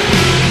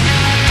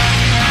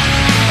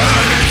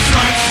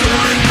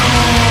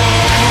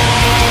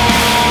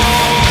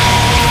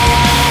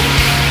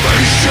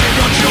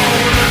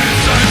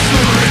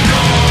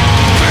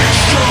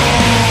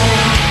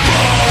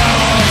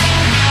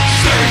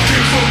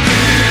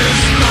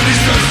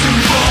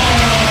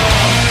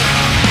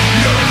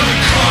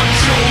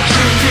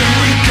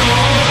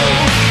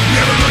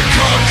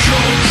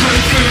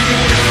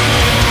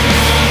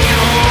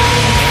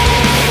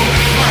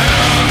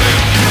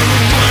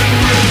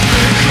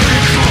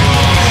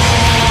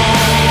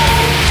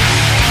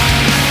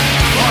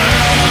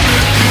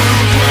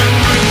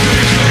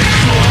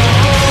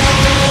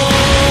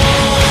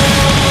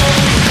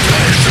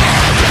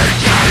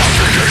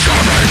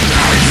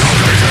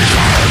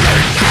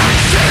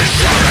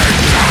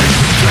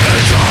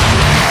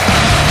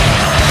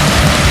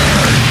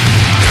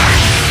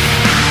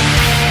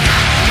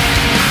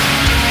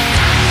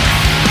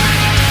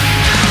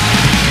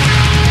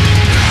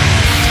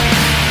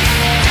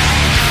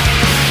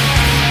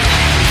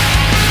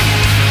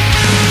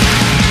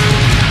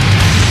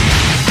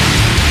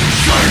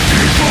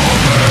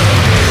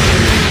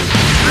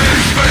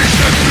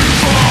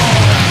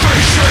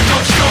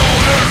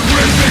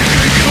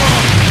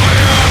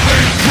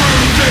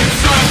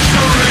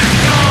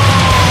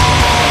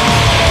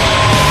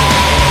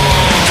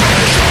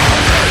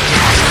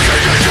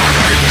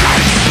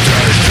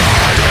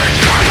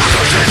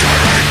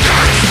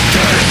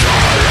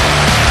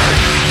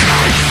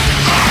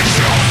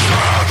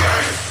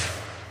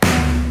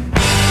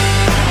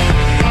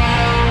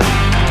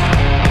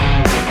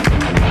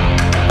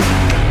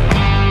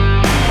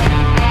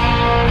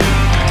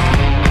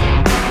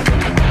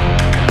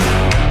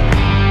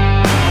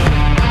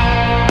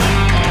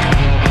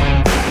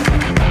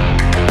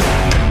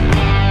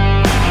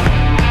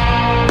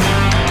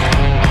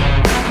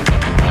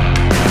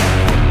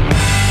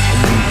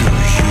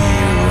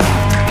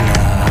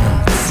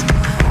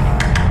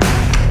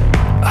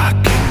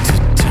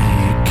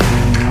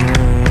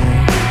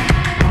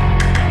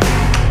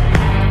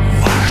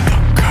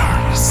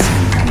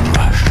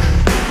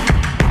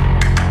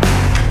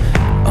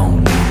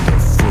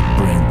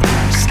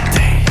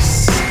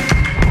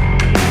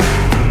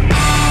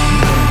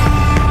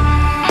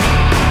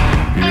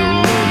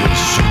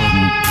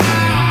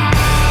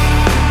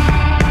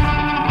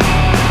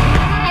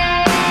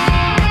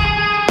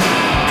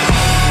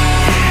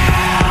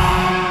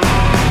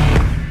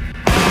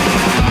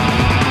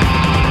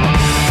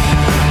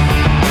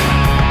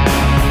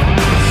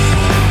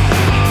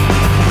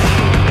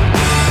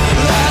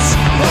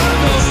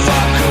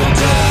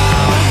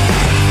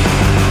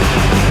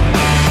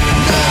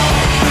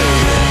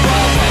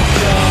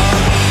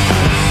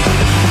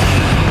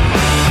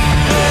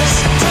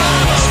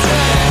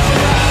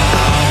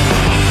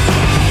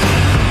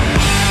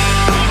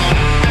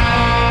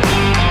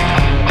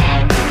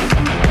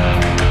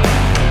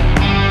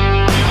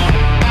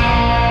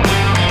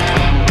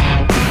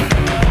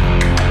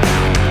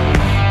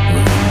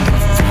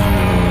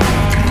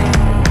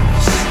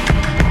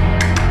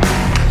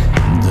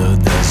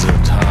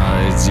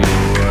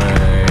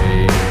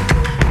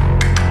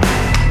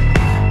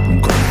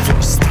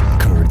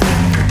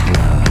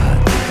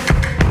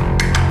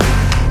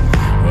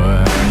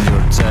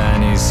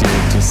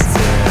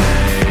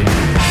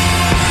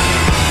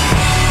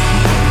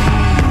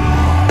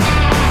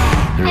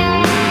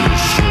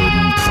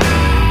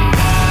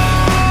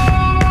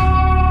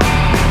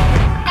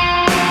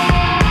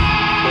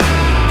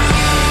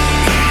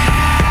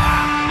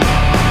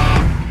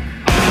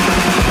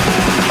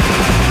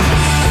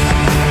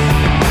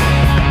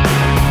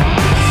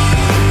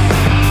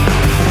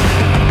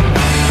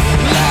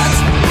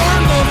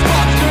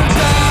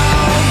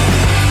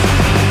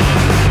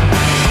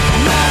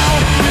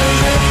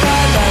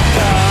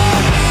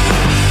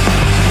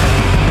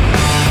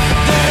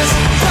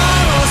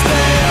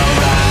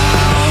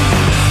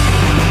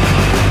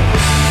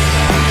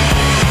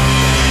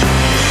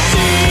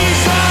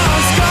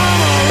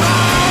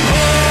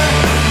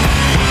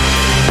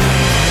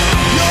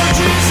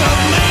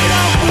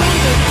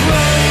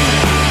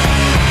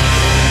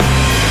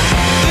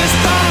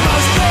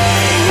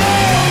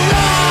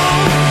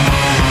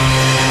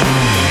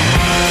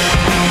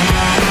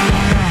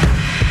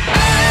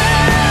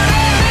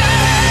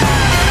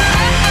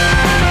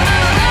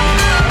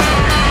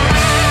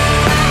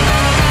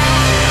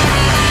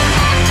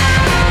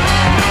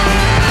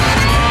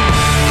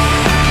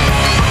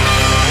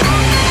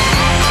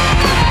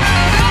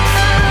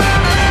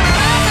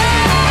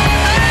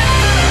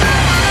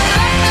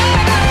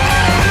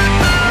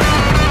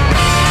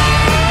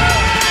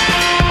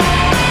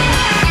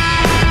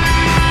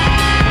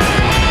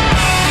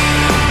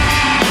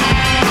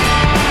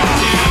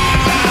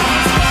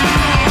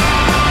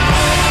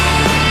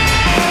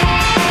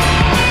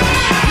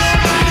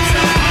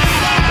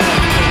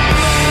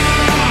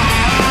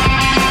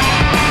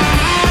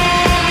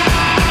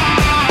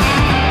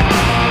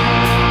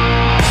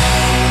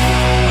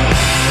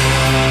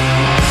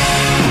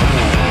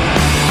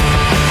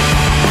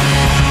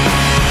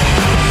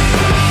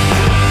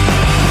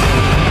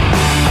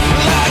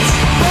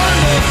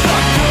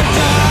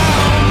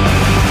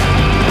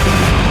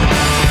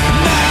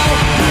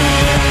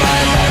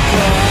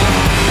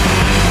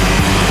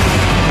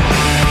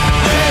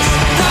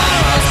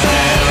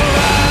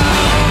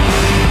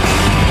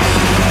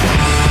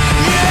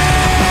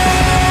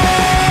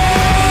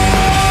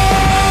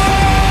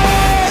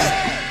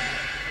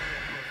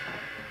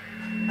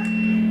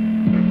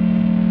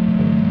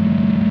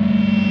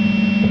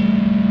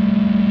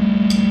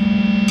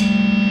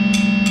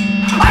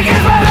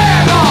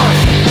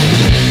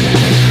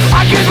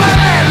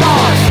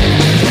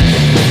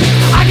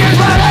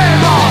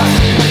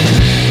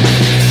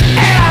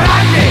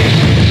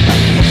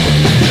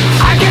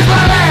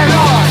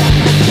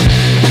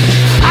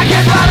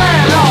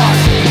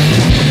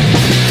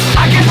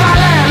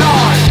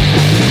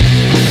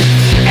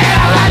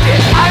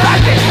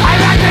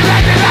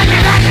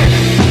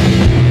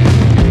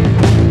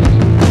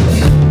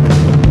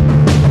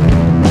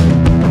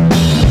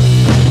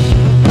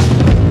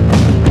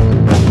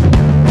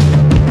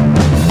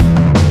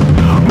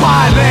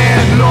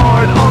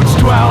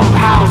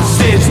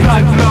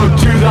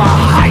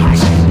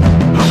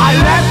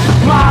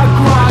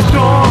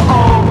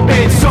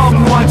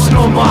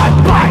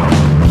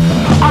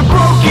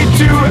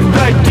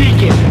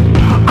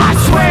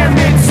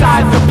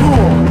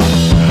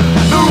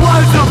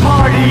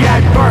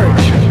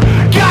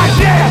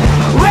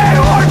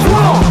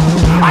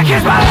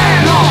 kissed my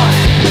landlord.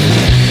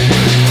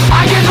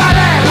 I kissed my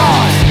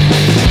landlord.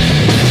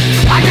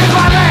 I kissed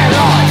my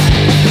landlord.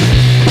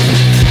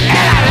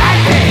 And I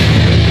liked it.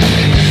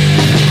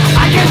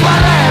 I kissed my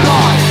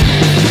landlord.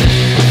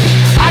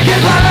 I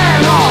kissed my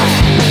landlord.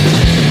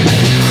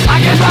 I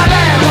kissed my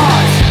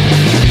landlord.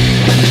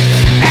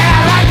 And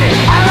I liked it.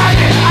 I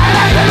liked it. I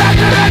liked it. Liked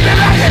it. Liked it.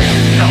 Liked it.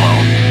 Hello.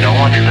 No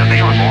one is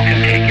available to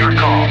take your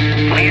call.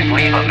 Please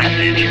leave a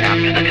message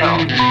after the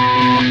tone.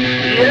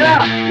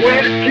 Yeah,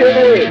 where's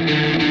Kitty?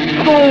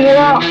 So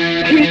what?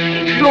 Keep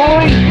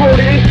going for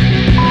it.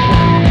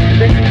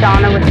 This is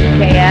Donna with the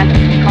KS,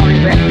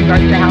 calling with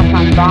regards to House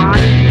on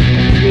Bond.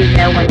 Please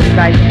know when you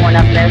guys are going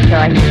up there so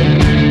I can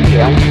get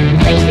you.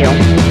 Thank you.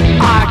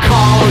 I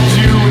called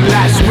you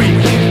last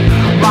week.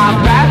 My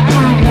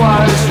bathroom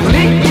was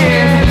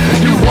leaking.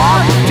 You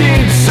walked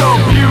in so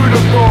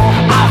beautiful.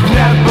 I've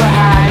never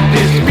had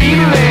this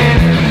feeling.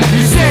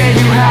 You say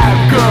you have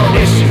girl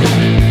issues.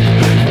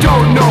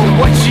 Don't know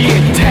what she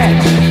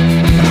intends.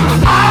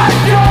 I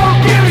don't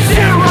give a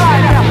shit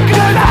right now,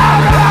 'cause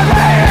I'm not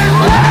paying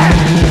rent.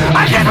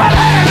 I get my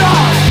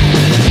landlord.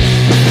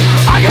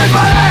 I get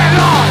my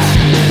landlord.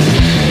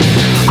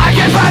 I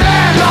get my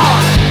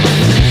landlord.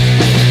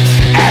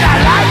 And I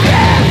like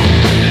it.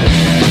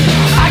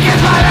 I get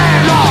my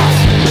landlord.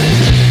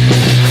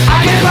 I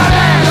get my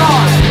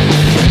landlord.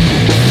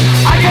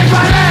 I get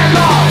my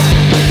landlord.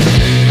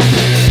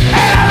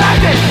 And I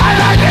like it. I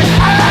like it.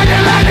 I like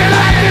it. Like it.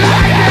 Like it.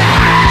 Like it.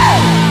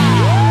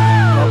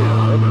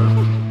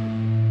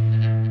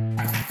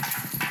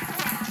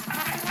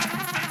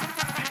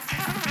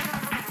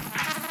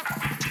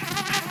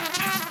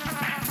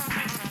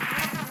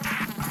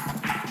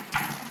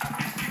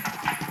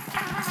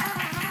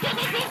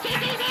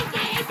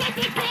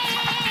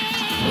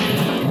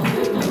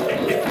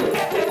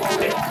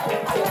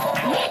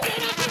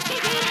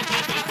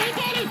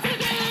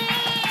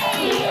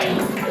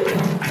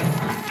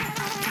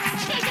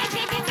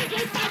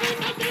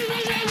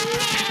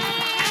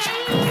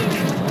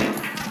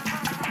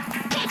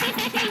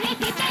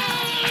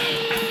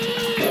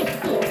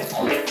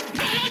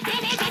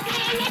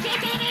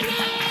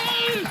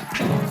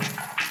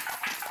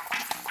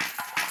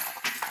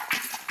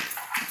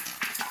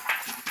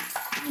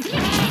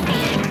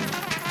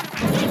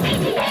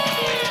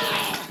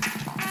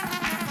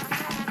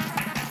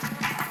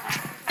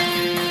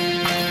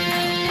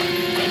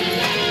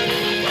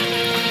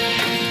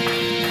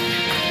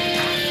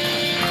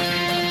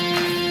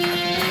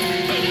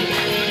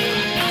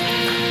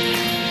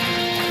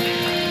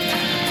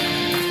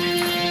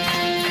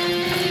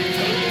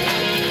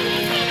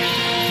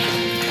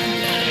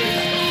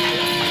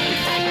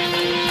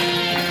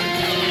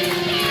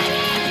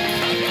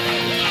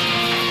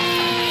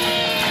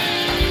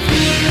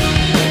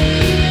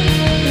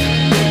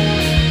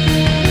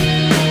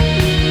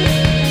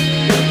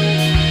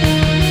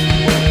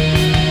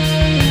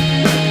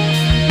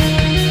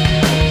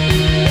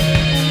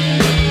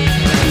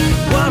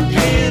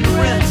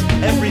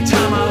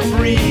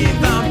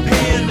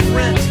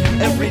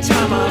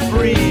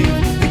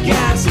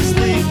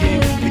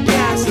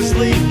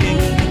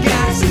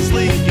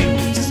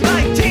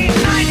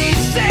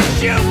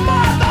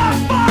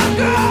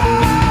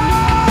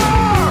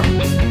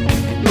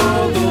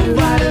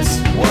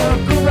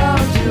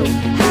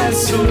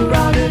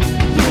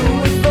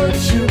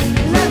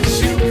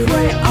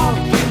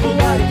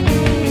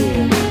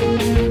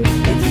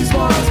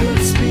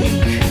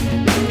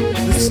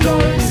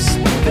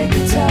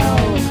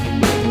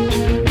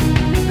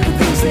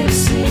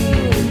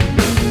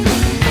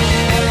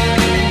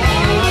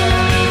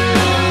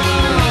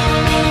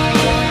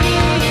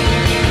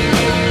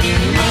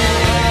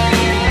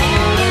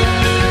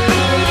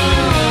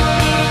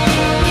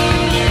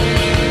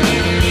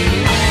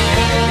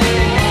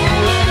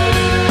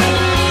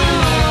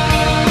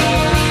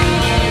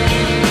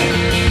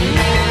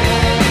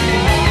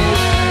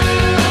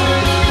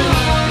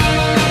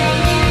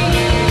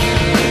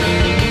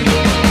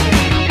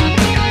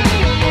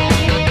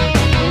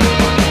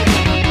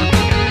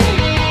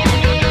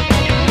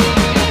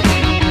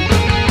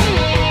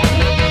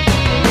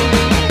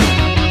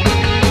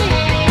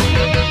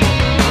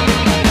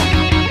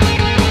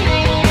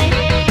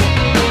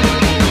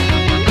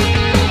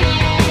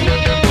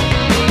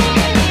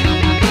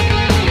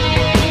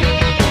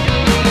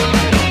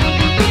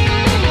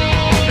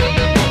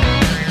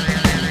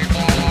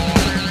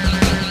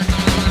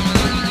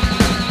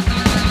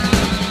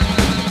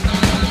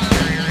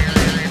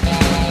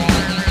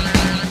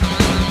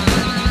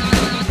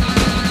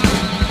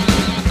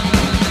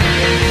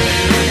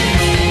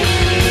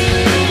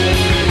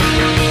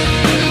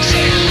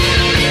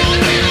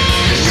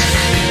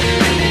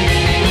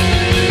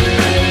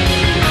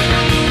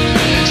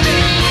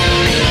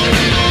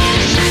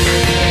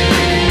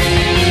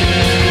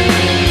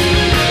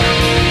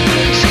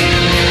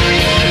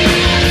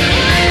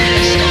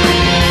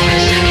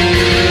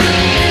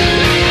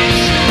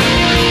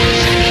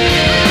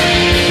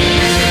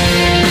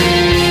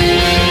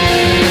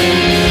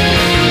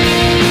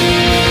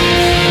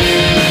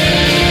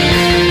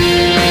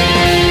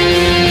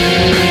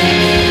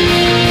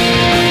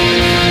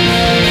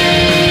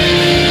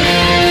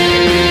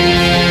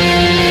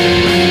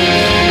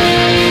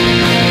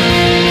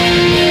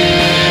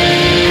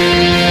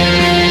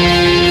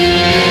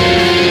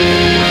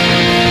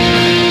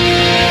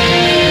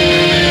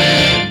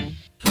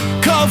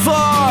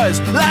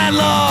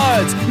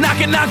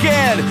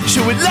 knocking?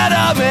 Should we let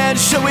them in?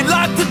 Should we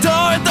lock the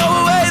door and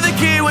throw away the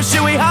key? What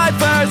should we hide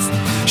first?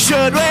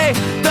 Should we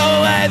throw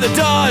away the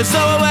doors,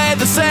 throw away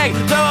the sink,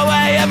 throw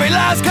away every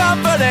last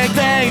comforting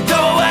thing,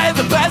 throw away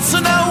the bed so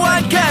no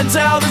one can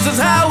tell? This is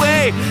how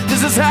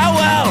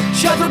well.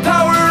 Shut the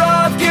power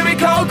off, give me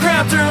cold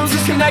cramped rooms,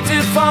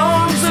 disconnected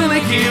phones and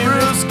leaky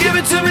roofs. Give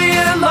it to me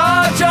in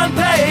large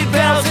unpaid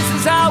bills. This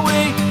is how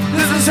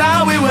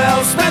we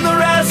will spend the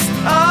rest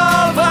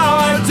of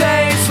our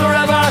days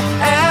forever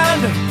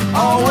and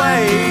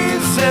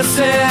always. This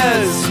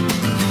is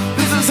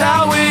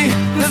how we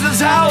live. This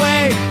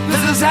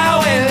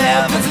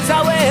is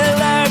how we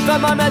learn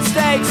from our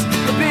mistakes.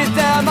 Repeat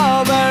them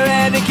over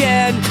and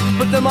again.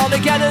 Put them all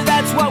together,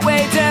 that's what we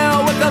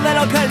do. With a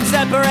little curtain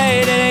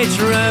separated each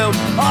room.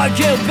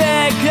 Argue,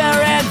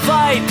 bicker, and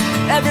fight.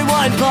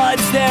 Everyone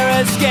plots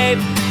their escape,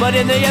 but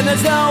in the end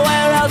there's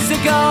nowhere else to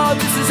go.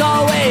 This is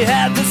all we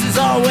have, this is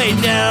all we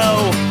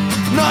know.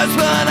 Noise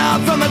spilling out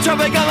from the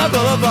traffic on the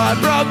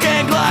boulevard.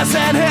 Broken glass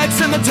and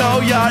hicks in the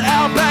tow yard.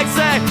 Outback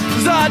say this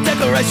is our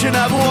declaration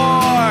of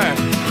war.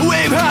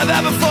 We've heard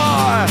that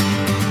before.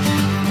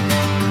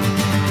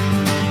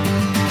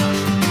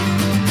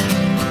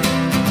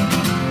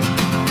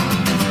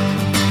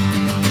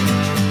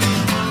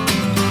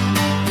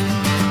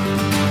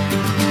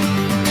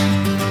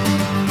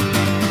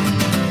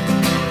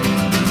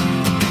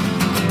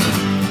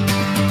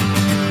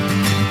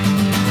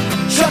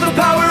 Shut the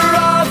power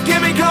off,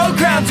 give me cold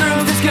ground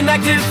through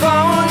disconnected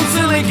phones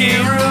and leaky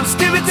roofs.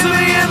 Give it to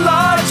me in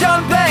large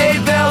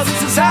unpaid bills.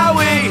 This is how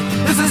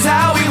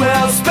we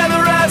will spend the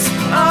rest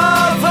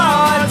of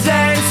our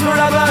days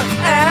forever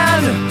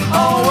and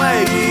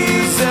always.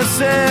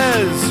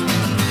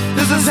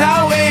 This is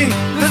how we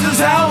live.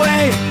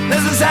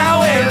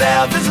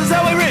 This is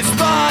how we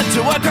respond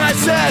to what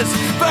Christ says.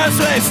 First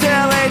we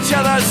steal each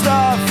other's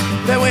stuff,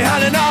 then we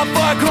hide in all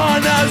four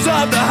corners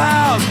of the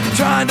house,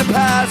 trying to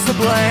pass the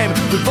blame.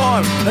 We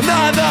form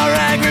another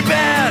angry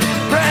band.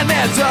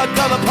 Brandman took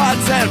all the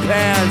pots and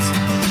pans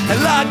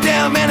and locked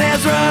them in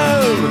his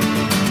room.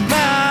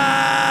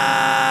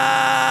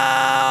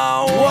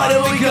 Now, what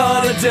are we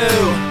gonna do?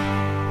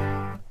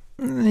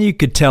 You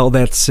could tell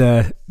that's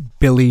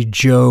Billy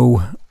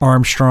Joe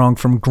Armstrong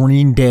from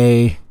Green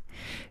Day.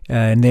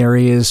 And there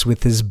he is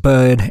with his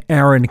bud,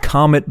 Aaron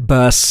Comet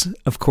Bus,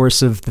 of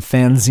course, of the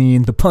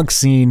fanzine, the punk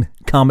scene,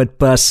 Comet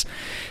Bus,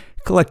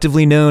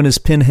 collectively known as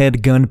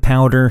Pinhead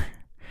Gunpowder.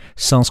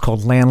 The song's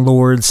called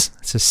Landlords.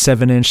 It's a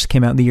 7-inch,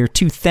 came out in the year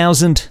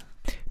 2000.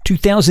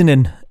 2000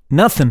 and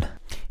nothing.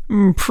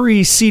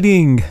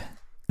 Preceding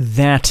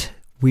that,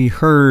 we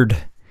heard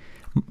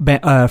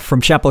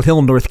from Chapel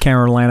Hill, North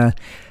Carolina,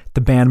 the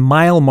band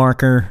Mile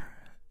Marker,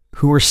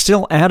 who are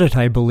still at it,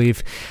 I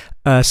believe.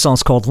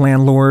 Song's called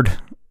Landlord.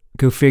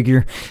 Go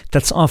figure.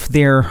 That's off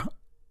their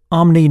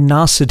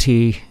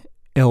Omninosity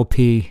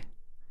LP.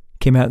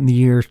 Came out in the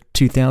year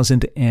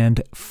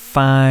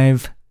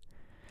 2005. A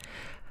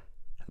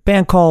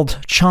band called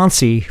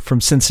Chauncey from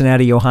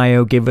Cincinnati,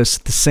 Ohio, gave us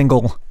the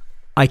single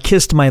I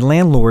Kissed My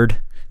Landlord.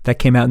 That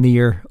came out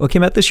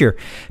this year,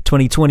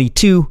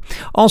 2022.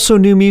 Also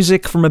new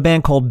music from a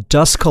band called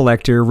Dust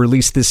Collector,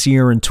 released this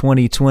year in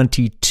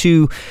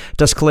 2022.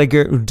 Dust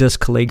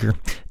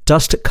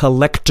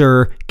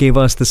Collector gave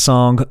us the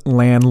song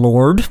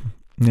Landlord.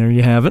 There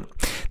you have it.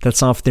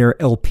 That's off their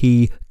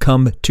LP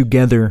Cum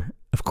Together.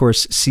 Of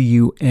course,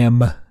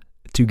 C-U-M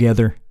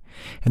Together.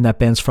 And that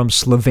band's from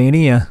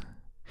Slovenia.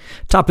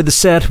 Top of the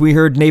set, we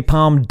heard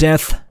Napalm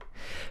Death.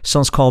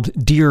 Song's called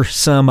Dear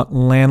Slum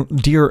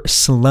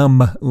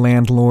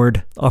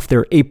Landlord, off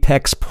their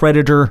Apex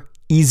Predator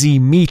Easy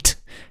Meat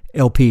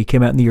LP.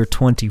 Came out in the year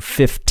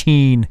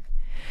 2015.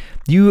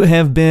 You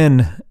have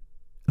been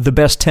the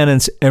best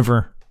tenants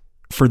ever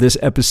for this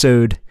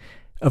episode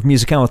of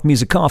Music On with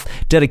Music Off,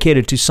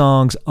 dedicated to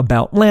songs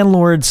about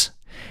landlords.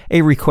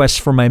 A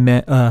request from my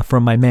friend,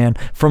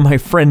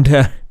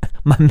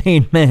 my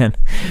main man,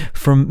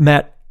 from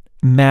Matt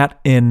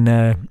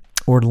in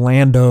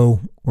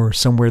Orlando, or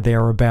somewhere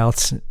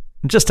thereabouts,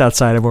 just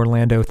outside of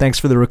Orlando. Thanks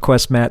for the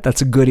request, Matt.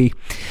 That's a goodie.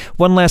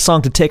 One last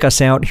song to take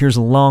us out. Here's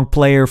a long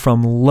player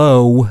from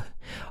Low,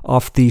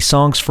 off the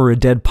Songs for a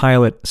Dead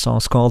Pilot. The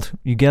song's called,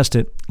 you guessed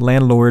it,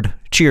 Landlord.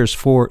 Cheers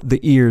for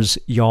the ears,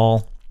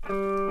 y'all.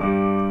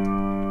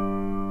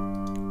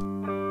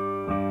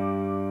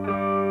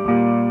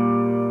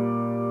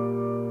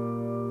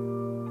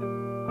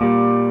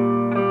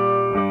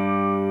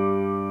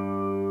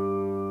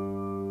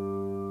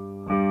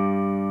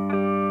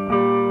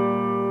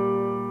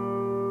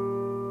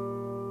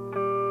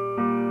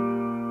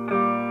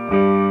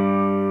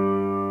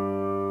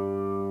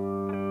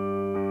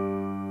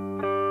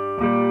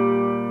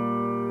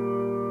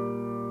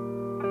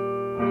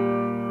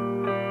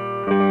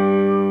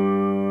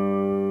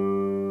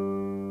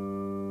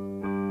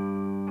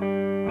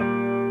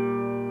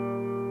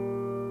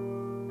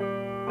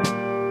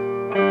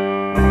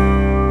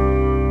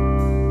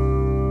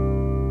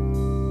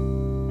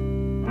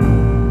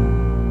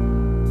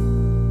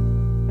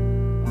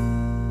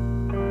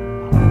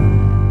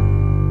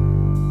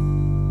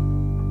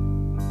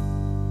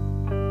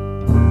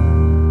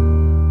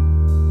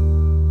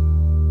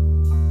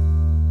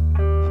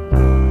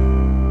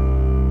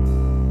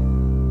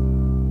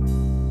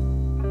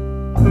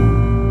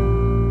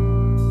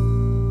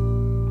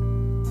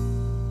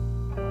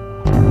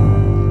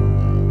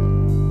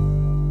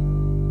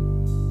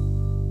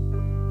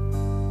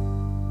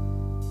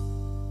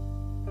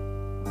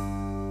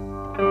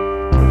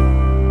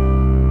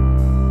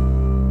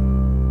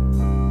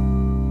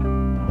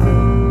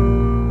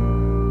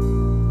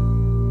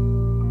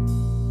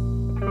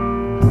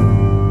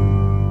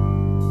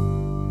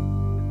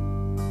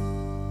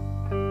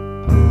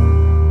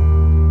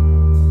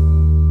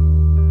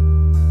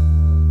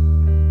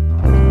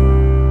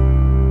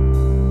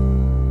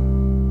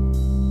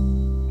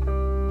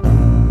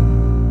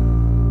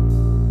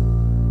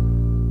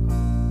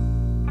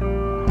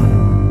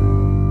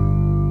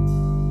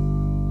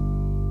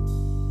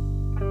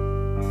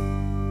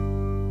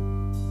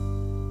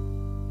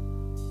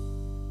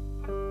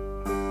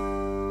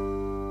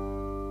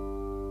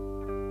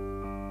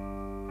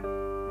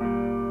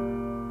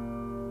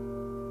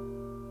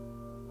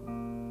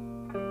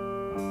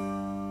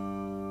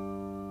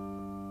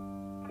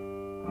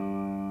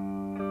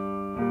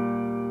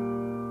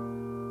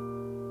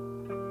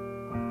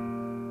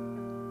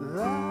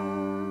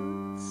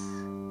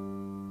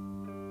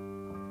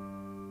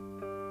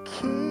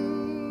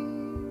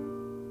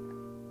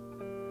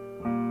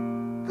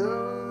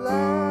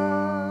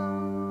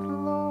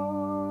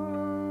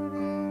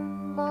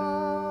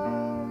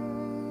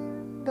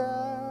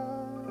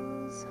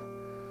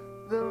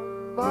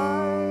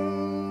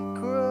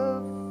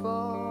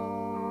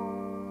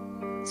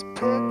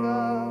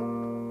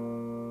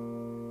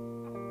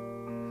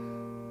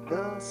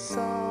 the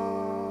soft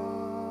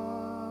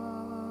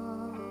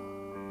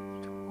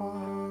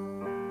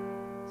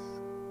ones.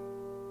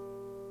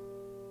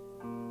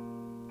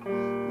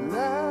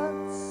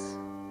 Let's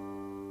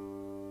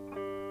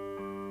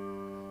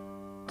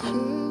keep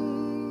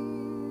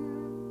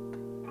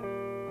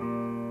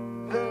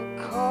the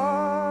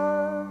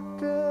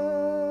carpet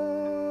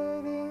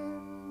in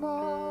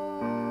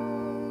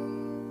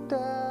mind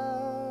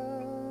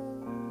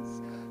as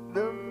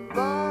the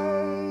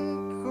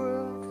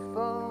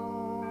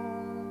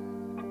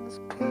microphones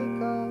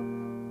pick up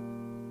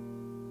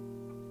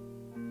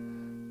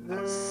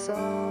the soft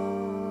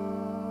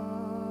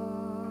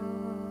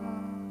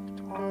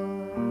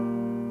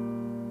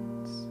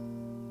ones,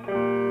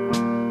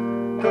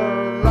 the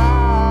loud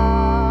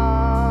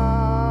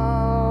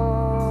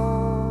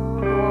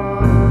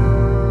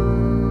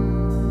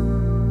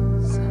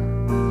ones,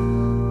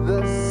 the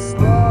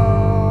slow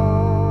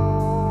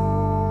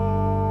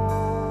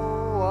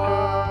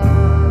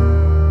ones,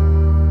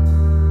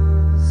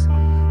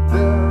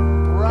 the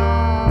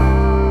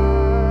bright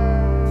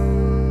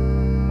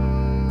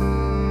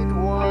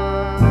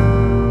ones,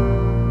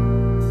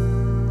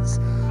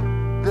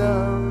 the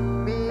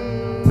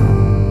meaningful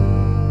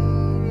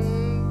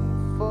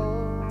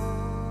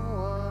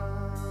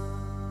ones,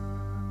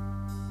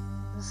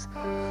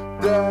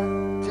 the